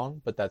great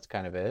song, but that's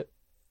kind of it.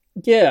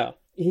 Yeah,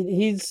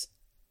 he's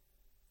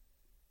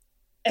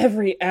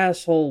every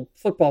asshole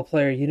football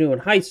player you knew in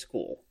high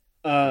school.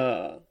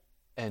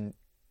 And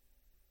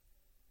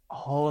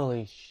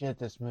holy shit,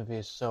 this movie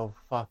is so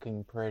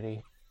fucking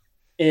pretty.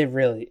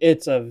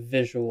 It's a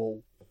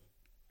visual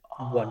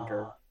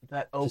wonder.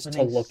 That opening, just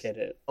to look at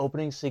it.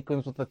 Opening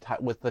sequence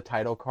with the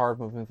title card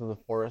moving through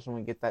the forest, and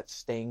we get that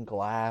stained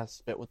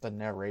glass bit with the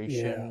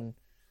narration. Yeah.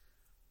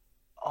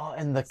 Oh,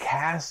 and the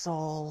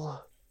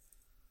castle.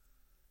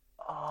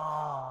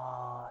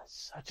 Oh,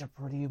 it's such a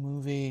pretty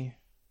movie.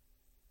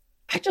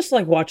 I just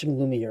like watching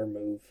Lumiere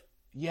move.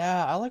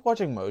 Yeah, I like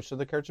watching most of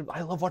the characters.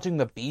 I love watching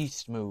the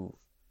Beast move.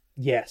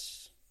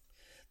 Yes.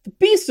 The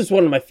Beast is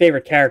one of my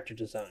favorite character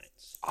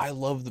designs. I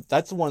love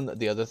that's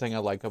the other thing I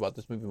like about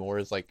this movie more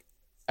is like,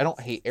 I don't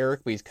hate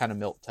Eric, but he's kind of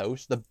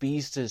milquetoast. The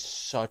Beast is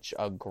such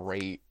a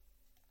great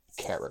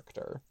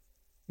character.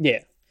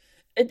 Yeah.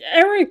 And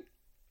Eric,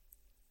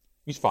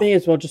 he's fine. May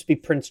as well just be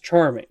Prince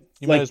Charming.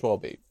 He might as well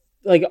be.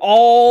 Like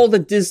all the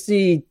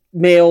Disney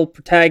male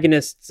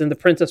protagonists in the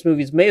princess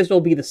movies may as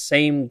well be the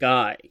same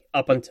guy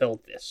up until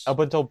this. Up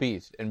until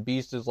Beast. And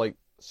Beast is like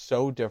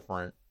so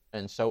different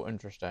and so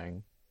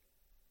interesting.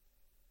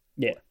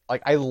 Yeah.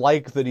 Like, I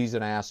like that he's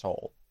an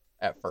asshole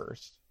at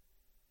first.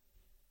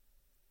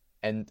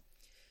 And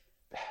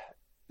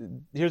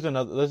here's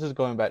another, this is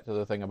going back to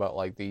the thing about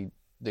like the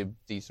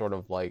sort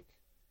of like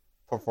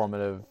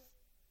performative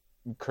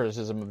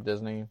criticism of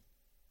Disney.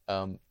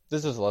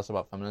 This is less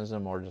about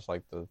feminism or just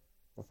like the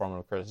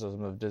performative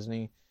criticism of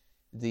Disney.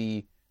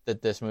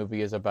 That this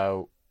movie is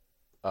about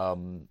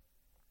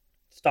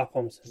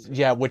Stockholm Syndrome.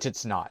 Yeah, which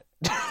it's not.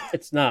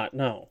 It's not,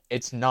 no.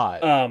 It's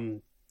not.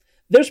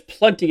 There's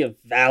plenty of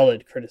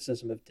valid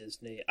criticism of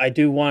Disney. I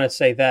do want to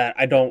say that.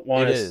 I don't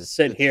want to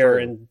sit here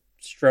and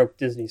stroke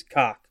Disney's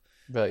cock.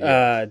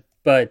 But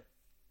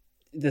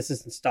this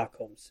isn't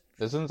Stockholm Syndrome.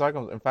 This isn't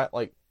Stockholm. In fact,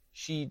 like,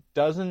 she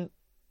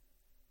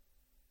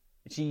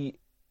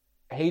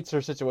hates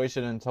her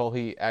situation until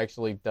he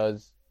actually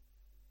does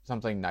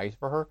something nice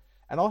for her.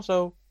 And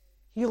also,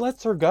 he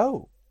lets her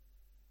go.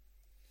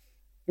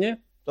 Yeah.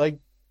 Like,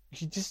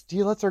 he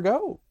lets her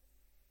go.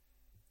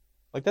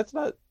 Like, that's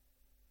not...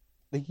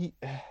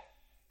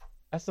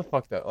 that's the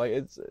fuck though. Like,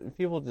 it's...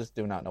 People just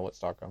do not know what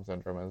Stockholm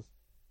Syndrome is.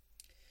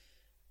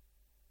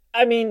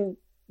 I mean,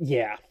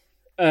 yeah.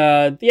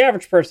 The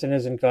average person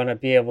isn't gonna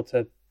be able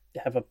to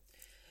have a...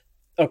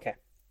 Okay.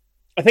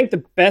 I think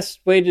the best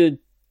way to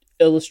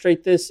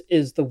illustrate this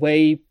is the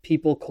way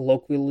people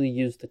colloquially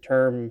use the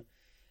term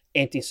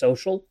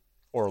antisocial.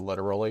 Or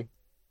literally.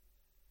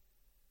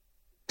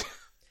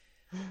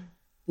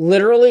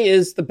 Literally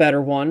is the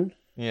better one.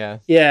 Yeah.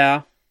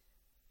 Yeah.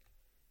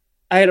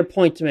 I had a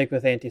point to make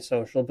with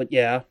antisocial, but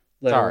yeah,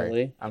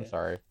 literally. I'm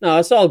sorry. No,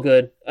 it's all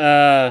good.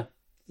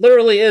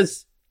 Literally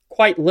is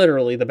quite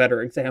literally the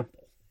better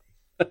example.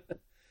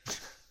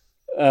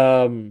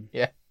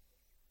 Yeah.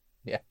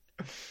 Yeah.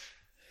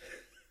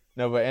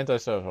 No, but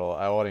antisocial,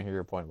 I want to hear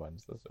your point,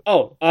 Buns.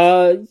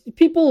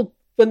 People,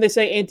 when they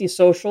say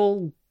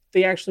antisocial,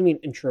 they actually mean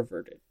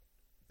introverted.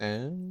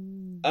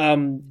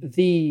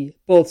 The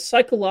both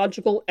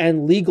psychological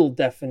and legal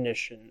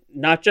definition,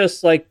 not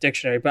just like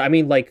dictionary, but I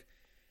mean like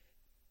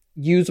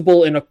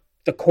usable in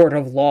the court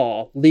of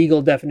law,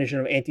 legal definition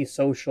of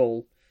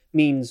antisocial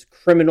means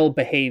criminal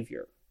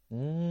behavior.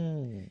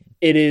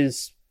 It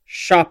is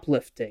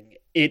shoplifting.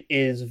 It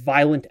is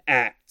violent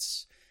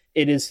acts.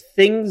 It is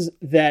things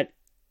that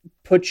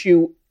put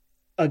you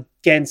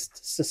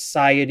against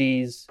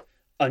society's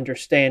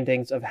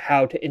understandings of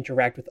how to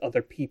interact with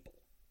other people.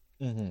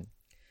 Mm-hmm.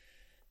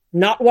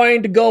 Not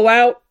wanting to go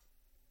out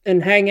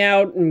and hang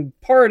out and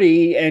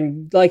party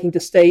and liking to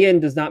stay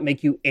in does not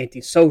make you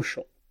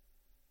antisocial.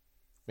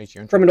 Makes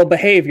you criminal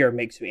behavior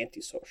makes you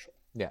antisocial.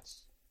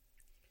 Yes.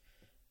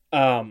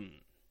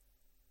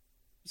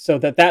 So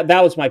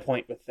that was my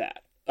point with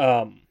that.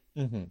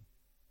 Mm-hmm.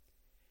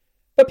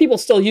 But people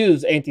still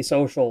use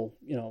antisocial,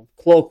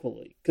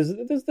 colloquially, because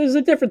there's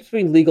a difference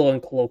between legal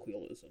and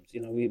colloquialisms.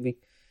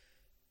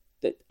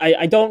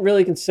 I don't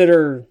really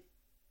consider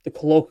the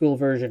colloquial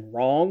version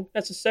wrong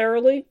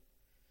necessarily.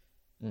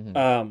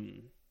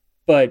 Mm-hmm.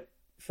 But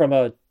from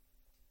a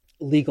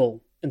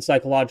legal and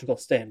psychological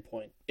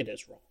standpoint, it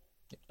is wrong.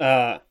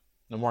 The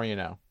more you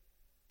know.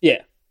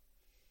 Yeah.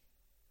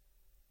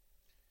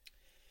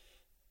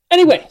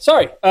 Anyway,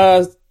 sorry.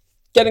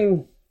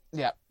 Getting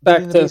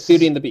back to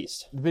Beauty and the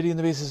Beast. Beauty and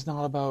the Beast is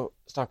not about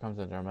Stockholm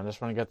syndrome. I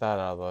just want to get that that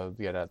out of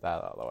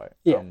the way.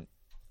 Yeah.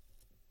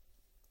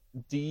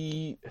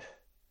 The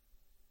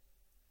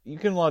you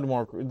can load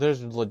more.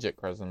 There's legit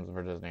criticisms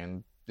for Disney,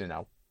 and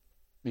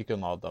you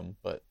can load them,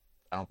 but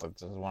I don't think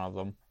this is one of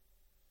them.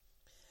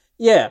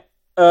 Yeah.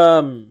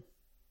 I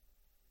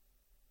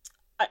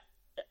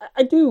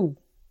do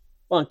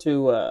want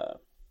to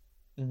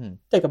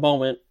take a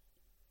moment.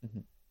 Mm-hmm.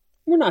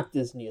 We're not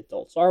Disney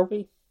adults, are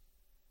we?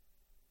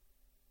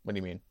 What do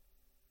you mean?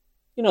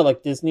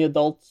 Like Disney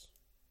adults.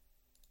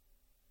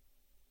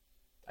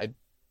 I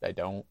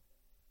don't.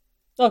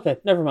 Okay,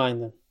 never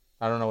mind then.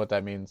 I don't know what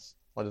that means.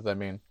 What does that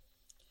mean?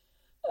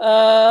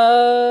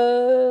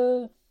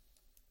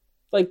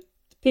 Like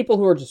people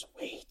who are just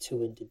way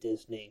too into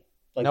Disney.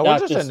 Like no,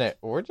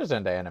 we're just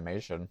into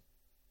animation.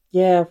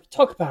 Yeah, we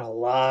talk about a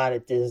lot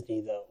of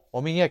Disney though.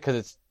 Well, I mean, yeah,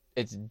 because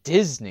it's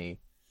Disney.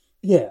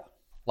 Yeah,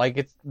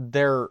 like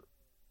they're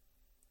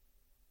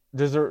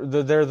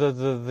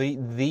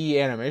the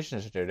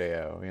animation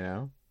studio.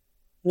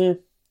 Yeah.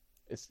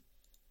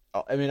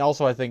 I mean,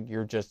 also I think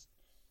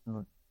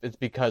it's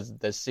because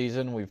this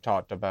season we've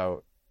talked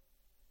about,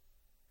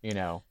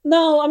 No,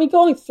 I mean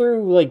going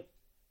through like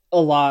a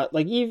lot,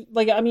 I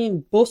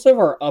mean most of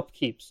our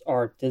upkeeps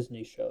are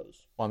Disney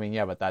shows. Well, I mean,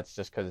 yeah, but that's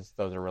just because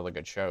those are really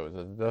good shows.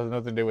 It has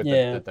nothing to do with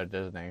that they're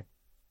Disney.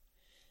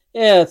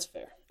 Yeah, that's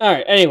fair. All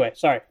right. Anyway,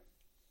 sorry.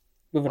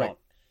 Moving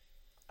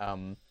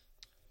on.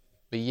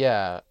 But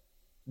yeah,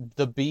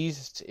 the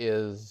Beast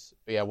is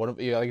like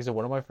I said,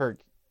 one of my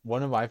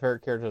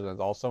favorite characters,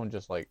 and also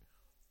just like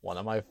one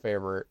of my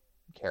favorite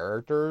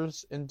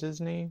characters in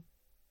Disney.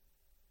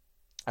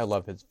 I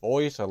love his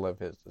voice. I love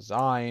his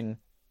design.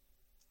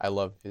 I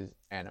love his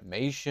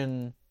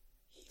animation.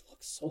 He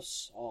looks so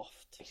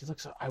soft.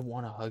 I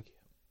want to hug him.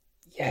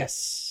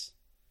 Yes.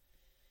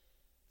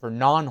 For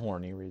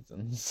non-horny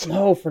reasons.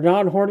 No, for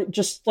non-horny.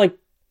 Just like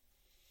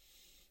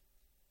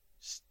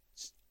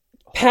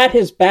pat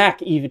his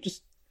back, even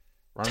just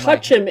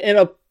touch him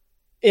in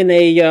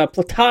a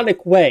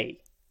platonic way.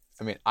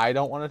 I mean, I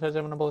don't want to touch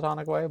him in a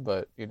platonic way,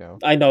 but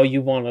I know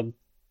you want to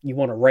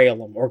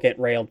rail him or get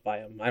railed by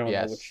him. I don't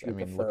know which you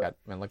prefer.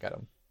 Look at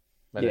him.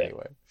 But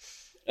anyway,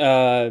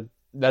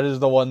 that is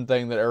the one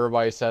thing that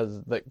everybody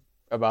says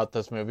about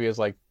this movie is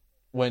like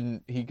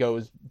when he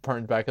turns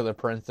back to the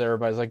prince,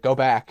 everybody's like, "Go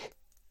back."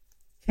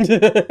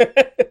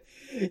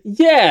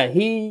 Yeah,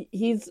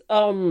 he's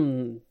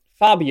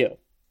Fabio.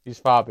 He's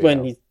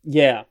Fabio.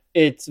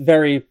 It's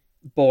very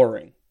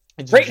boring.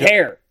 Great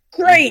hair,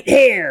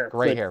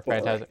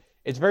 fantastic.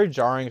 It's very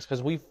jarring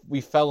because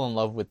we fell in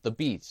love with the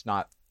Beast,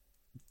 not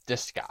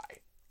this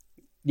guy.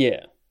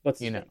 Yeah, what's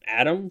his name?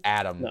 Adam?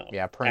 Adam. No.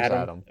 Yeah, Prince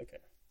Adam. Okay.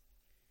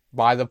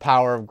 By the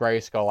power of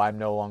Grayskull, I'm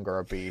no longer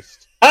a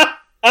beast.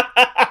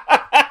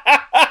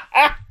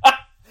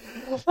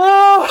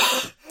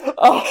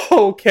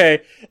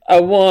 Okay.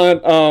 I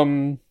want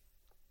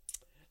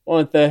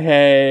the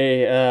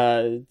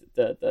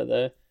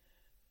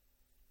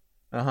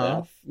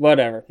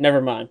whatever.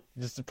 Never mind.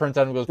 Just the Prince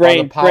Adam goes by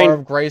the power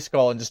of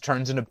Grayskull and just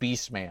turns into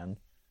Beast Man.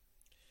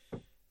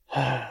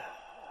 I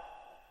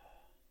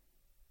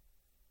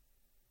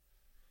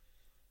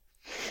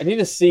need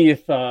to see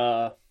if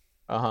we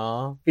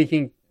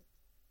can.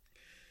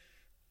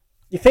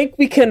 You think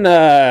we can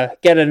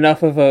get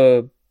enough of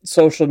a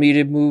social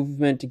media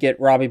movement to get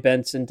Robbie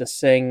Benson to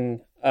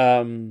sing?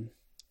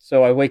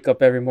 So I wake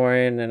up every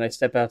morning and I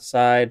step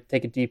outside,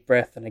 take a deep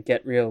breath, and I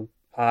get real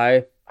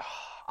high.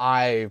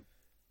 I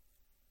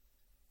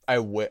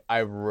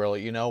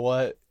really, you know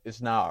what? It's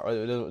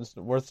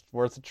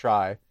worth a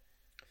try.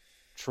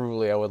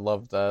 Truly, I would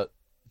love that.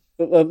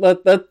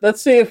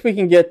 Let's see if we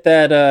can get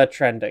that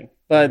trending.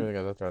 But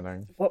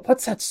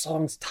what's that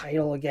song's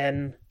title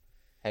again?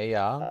 Hey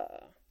Ya?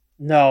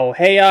 No,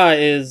 Hey Ya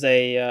is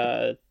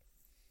a.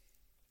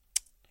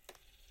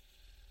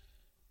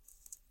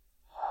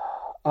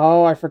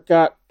 Oh, I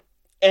forgot.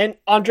 And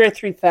Andre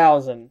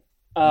 3000.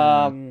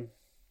 But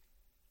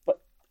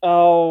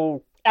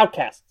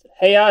Outkast.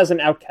 Hey Ya is an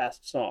Outkast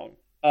song.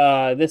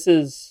 This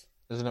is.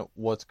 Isn't it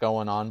What's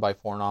Going On by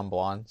Four Non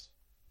Blondes?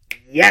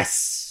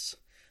 Yes.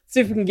 Let's see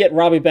if we can get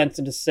Robbie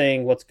Benson to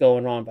sing What's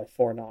Going On by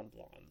Four Non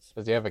Blondes.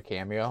 Does he have a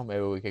cameo?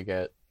 Maybe we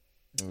could.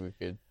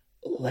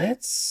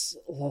 Let's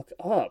look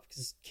up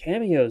because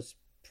cameo's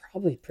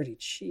probably pretty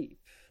cheap.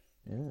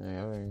 Yeah,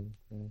 I mean,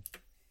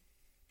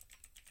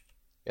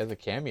 he has a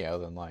cameo,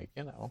 then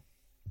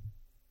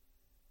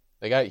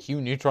they got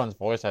Hugh Neutron's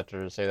voice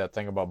actor to say that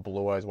thing about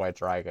Blue Eyes White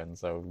Dragon.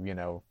 So you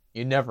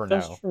never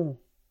know.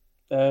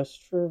 That's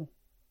true.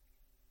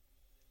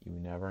 You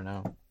never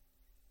know.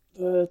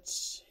 I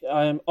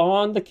am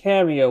on the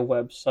Cameo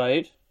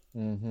website.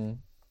 Mm-hmm.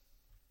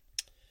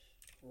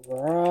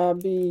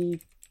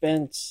 Robbie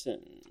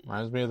Benson.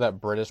 Reminds me of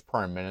that British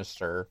Prime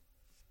Minister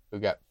who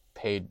got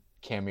paid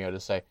cameo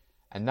to say,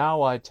 "And now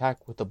I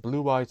attack with the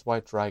Blue Eyes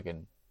White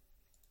Dragon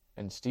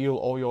and steal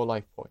all your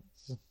life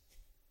points."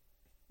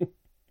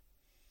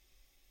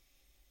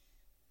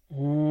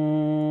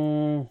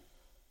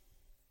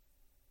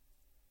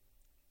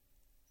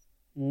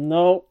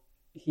 No,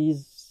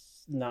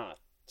 he's not.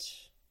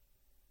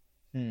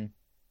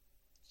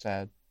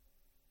 Sad.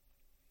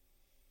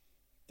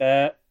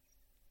 That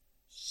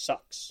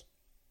sucks.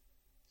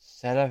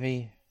 C'est la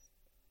vie.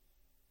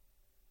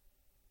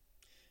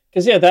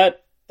 Because yeah,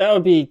 that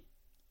would be.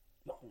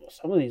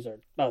 Some of these are.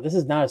 No, this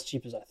is not as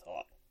cheap as I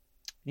thought.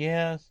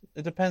 Yeah,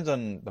 it depends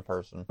on the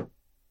person.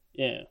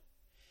 Yeah.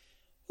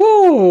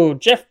 Whoo!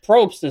 Jeff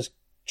Probst is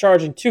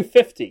charging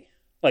 $250,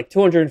 like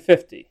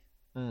 $250.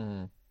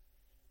 Mm-hmm.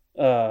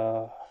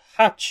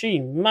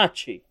 Hachi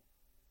Machi.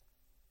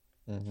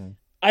 Mm-hmm.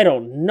 I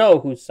don't know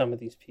who some of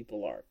these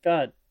people are.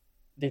 God,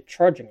 they're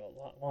charging a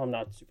lot. Well, I'm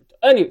not super.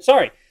 Anyway,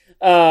 sorry.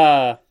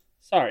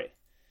 Sorry.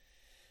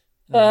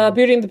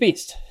 Beauty and the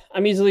Beast.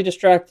 I'm easily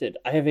distracted.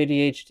 I have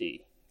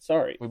ADHD.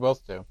 Sorry. We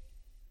both do.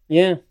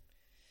 Yeah.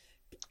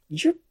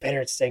 You're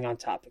better at staying on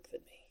topic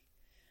than me.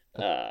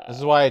 This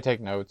is why I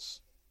take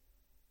notes.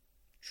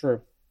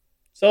 True.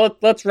 So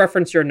let's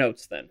reference your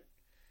notes then.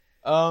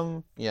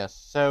 Yes.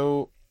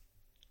 So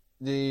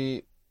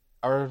I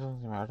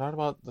talked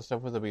about the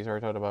stuff with the beast. I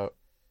talked about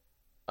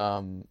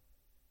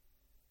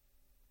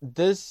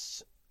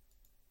this,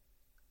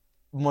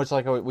 much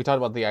like we talked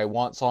about the I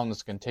Want song.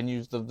 This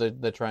continues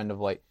the trend of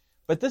like,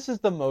 but this is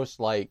the most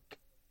like,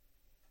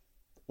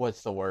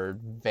 what's the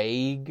word?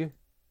 Vague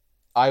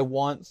I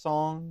Want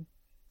song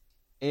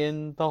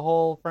in the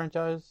whole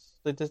franchise.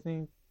 The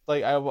Disney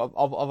like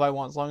of I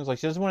Want songs. Like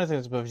she doesn't want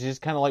anything, but she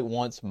just kind of like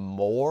wants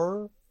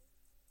more.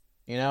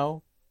 You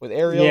know, with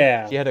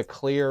Ariel, she had a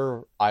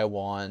clear I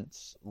want,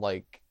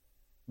 like,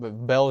 but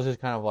Belle was just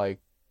kind of like,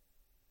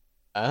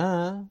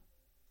 I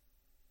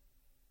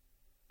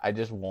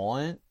just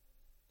want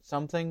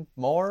something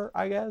more,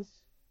 I guess.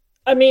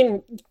 I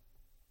mean,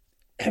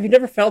 have you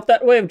never felt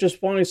that way of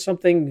just wanting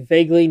something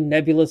vaguely,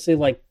 nebulously,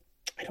 like,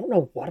 I don't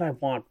know what I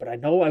want, but I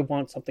know I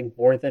want something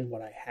more than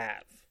what I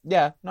have?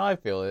 Yeah, no, I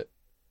feel it.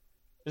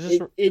 It's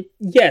just...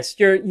 yes,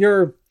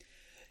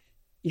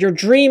 your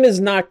dream is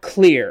not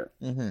clear,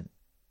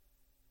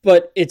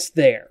 but it's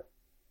there.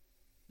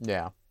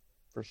 Yeah,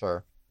 for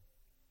sure.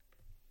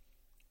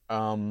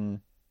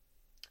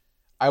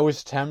 I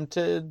was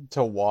tempted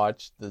to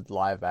watch the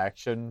live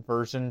action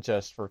version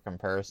just for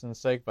comparison's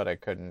sake, but I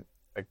couldn't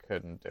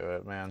do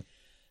it, man.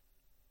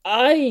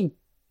 I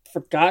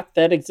forgot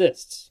that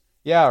exists.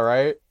 Yeah,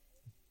 right?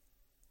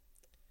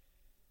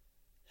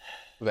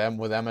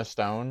 With Emma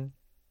Stone?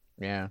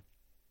 Yeah.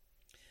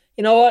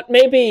 You know what?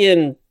 Maybe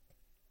in...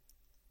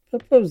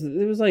 What was it?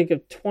 It was like a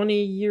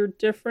 20-year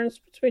difference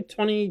between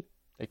 25,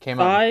 It came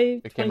out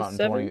in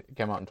 27?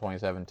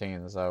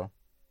 2017, so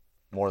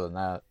more than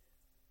that.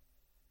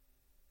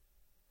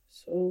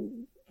 So,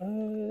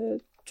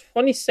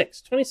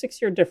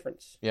 26 year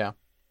difference. Yeah.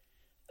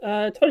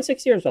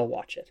 26 years I'll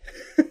watch it.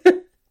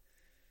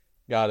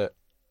 Got it.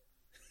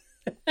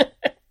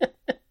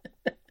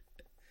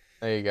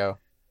 There you go.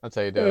 That's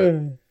how you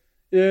do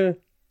it. Yeah.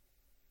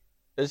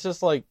 It's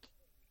just like,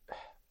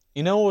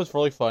 you know what was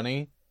really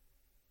funny?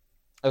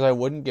 Is I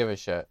wouldn't give a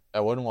shit. I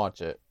wouldn't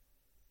watch it.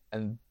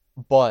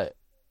 But,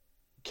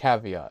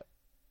 caveat.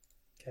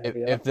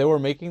 If they were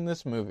making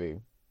this movie,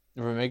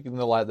 if we're making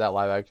that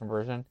live action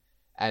version,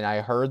 and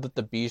I heard that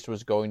the Beast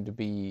was going to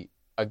be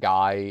a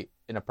guy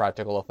in a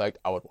practical effect,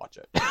 I would watch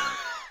it.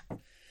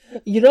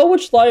 You know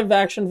which live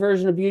action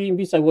version of Beauty and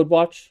the Beast I would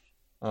watch?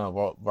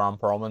 Well, Ron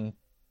Perlman.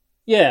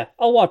 Yeah,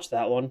 I'll watch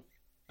that one.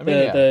 I mean,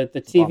 the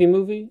TV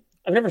movie.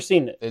 I've never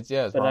seen it. It's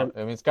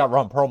got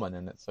Ron Perlman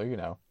in it, so you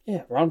know.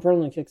 Yeah, Ron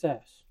Perlman kicks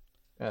ass.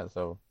 Yeah,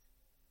 so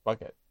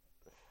fuck it.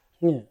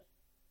 Yeah.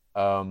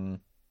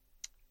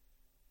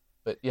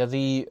 But yeah,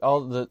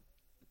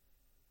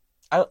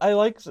 I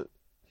like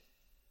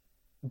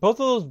both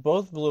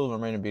Little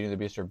Mermaid and Beauty and the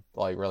Beast are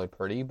like really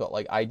pretty, but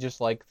like I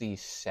just like the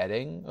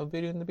setting of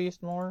Beauty and the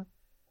Beast more.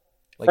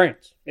 Like,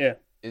 France, yeah.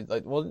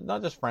 Well,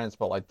 not just France,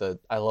 but like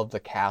I love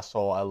the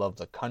castle. I love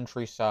the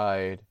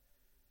countryside.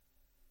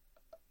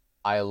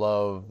 I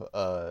love.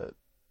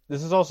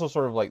 This is also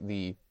sort of like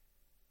the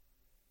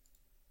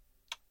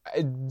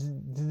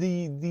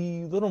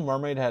Little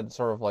Mermaid had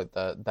sort of like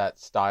that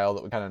style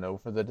that we kind of know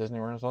for the Disney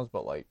Renaissance,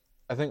 but like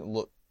I think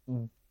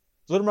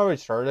Little Mermaid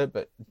started it,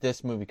 but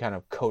this movie kind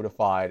of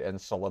codified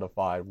and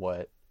solidified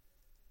what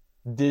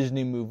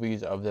Disney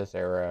movies of this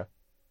era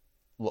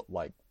look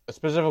like,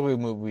 specifically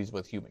movies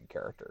with human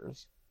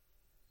characters.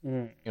 You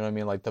know what I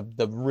mean? Like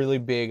the really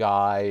big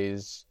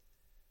eyes,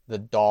 the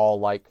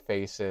doll-like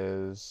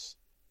faces,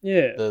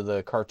 yeah,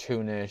 the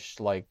cartoonish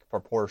like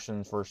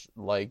proportions for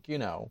like, you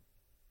know.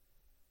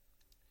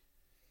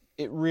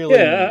 It really,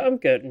 yeah, I'm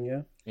getting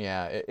you.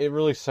 Yeah, it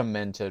really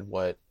cemented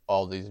what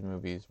all these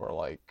movies were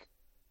like,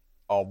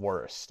 all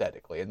were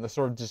aesthetically, and the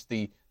sort of just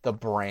the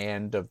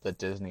brand of the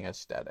Disney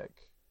aesthetic.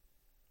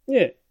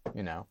 Yeah,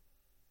 you know.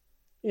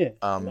 Yeah,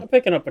 I'm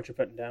picking up what you're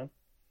putting down.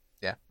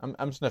 Yeah,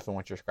 I'm sniffing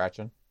what you're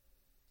scratching.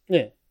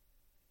 Yeah.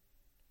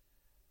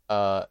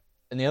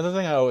 And the other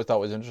thing I always thought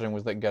was interesting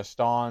was that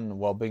Gaston,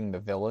 while being the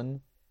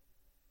villain,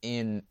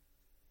 in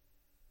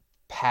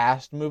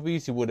past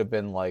movies, he would have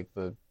been like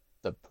the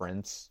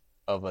prince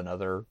of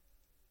another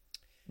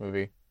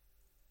movie.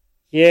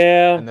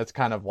 Yeah. And that's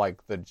kind of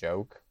like the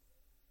joke.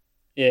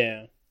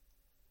 Yeah.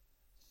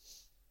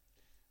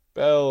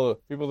 Belle,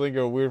 people think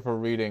you're weird for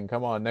reading.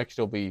 Come on, next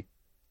you'll be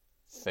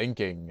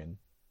thinking and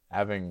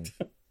having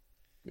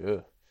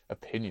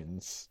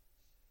opinions.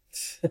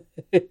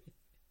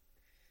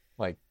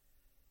 Like,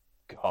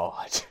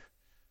 God.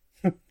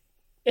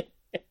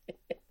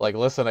 Like,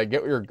 listen, I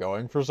get where you're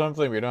going for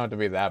something, but you don't have to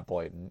be that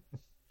blatant.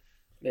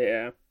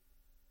 Yeah.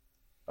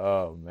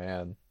 Oh,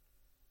 man.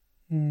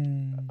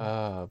 Hmm.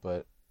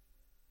 But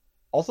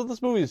also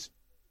this movie's,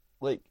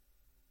 like,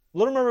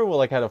 Little Mermaid will,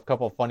 like, had a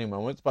couple of funny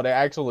moments, but I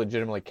actually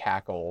legitimately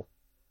cackle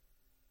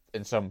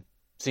in some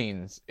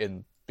scenes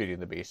in Beauty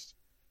and the Beast.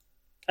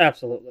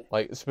 Absolutely.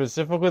 Like,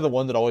 specifically the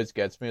one that always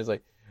gets me is,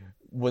 like,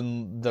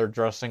 when they're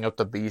dressing up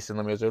the Beast and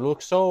the music, it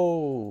looks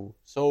so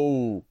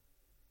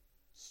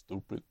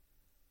stupid.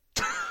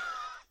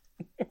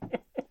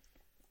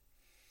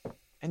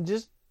 And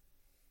just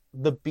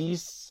the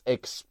Beast's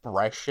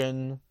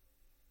expression,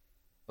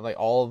 like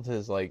all of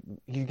his like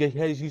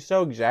he's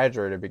so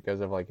exaggerated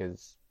because of like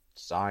his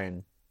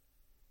sign,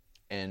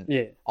 and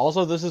Yeah.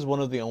 also this is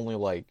one of the only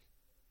like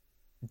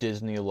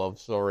Disney love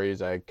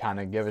stories I kind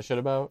of give a shit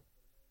about.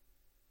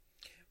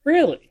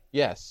 Really?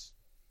 Yes,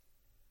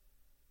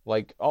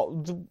 like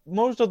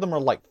most of them are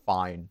like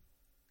fine.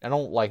 I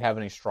don't like have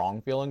any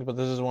strong feelings, but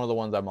this is one of the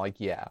ones I'm like,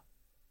 yeah,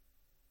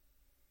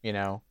 you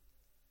know.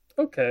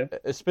 Okay.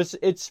 It's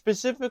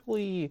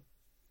specifically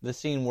the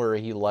scene where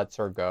he lets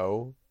her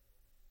go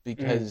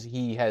because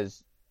he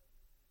has.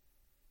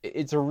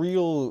 It's a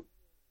real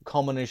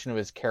culmination of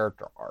his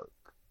character arc.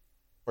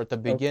 Where at the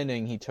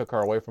beginning he took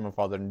her away from her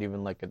father and didn't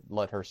even like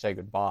let her say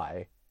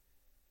goodbye,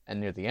 and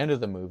near the end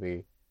of the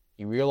movie,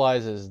 he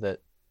realizes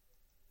that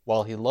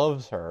while he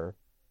loves her,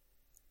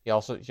 she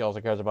also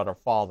cares about her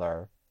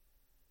father,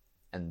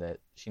 and that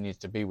she needs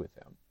to be with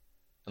him,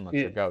 and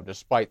lets her go,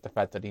 despite the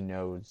fact that he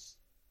knows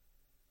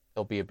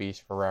he'll be a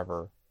beast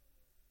forever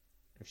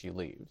if she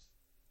leaves.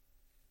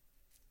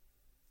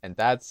 And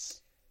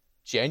that's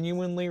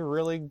genuinely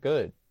really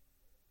good.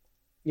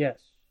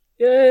 Yes.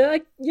 Yeah.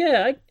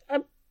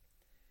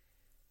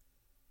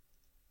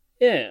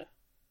 Yeah.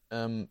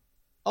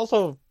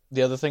 Also,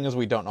 the other thing is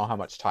we don't know how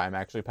much time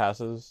actually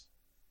passes.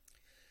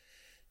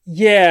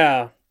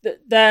 Yeah.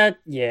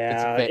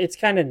 It's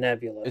kind of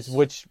nebulous.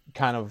 Which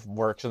kind of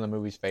works in the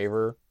movie's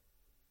favor.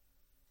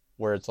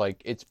 Where it's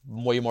like, it's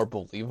way more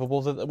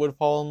believable that they would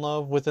fall in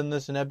love within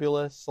this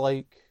nebulous,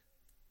 like,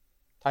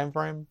 time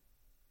frame.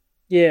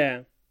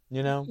 Yeah.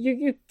 You know?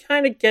 You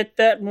kind of get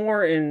that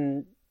more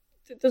in...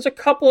 There's a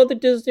couple of the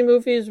Disney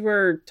movies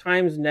where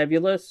time's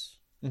nebulous.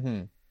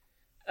 Mm-hmm.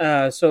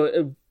 So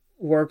it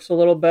works a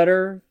little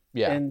better.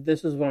 Yeah. And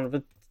this is one of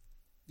it.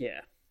 Yeah.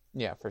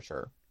 Yeah, for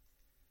sure.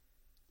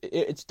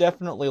 It's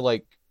definitely,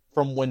 like,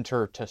 from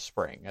winter to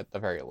spring, at the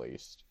very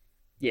least.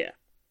 Yeah.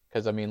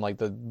 Because, I mean, like,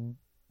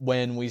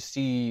 when we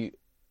see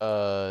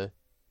LeFou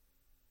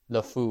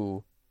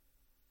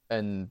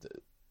and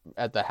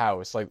at the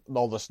house, like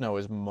all the snow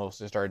is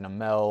mostly starting to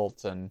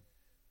melt, and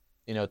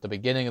you know at the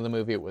beginning of the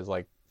movie it was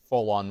like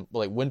full on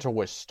like winter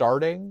was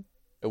starting,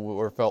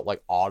 or felt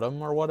like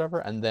autumn or whatever,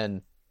 and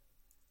then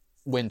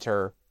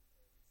winter,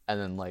 and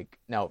then like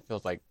now it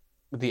feels like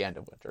the end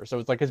of winter. So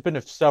it's like it's been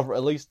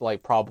at least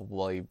like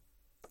probably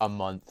a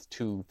month,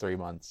 2-3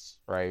 months,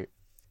 right?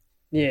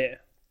 Yeah.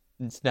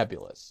 It's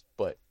nebulous,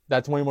 but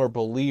that's way more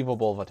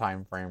believable of a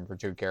time frame for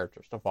two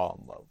characters to fall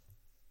in love.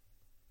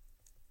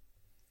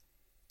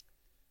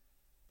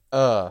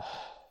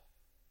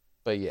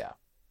 But yeah,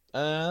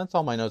 that's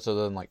all my notes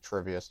other than like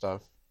trivia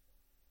stuff.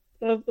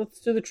 Let's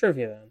do the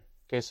trivia then.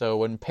 Okay, so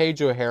when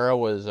Paige O'Hara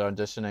was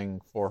auditioning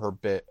for her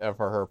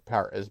for her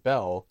part as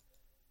Belle,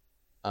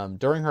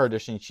 during her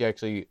audition, she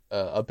actually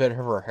a bit of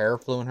her hair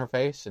flew in her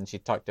face, and she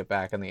tucked it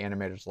back, and the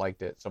animators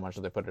liked it so much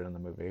that they put it in the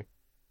movie.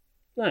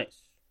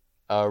 Nice.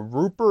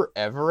 Rupert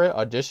Everett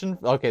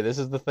auditioned. Okay, this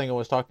is the thing I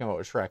was talking about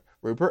with Shrek.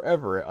 Rupert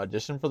Everett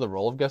auditioned for the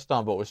role of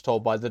Gaston, but was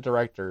told by the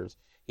directors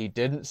he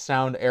didn't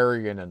sound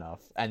arrogant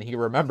enough, and he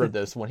remembered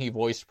this when he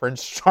voiced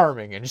Prince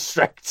Charming in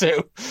Shrek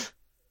 2.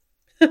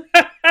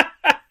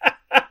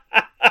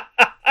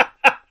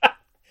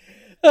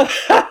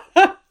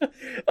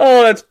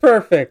 Oh, that's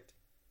perfect.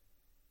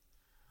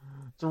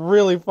 It's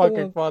really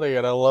fucking funny,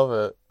 and I love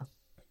it.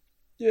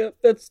 Yeah,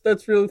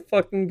 that's really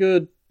fucking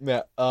good.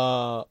 Yeah,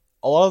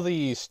 a lot of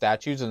the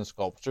statues and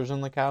sculptures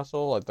in the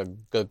castle, like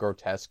the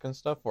grotesque and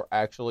stuff, were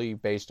actually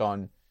based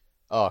on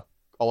a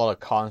lot of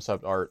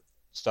concept art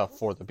stuff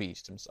for the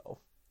Beast himself.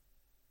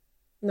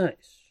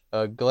 Nice.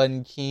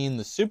 Glenn Keane,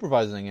 the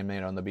supervising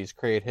inmate on the Beast,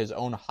 created his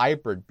own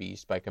hybrid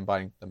beast by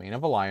combining the mane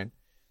of a lion,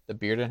 the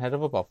beard and head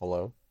of a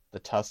buffalo, the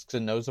tusks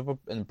and nose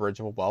and bridge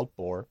of a wild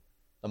boar,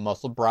 the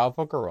muscled brow of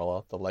a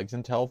gorilla, the legs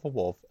and tail of a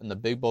wolf, and the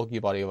big bulky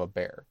body of a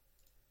bear.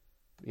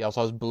 He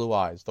also has blue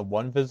eyes, the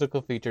one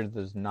physical feature that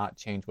does not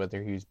change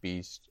whether he's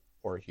beast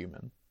or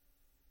human.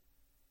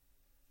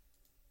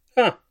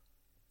 Huh.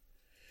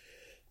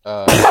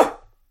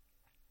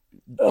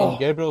 In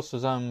Gabriel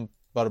Suzanne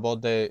Barbeau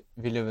de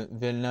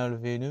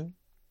Villeneuve,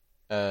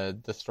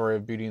 the story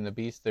of Beauty and the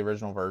Beast, the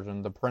original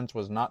version, the prince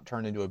was not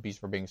turned into a beast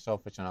for being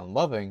selfish and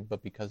unloving,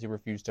 but because he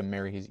refused to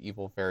marry his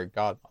evil fairy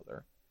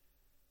godmother.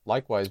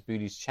 Likewise,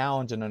 Beauty's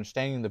challenge in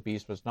understanding the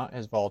beast was not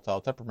his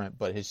volatile temperament,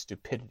 but his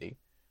stupidity.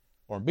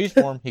 For in beast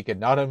form, he could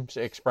not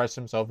express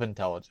himself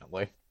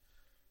intelligently.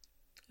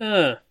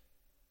 Huh.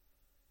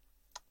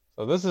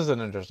 So this is an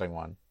interesting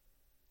one.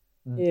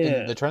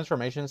 Yeah. In the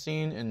transformation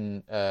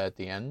scene at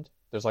the end,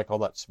 there's like all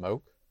that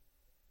smoke.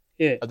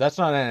 Yeah. That's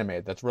not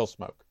animated. That's real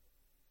smoke.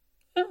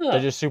 Oh. They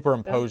just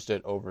superimposed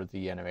it over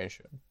the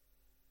animation.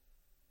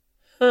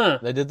 Huh.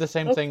 They did the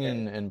same thing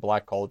Okay. in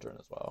Black Cauldron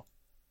as well.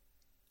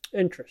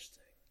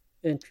 Interesting.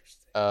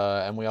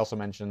 And we also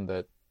mentioned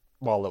that,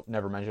 well, it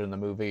never mentioned in the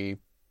movie,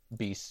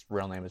 Beast's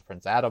real name is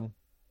Prince Adam.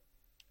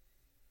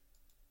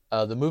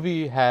 The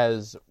movie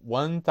has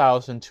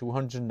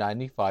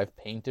 1,295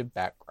 painted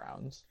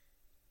backgrounds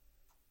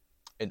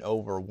and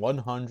over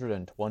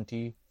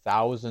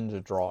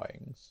 120,000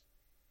 drawings.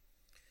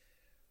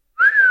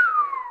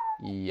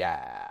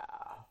 Yeah.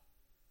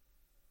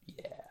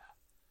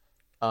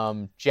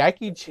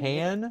 Jackie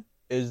Chan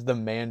is the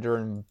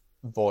Mandarin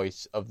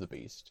voice of the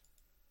Beast.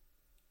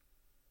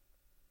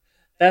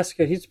 That's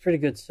good. He's a pretty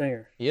good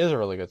singer. He is a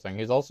really good singer.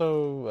 He's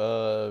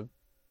also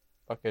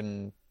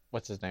fucking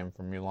what's his name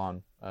from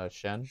Mulan?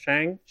 Shang.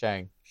 Shang.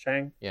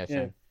 Yeah,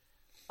 Shang.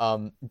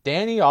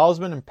 Danny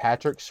Osmond and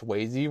Patrick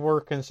Swayze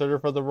were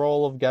considered for the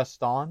role of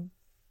Gaston.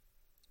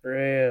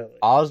 Really?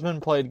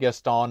 Osmond played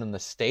Gaston in the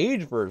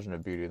stage version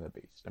of Beauty and the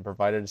Beast and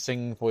provided a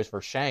singing voice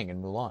for Shang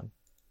in Mulan.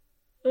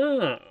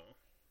 Oh.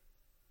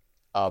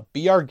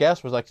 Be Our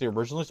Guest was actually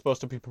originally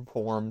supposed to be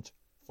performed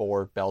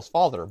for Belle's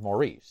father,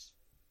 Maurice.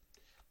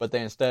 But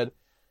they instead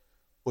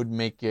would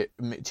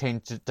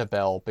change it to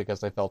Belle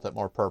because they felt it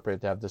more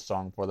appropriate to have this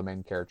song for the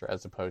main character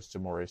as opposed to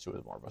Maurice, who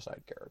was more of a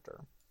side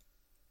character.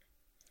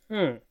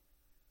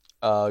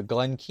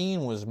 Glenn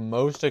Keane was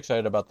most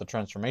excited about the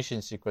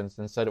transformation sequence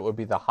and said it would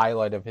be the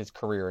highlight of his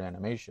career in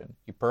animation.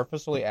 He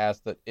purposely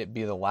asked that it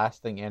be the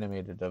last thing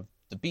animated of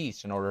the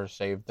Beast in order to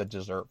save the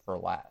dessert for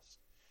last.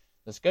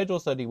 The schedule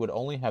said he would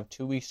only have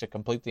 2 weeks to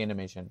complete the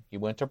animation. He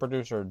went to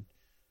producer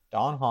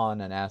Don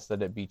Hahn and asked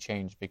that it be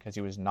changed because he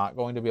was not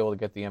going to be able to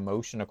get the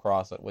emotion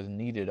across that was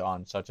needed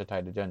on such a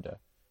tight agenda.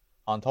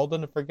 Hahn told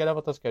them to forget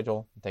about the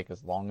schedule and take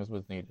as long as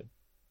was needed.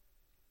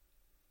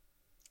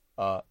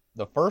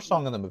 The first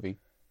song in the movie,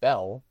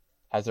 Belle,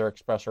 has her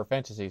express her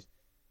fantasies.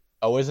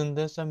 Oh, isn't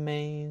this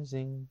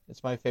amazing?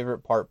 It's my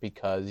favorite part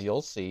because,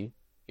 you'll see,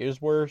 here's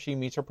where she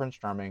meets her Prince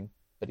Charming,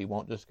 but he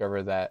won't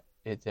discover that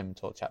it's him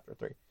until chapter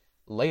 3.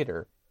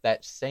 Later,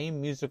 that same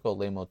musical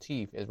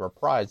leitmotif is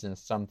reprised in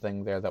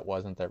Something There That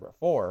Wasn't There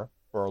Before,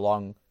 where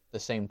along the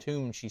same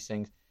tune she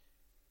sings,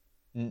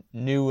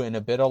 new and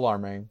a bit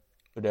alarming,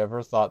 who'd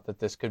ever thought that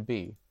this could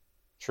be?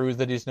 True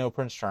that he's no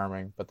Prince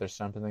Charming, but there's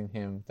something in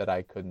him that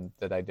I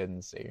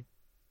didn't see.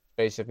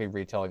 Basically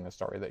retelling the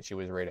story that she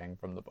was reading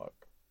from the book.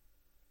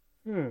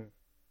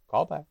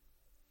 Call back.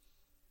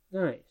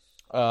 Nice.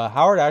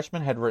 Howard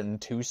Ashman had written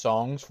 2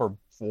 songs for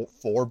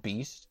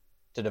Beast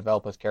to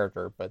develop his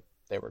character, but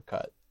they were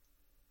cut.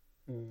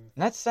 And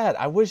that's sad.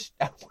 I wish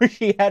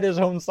he had his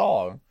own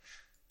song.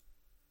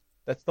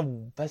 That's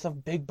a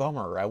big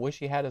bummer. I wish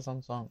he had his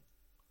own song.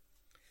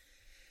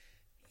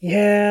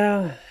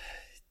 Yeah.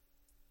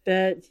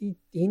 That he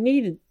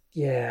needed.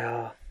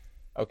 Yeah.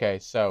 Okay,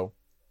 so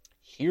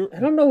here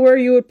I don't know where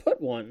you would put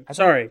one.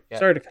 Sorry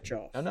to cut you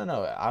off.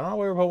 No. I don't know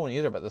where to put one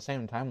either, but at the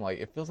same time, like,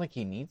 it feels like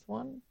he needs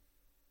one.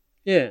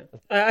 Yeah.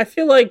 I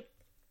feel like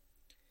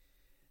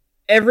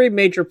every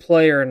major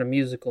player in a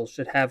musical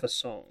should have a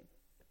song.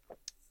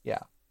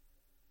 Yeah.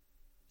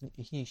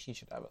 He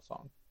should have a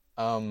song.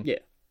 Yeah.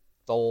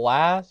 The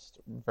last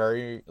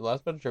bit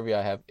of trivia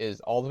I have is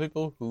all the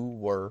people who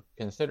were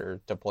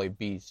considered to play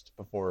Beast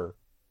before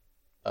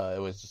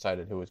it was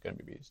decided who was going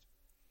to be Beast.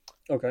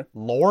 Okay.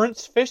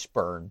 Lawrence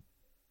Fishburne.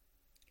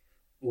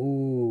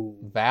 Ooh.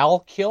 Val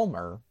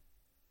Kilmer.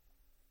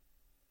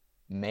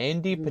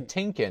 Mandy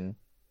Patinkin.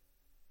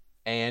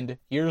 And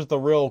here's the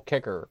real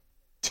kicker.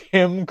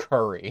 Tim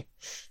Curry.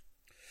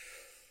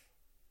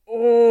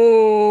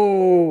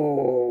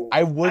 Oh.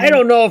 I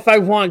don't know if I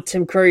want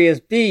Tim Curry as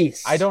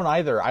Beast. I don't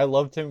either. I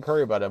love Tim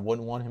Curry, but I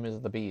wouldn't want him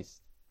as the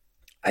Beast.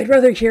 I'd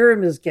rather hear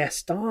him as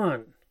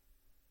Gaston.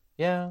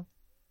 Yeah.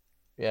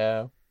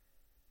 I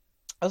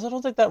also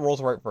don't think that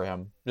role's right for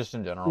him, just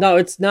in general. No,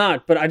 it's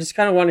not, but I just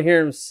kind of want to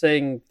hear him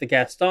sing the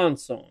Gaston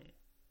song.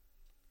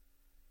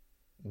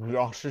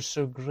 Gosh, it's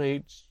so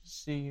great to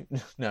see you.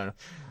 No.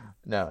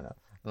 I'm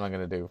not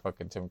going to do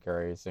fucking Tim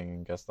Curry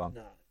singing Gaston.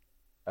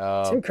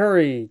 No. Tim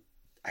Curry,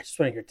 I just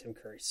want to hear Tim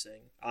Curry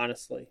sing,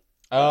 honestly.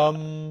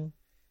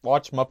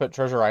 Watch Muppet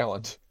Treasure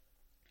Island.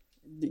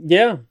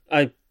 Yeah,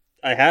 I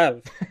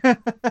have.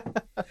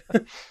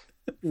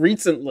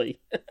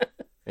 Recently.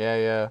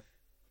 Yeah.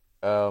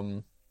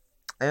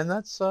 And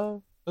that's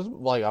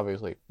like,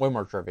 obviously way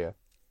more trivia,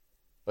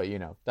 but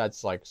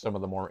that's like some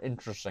of the more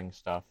interesting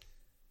stuff.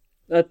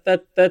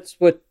 That's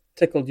what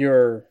tickled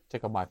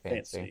my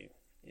fancy.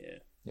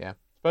 Yeah.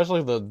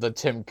 Especially the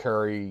Tim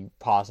Curry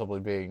possibly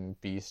being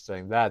Beast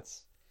thing.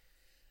 That's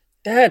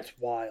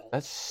wild.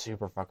 That's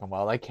super fucking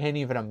wild. I can't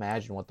even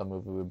imagine what the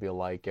movie would be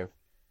like if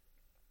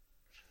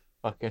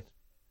fucking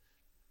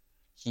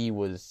he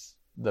was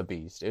the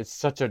Beast. It's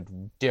such a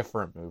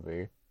different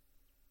movie.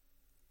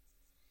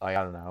 Like,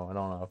 I don't know. I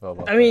don't know how I feel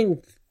about I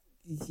mean,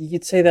 you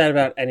could say that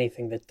about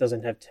anything that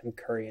doesn't have Tim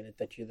Curry in it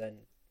that you then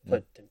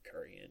put Tim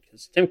Curry in.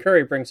 Because Tim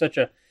Curry brings such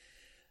a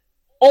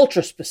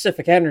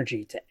ultra-specific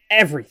energy to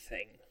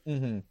everything.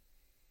 Mm-hmm.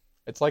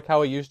 It's like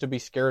how I used to be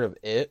scared of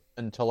It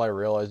until I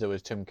realized it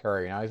was Tim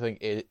Curry. And I think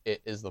it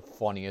is the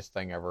funniest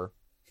thing ever.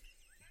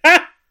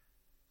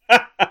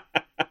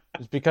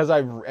 It's because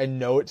I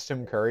know it's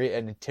Tim Curry,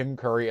 and Tim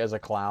Curry as a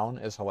clown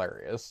is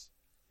hilarious.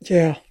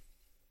 Yeah.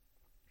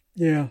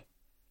 Yeah.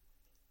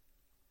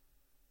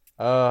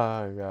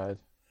 Oh, God.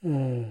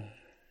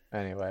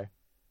 Anyway.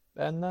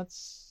 And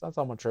that's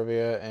all my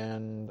trivia,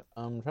 and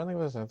I'm trying to think if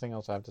there's anything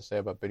else I have to say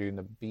about Beauty and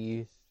the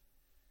Beast.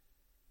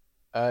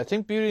 I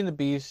think Beauty and the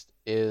Beast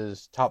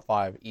is top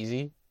 5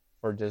 easy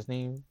for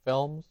Disney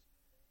films.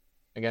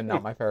 Again,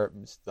 not my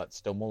favorite. That's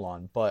still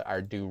Mulan, but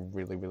I do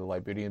really, really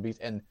like Beauty and the Beast.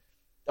 And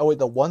oh wait,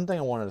 the one thing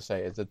I wanted to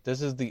say is that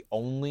this is the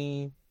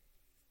only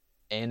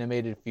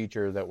animated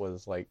feature that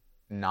was like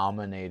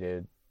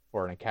nominated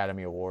for an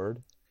Academy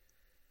Award.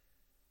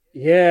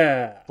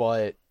 Yeah.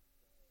 But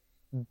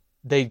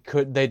they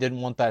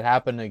didn't want that to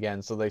happen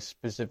again, so they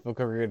specifically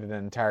created an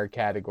entire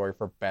category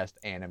for Best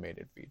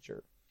Animated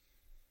Feature.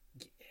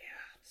 Yeah,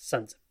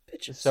 sons of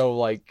bitches. So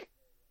like,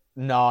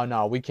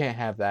 no, we can't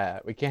have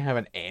that. We can't have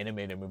an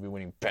animated movie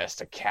winning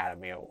Best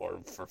Academy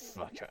Award for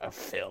fucking a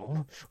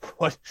film.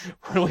 What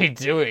are we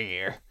doing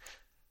here?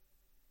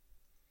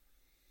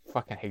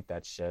 Fucking hate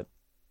that shit.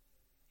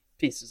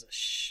 Pieces of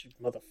shit,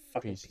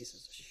 motherfucking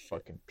pieces of shit.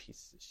 Fucking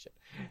pieces of shit.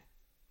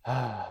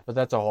 But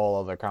that's a whole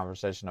other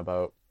conversation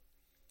about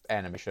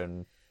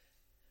animation.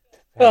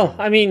 Well,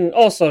 I mean,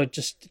 also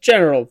just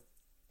general.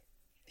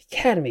 The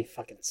Academy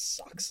fucking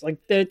sucks. Like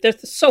they're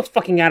so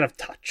fucking out of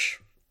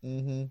touch.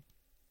 Mm-hmm.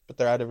 But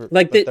they're out of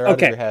like they're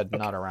out of your head,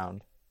 not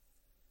around.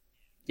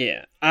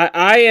 Yeah,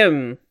 I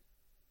am.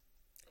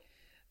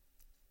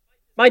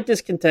 My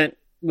discontent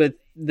with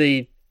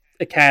the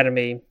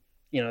Academy,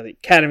 the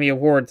Academy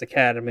Awards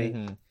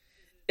Academy,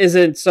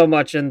 isn't so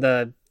much in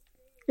the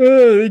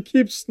they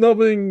keep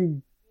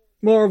snubbing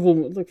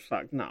Marvel. Look,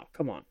 fuck, no,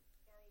 come on.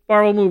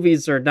 Marvel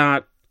movies are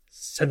not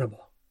cinema.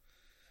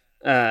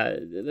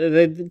 If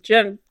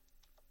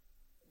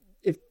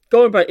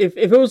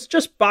it was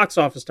just box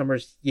office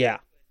numbers, yeah,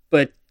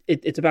 but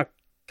it's about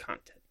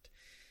content.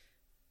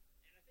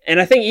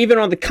 And I think even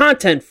on the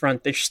content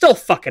front, they're still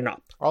fucking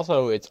up.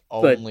 Also, it's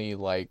only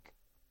like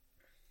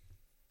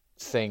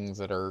things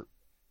that are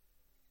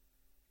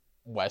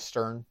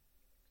Western.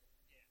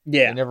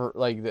 Yeah.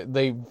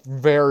 They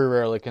very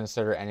rarely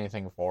consider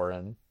anything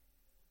foreign.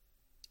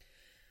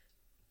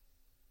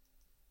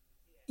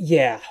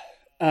 Yeah.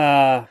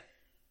 I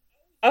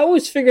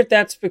always figured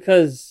that's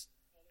because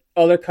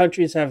other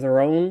countries have their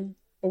own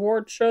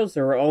award shows,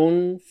 their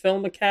own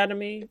film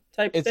academy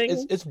type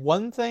thing. It's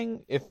one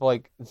thing if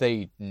like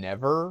they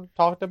never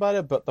talked about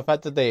it, but the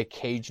fact that they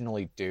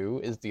occasionally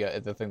do is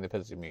the thing that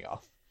pisses me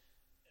off.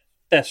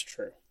 That's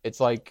true.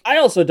 It's like I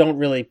also don't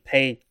really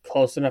pay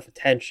close enough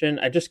attention.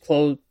 I just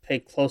pay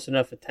close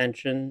enough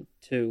attention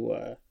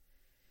to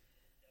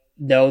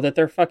know that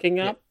they're fucking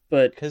up.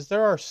 But because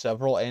there are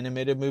several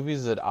animated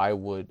movies that I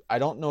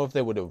don't know if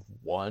they would have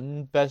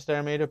won Best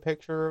Animated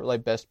Picture,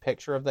 like Best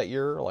Picture of that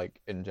year,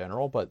 like in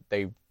general, but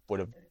they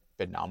would have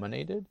been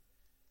nominated.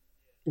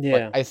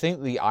 Yeah, like, I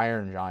think the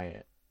Iron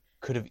Giant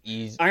could have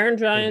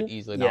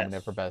easily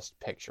nominated for Best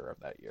Picture of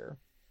that year.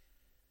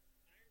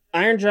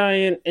 Iron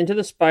Giant, Into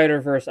the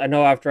Spider-Verse. I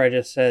know after I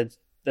just said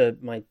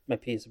my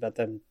piece about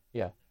them,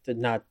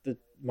 not the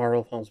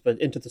Marvel films,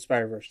 but Into the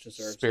Spider-Verse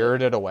deserves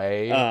Spirited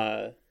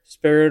Away.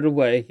 Spirited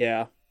Away,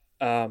 yeah.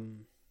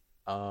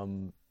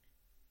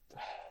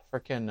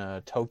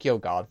 Freaking Tokyo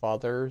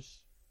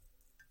Godfathers.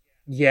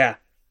 Yeah,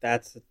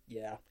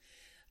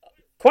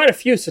 quite a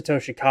few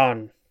Satoshi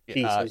Kon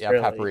pieces. Really.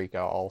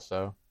 Paprika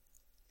also.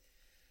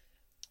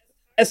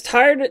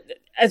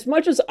 As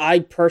much as I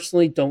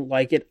personally don't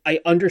like it,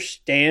 I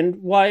understand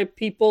why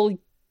people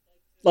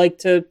like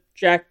to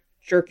jerk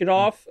it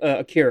off.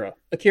 Akira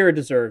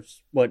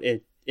deserves what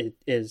it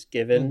is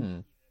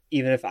given,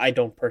 even if I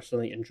don't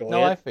personally enjoy it.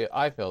 No,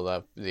 I feel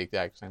that the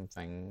exact same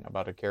thing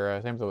about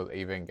Akira. Same thing with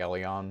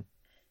Evangelion.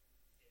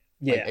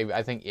 Yeah, like,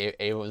 I think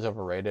Eva was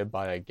overrated,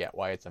 but I get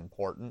why it's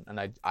important, and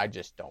I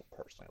just don't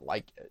personally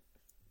like it.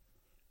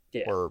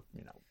 Yeah, or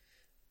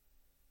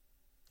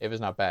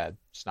Eva's not bad,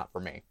 it's not for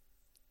me.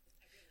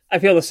 I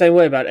feel the same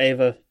way about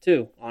Eva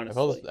too.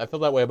 Honestly, I feel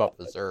that way about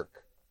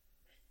Berserk.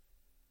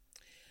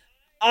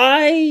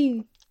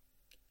 I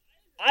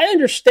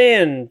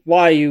understand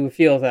why you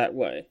feel that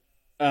way.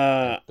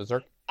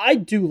 Berserk? I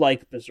do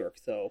like Berserk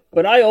though,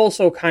 but I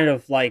also kind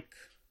of like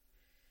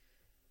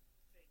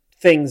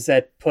things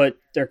that put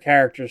their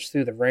characters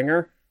through the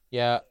ringer.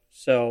 Yeah.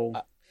 So,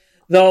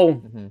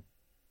 though,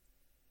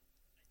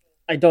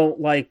 I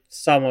don't like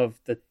some of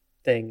the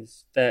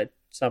things that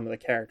some of the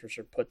characters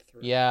are put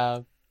through.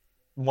 Yeah,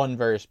 one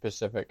very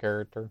specific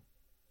character.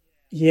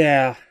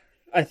 Yeah,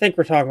 I think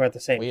we're talking about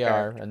the same We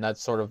character. are, and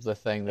that's sort of the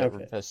thing that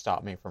Okay. has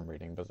stopped me from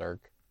reading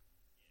Berserk.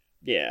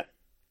 Yeah.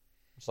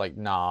 It's like,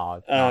 nah,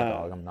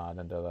 dog, I'm not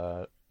into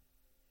that.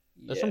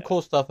 There's some Yeah.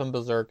 cool stuff in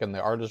Berserk, and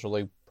the art is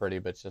really pretty,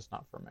 but it's just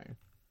not for me.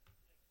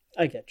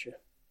 I get you.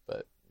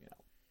 But, you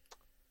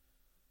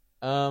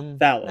know.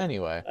 Valid.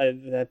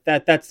 Anyway.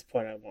 That's the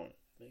point I want to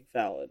make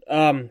valid.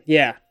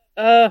 Yeah.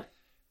 That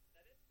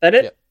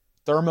it? Yeah.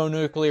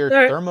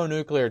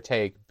 Thermonuclear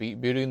take.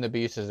 Beauty and the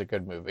Beast is a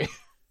good movie.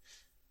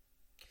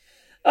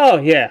 Oh,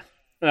 yeah.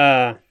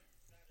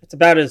 It's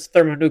about as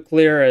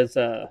thermonuclear as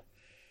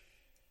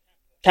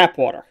tap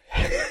water.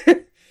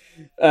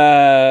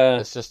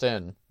 It's just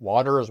in.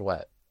 Water is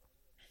wet.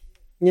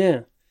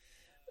 Yeah.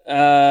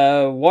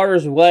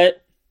 Water's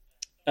wet.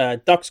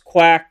 Ducks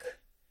quack.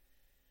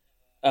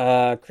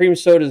 Cream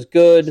soda's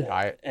good.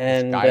 Sky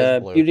and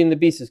is blue. Beauty and the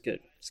Beast is good.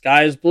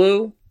 Sky is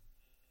blue.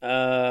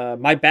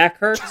 My back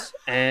hurts,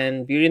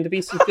 and Beauty and the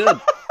Beast is good.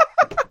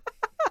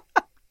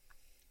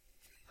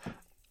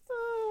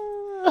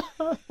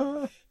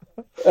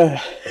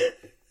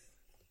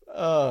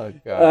 Oh,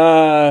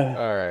 God.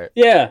 All right.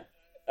 Yeah.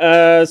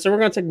 So we're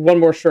going to take one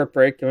more short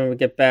break, and when we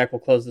get back, we'll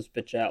close this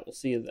bitch out. We'll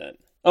see you then.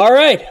 All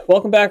right.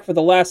 Welcome back for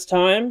the last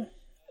time.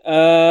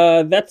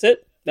 That's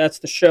it. That's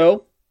the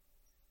show.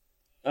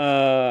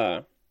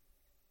 Yeah.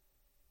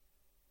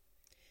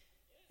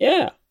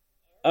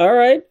 All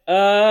right.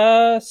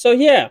 So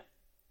yeah,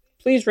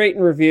 please rate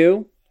and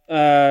review.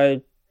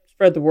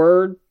 Spread the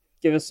word.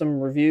 Give us some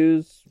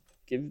reviews.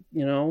 We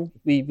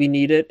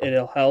need it.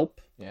 It'll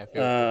help. Yeah, if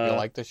you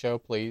like the show,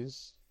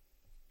 please.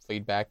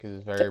 Feedback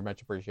is very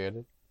much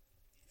appreciated.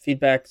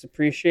 Feedback is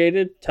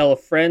appreciated. Tell a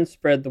friend.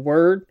 Spread the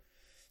word.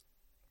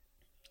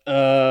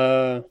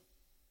 Yeah.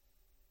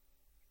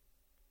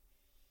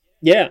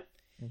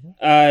 Mm-hmm.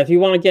 If you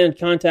want to get in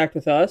contact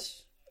with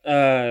us,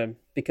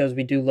 because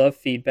we do love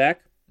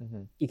feedback,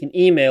 you can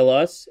email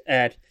us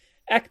at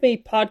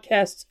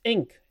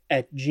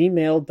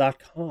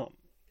acmepodcastsinc@gmail.com.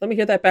 Let me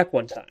hear that back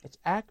one time. It's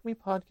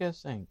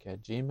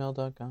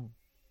acmepodcastinc@gmail.com.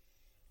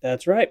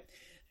 That's right.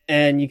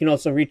 And you can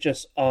also reach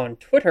us on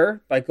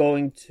Twitter by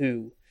going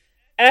to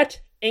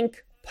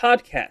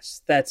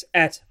 @IncPodcast. That's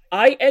at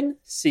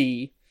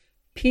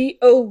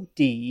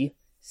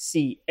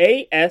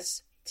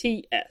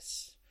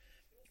INCPODCASTS.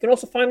 You can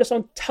also find us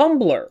on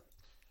Tumblr.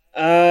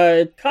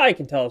 Kai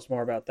can tell us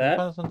more about that. You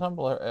can find us on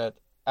Tumblr at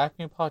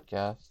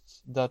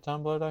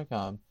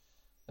acmepodcasts.tumblr.com.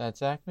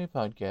 That's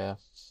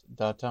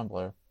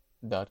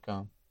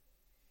acmepodcasts.tumblr.com.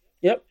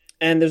 Yep.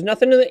 And there's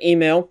nothing in the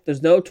email.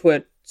 There's no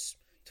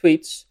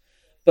tweets.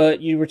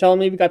 But you were telling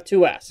me we got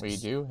 2 asks. We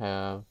do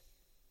have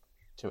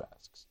 2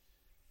 asks.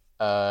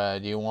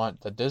 Do you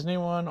want the Disney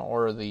one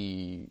or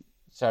the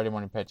Saturday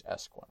Morning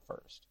Pitch-esque one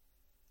first?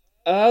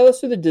 Let's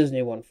do the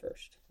Disney one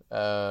first.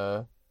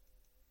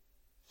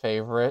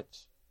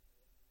 Favorite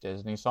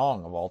Disney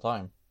song of all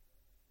time?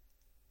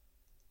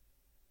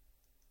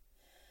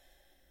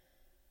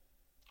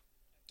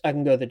 I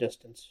can go the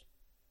distance.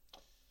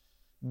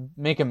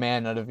 Make a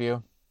Man Out of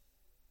You.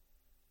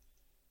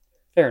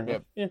 Fair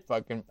enough. Yep. Yeah.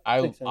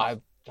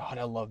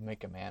 I love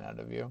Make a Man Out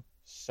of You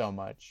so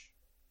much.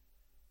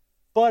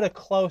 But a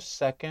close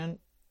second,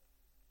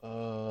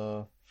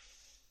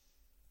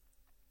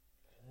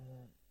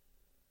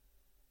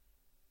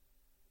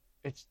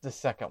 it's the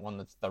second one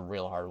that's the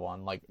real hard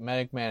one. Like,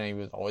 Make Man Out of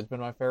You has always been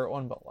my favorite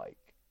one, but like,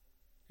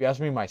 if you ask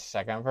me my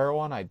second favorite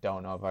one, I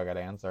don't know if I could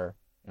answer.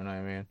 You know what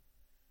I mean?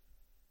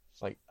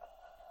 It's like,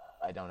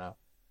 I don't know.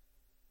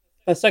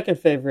 My second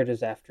favorite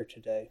is After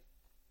Today.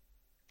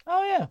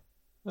 Oh yeah,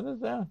 that is,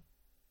 yeah.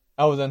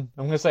 Oh, then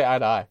I'm gonna say Eye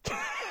to Eye.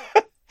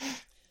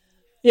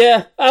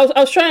 Yeah, I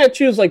was trying to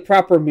choose like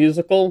proper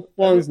musical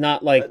ones,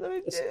 not like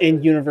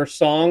in-universe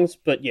songs,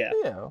 but yeah.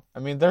 Yeah, I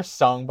mean they're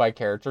sung by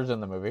characters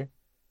in the movie.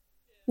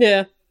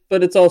 Yeah,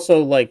 but it's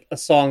also like a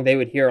song they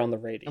would hear on the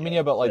radio. I mean,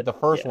 yeah, but like the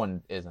first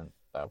one isn't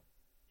though.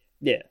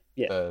 Yeah.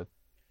 The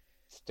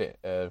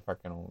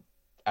fucking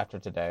After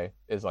Today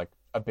is like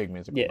a big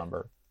musical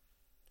number.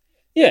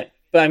 Yeah,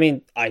 but I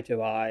mean, Eye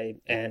to Eye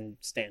and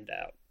Stand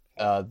Out.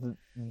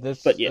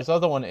 This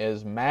other one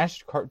is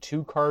mashed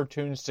 2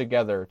 cartoons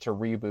together to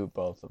reboot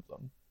both of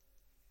them.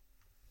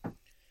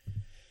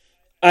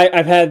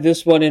 I've had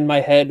this one in my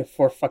head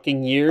for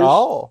fucking years.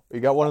 Oh, you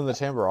got one in the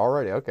chamber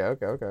already. Okay.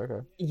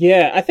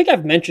 Yeah, I think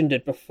I've mentioned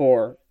it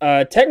before.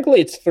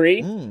 Technically it's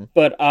 3,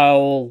 but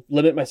I'll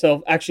limit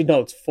myself. Actually, no,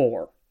 it's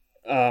 4.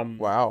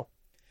 Wow.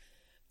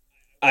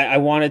 I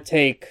want to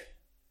take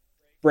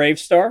Brave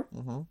Star,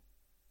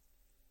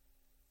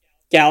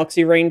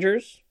 Galaxy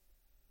Rangers,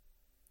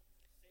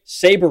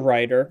 Saber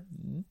Rider,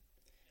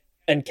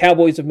 and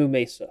Cowboys of Moo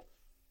Mesa.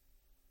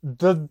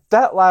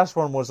 That last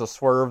one was a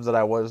swerve that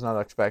I was not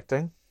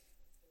expecting.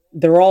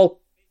 They're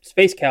all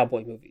space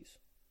cowboy movies.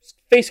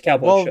 Space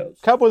cowboy shows.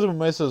 Cowboys of Moo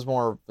Mesa is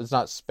more, it's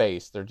not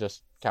space, they're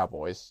just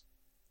cowboys.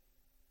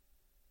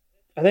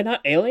 Are they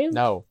not aliens?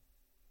 No.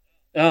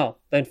 Oh,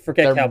 then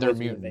forget They're Cowboys and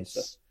Moon Mesa.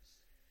 mutants.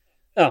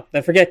 Oh,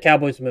 then forget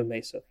Cowboys and Moon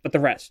Mesa. But the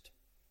rest.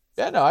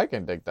 Yeah, no, I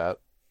can dig that.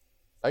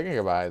 I can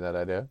get behind that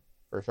idea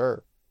for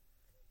sure.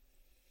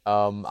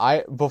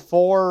 I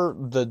before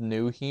the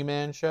new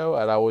He-Man show,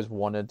 I'd always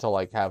wanted to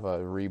like have a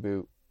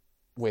reboot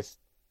with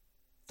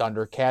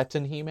Thundercats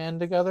and He-Man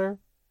together.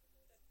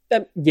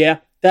 Yeah.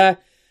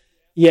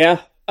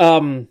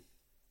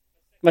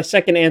 My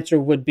second answer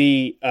would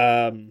be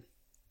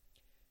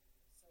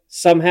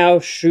somehow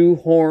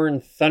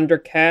shoehorn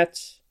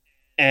Thundercats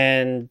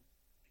and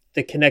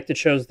the connected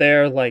shows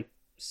there, like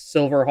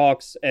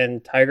Silverhawks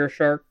and Tiger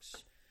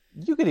Sharks.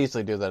 You could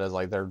easily do that as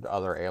like their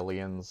other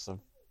aliens.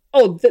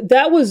 Oh,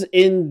 that was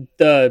in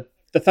the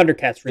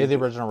Thundercats reboot. Yeah, the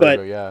original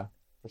reboot, yeah,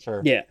 for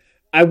sure. Yeah,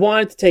 I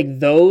wanted to take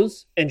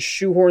those and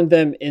shoehorn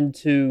them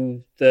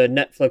into the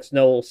Netflix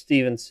Noel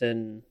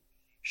Stevenson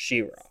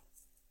She-Ra.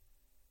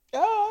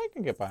 Yeah, I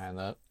can get behind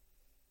that.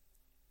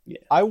 Yeah.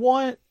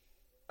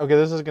 Okay,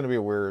 this is going to be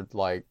weird,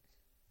 like...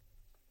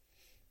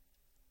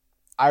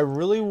 I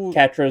really...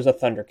 Catra's a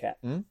Thundercat.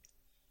 Hmm?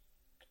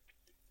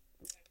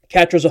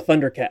 Catra's a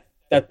Thundercat.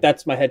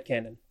 That's my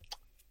headcanon.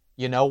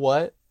 You know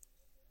what?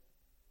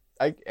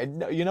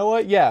 You know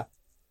what? Yeah.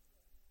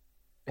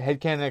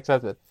 Headcanon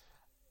accepted.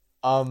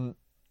 I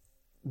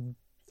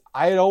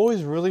had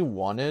always really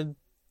wanted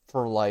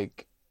for,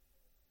 like...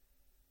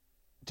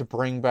 to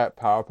bring back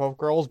Powerpuff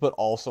Girls, but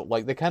also,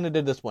 like, they kind of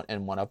did this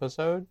in one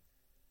episode,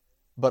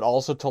 but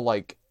also to,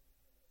 like,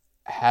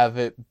 have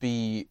it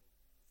be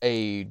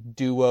a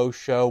duo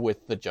show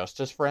with the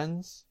Justice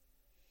Friends.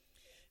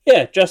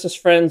 Yeah, Justice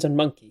Friends and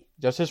Monkey.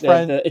 Justice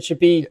Friends. It should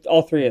be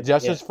all three of them.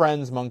 Justice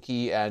Friends,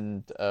 Monkey,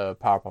 and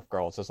Powerpuff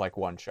Girls is, like,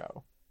 one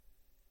show.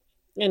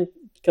 And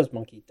because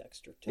Monkey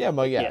Dexter, too. Yeah,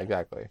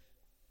 exactly.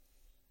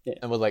 Yeah.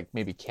 And with, like,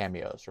 maybe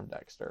cameos from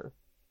Dexter,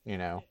 you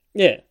know?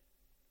 Yeah.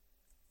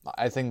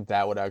 I think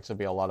that would actually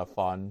be a lot of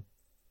fun.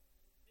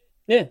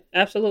 Yeah,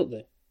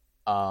 absolutely.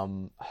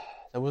 There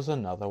was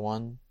another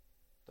one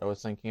that I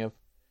was thinking of.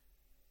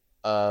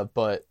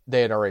 But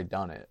they had already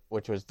done it,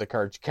 which was the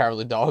Courage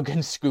Cowardly Dog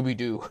and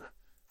Scooby-Doo.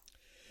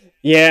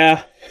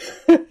 Yeah.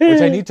 Which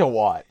I need to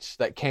watch.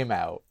 That came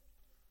out.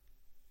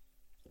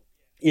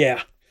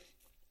 Yeah.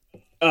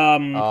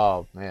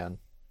 Oh, man.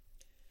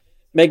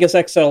 Megas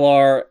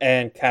XLR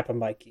and Kappa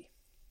Mikey.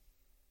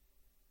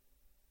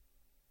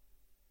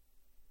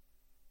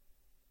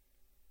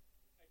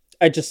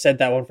 I just said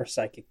that one for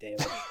psychic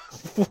damage.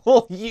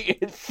 Well,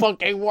 it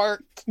fucking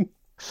worked.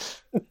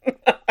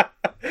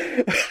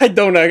 I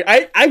don't know.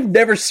 I've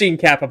never seen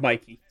Kappa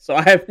Mikey, so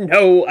I have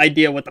no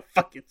idea what the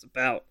fuck it's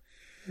about.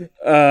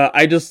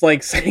 I just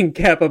like saying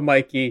Kappa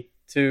Mikey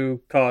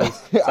to cause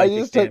psychic I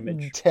just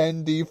damage. took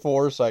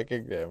 10d4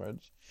 psychic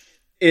damage.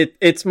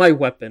 It's my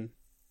weapon.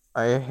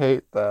 I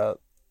hate that.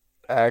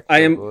 Actually. I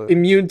am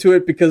immune to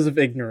it because of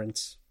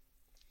ignorance.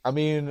 I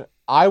mean,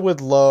 I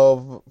would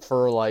love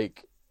for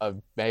like a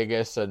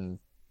Vegas and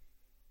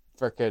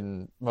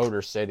frickin'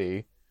 Motor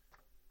City.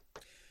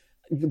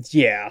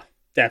 Yeah,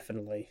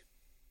 definitely.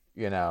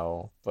 You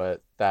know,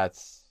 but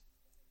that's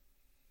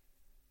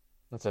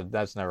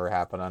never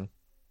happening.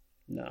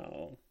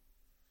 No.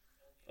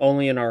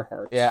 Only in our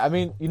hearts. Yeah, I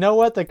mean, you know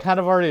what? They kind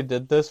of already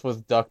did this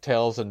with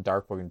DuckTales and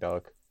Darkwing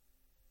Duck.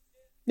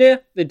 Yeah,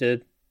 they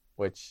did.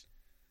 Which,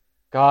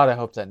 God, I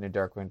hope that new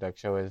Darkwing Duck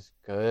show is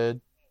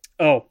good.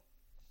 Oh.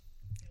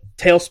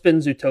 Tailspin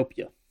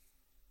Zootopia.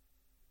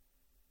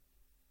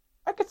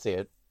 I could see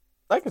it.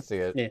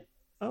 Yeah.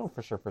 Oh,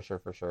 for sure.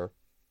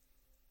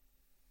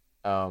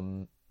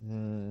 I'm trying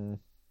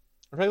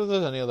to think if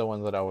there's any other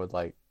ones that I would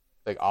like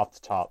off the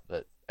top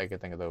that I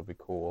could think of that would be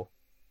cool.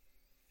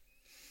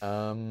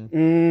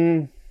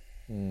 Beetlejuice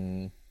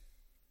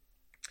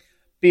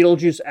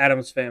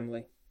Addams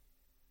Family.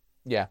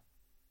 Yeah,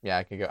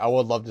 I could go. I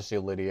would love to see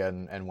Lydia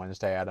and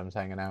Wednesday Addams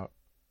hanging out.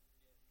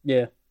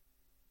 Yeah.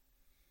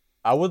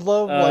 I would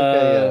love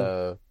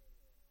like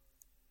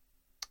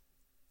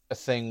a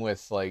thing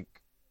with like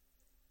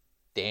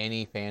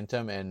Danny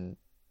Phantom and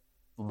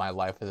My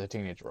Life as a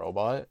Teenage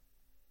Robot.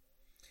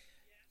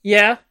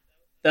 Yeah,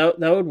 that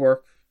would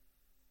work.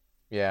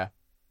 Yeah.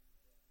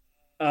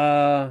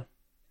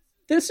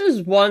 This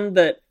is one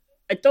that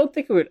I don't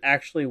think it would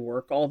actually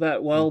work all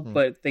that well,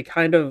 but they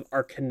kind of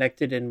are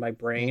connected in my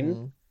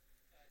brain.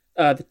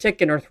 The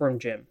Tick and Earthworm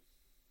Jim.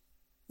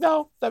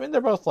 No, I mean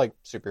they're both like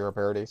superhero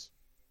parodies.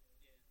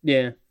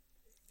 Yeah.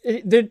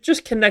 They're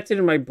just connected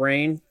in my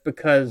brain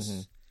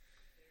because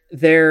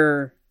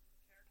they're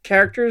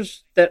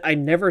characters that I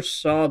never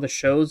saw the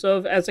shows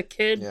of as a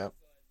kid. Yeah.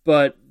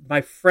 But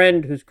my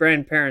friend whose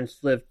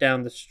grandparents lived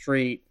down the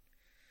street,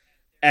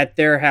 at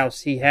their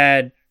house, he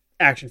had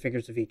action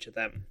figures of each of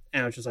them.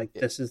 And I was just like,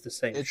 this is the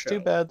same It's show. too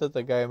bad that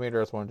the guy who made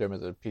Earthworm Jim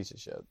is a piece of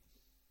shit.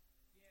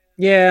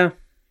 Yeah,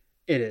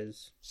 it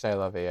is. C'est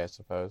la vie, I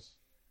suppose.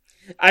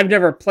 I've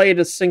never played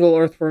a single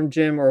Earthworm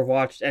Jim or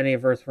watched any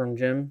of Earthworm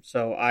Jim,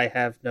 so I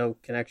have no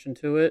connection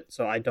to it.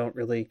 So I don't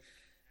really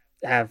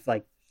have,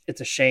 like, it's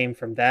a shame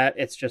from that.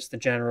 It's just the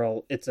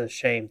general, it's a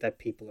shame that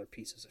people are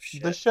pieces of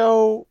shit. The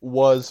show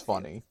was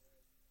funny.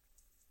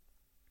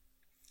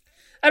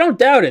 I don't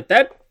doubt it.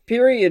 That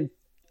period,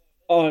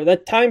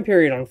 that time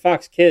period on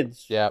Fox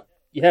Kids, Yeah.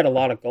 you had a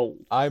lot of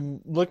gold.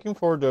 I'm looking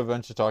forward to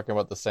eventually talking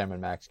about the Sam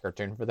and Max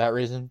cartoon for that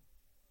reason.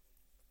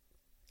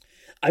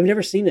 I've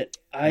never seen it.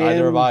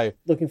 Neither have I.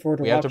 Looking forward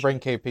to We watching. have to bring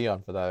KP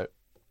on for that.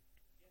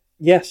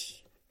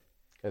 Yes.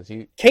 Because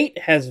Kate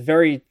has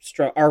very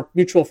strong. Our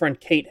mutual friend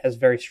Kate has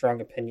very strong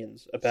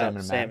opinions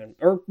about salmon.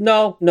 Or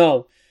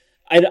no.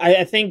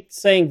 I think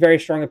saying very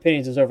strong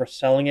opinions is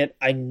overselling it.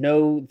 I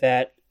know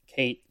that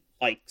Kate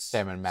likes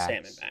Sam and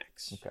Max.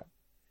 Okay.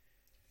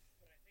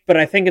 But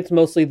I think it's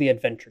mostly the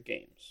adventure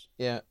games.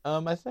 Yeah.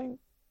 I think.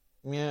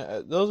 Yeah,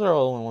 those are the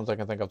only ones I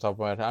can think of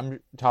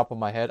top of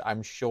my head.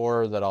 I'm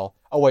sure that I'll.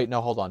 Oh wait, no,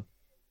 hold on.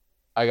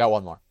 I got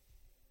one more.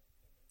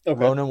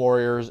 Okay. Ronin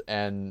Warriors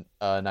and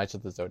Knights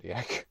of the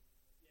Zodiac.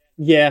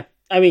 Yeah,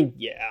 I mean,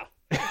 yeah.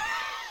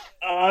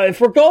 If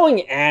we're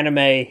going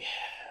anime,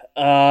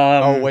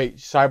 oh wait,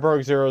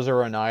 Cyborg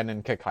 009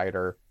 and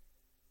Kikaider.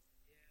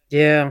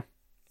 Yeah.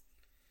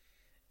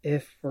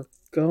 If we're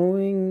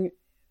going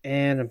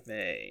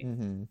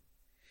anime,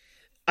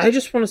 I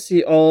just want to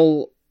see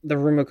all the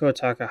Rumiko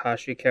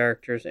Takahashi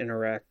characters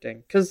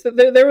interacting, because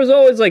there was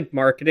always like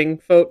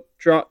marketing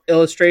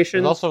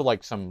illustrations. There's also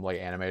like some like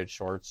animated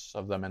shorts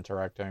of them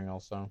interacting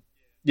also.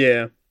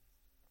 Yeah.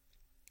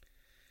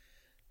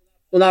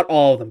 Well, not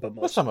all of them, but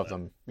most. Well, some of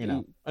them,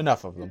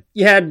 enough of them.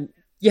 You had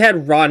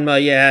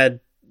Ranma, you had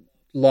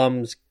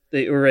Lums,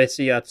 the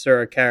Uresi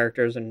Yatsura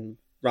characters, and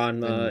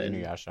Ranma and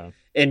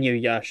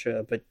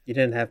Inuyasha, but you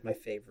didn't have my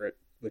favorite,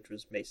 which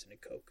was Mason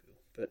and Koku.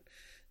 But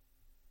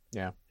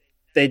yeah,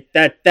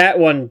 that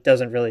one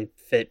doesn't really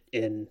fit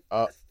in.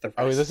 The rest.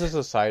 Oh, this is a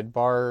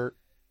sidebar,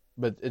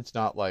 but it's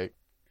not like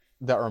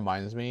that.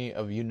 Reminds me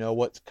of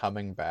what's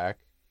coming back.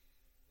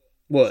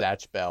 What?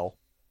 Zatch Bell.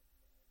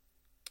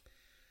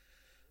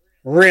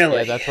 Really?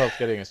 Yeah, that's what's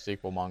getting a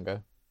sequel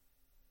manga.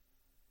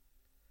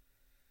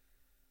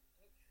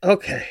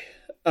 Okay.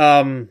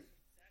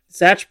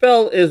 Zatch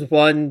Bell is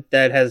one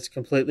that has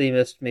completely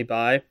missed me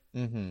by.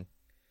 Mm-hmm.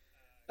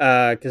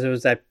 Because it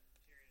was that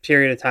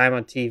period of time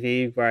on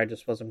TV where I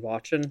just wasn't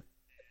watching.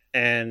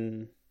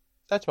 And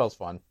Zatch Bell's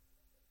fun.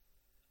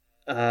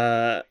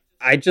 I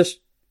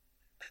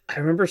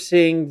remember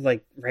seeing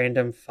like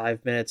random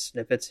 5-minute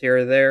snippets here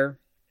or there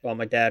while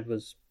my dad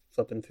was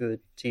flipping through the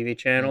TV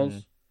channels.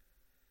 Mm-hmm.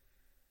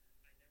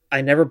 I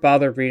never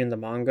bothered reading the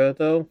manga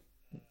though.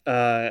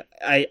 I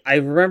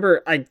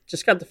remember I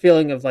just got the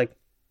feeling of like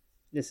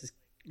this is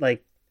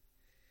like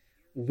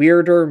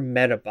weirder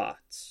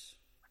Metabots.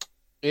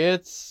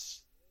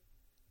 It's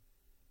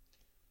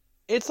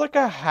like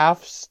a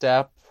half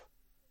step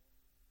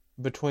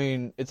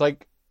between. It's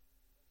like,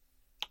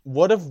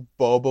 what if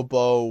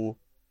Bobobo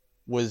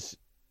was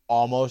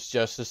almost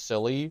just as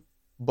silly,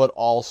 but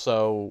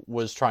also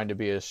was trying to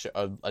be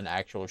an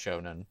actual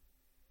shonen?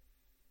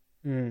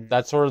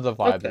 That's sort of the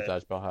vibe that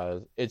Zatch Bell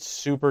has. It's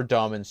super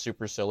dumb and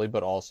super silly,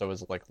 but also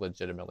is like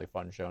legitimately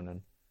fun shonen.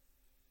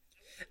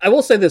 I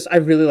will say this: I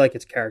really like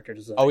its character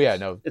design. Oh yeah,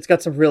 no, it's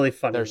got some really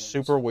fun. They're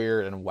super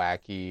weird and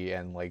wacky,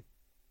 and like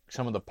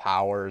some of the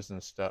powers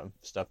and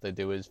stuff they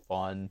do is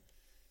fun.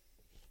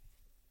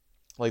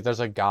 Like there's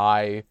a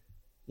guy,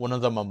 one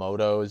of the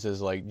Momotos is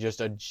like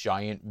just a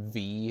giant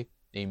V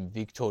named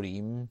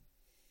Victorim.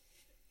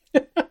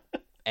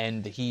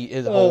 And he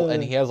is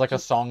and he has like a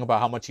song about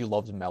how much he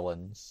loves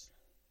melons.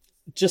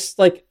 Just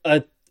like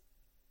a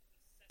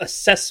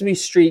Sesame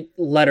Street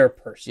letter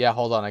person. Yeah,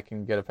 hold on, I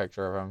can get a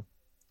picture of him.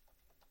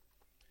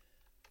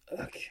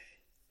 Okay.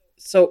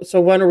 So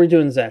when are we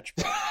doing Zatch?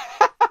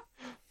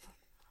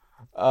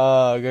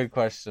 Good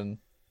question.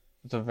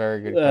 It's a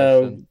very good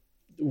question.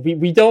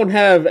 We don't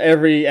have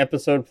every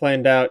episode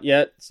planned out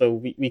yet, so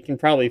we can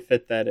probably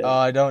fit that in.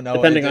 I don't know.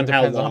 Depending it on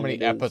depends how on how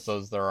many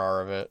episodes there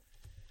are of it.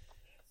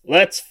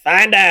 Let's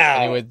find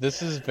out. Anyway,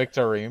 this is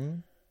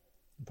Victorim.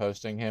 I'm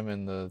posting him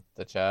in the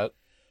chat.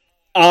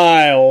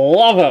 I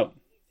love him.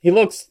 He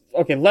looks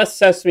less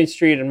Sesame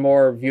Street and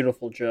more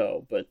Beautiful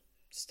Joe, but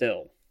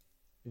still.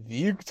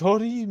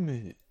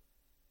 Victorim.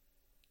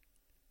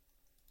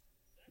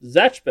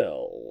 Zatch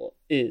Bell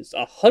is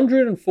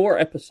 104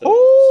 episodes.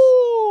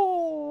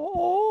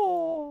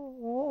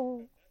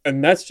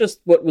 And that's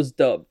just what was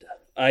dubbed.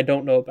 I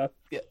don't know about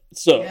it.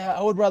 So yeah,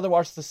 I would rather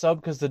watch the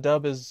sub because the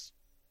dub is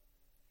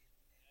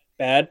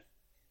bad.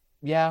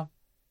 Yeah.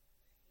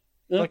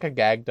 Like a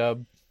gag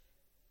dub.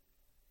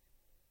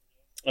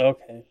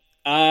 Okay.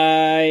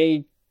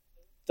 I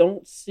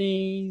don't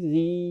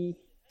see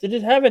the... Did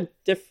it have a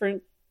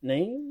different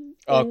name?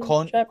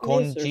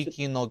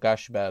 Konjiki no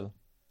Gashbel.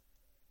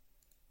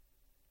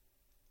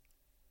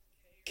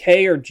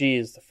 K or G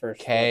is the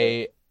first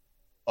Konjiki.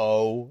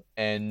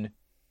 Okay.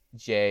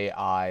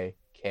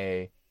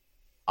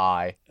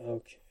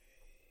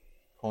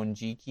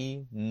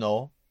 Konjiki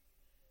no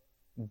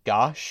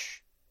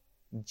Gash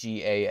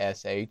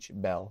Gash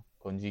Bell.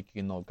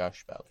 Konjiki no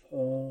Gash Bell.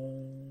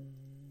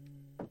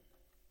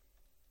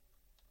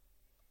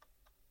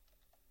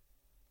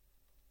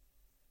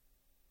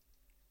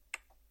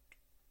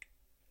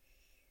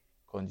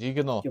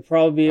 Konjiki no You'll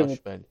probably be able.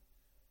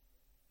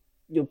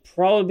 You'll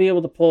probably be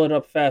able to pull it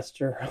up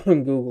faster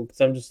on Google because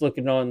I'm just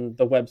looking on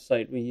the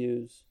website we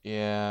use.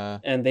 Yeah.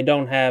 And they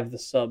don't have the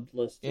sub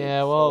listed.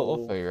 Yeah, well,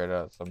 we'll figure it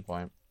out at some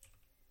point.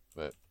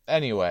 But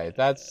anyway,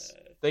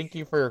 thank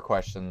you for your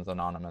questions,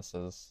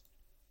 Anonymouses.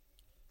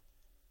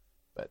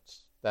 But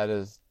that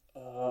is...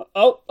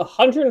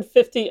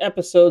 150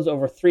 episodes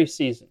over 3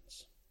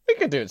 seasons. We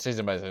could do it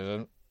season by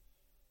season.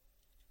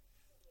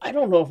 I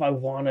don't know if I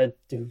want to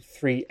do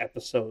 3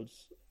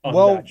 episodes.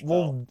 Well,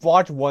 we'll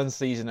watch one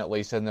season at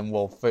least, and then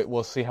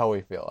we'll see how we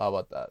feel. How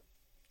about that?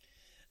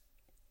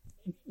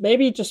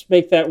 Maybe just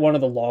make that one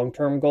of the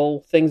long-term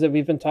goal things that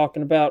we've been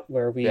talking about,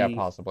 where we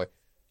possibly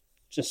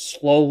just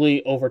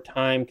slowly over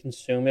time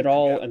consume it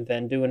all and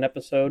then do an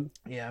episode.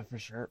 Yeah, for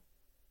sure.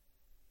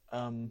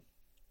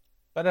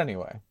 But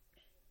anyway.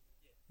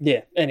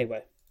 Yeah.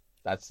 Anyway,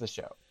 that's the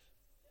show.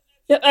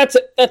 Yeah, that's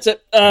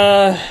it.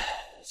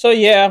 So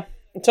yeah.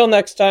 Until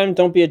next time,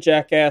 don't be a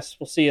jackass.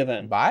 We'll see you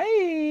then.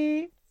 Bye.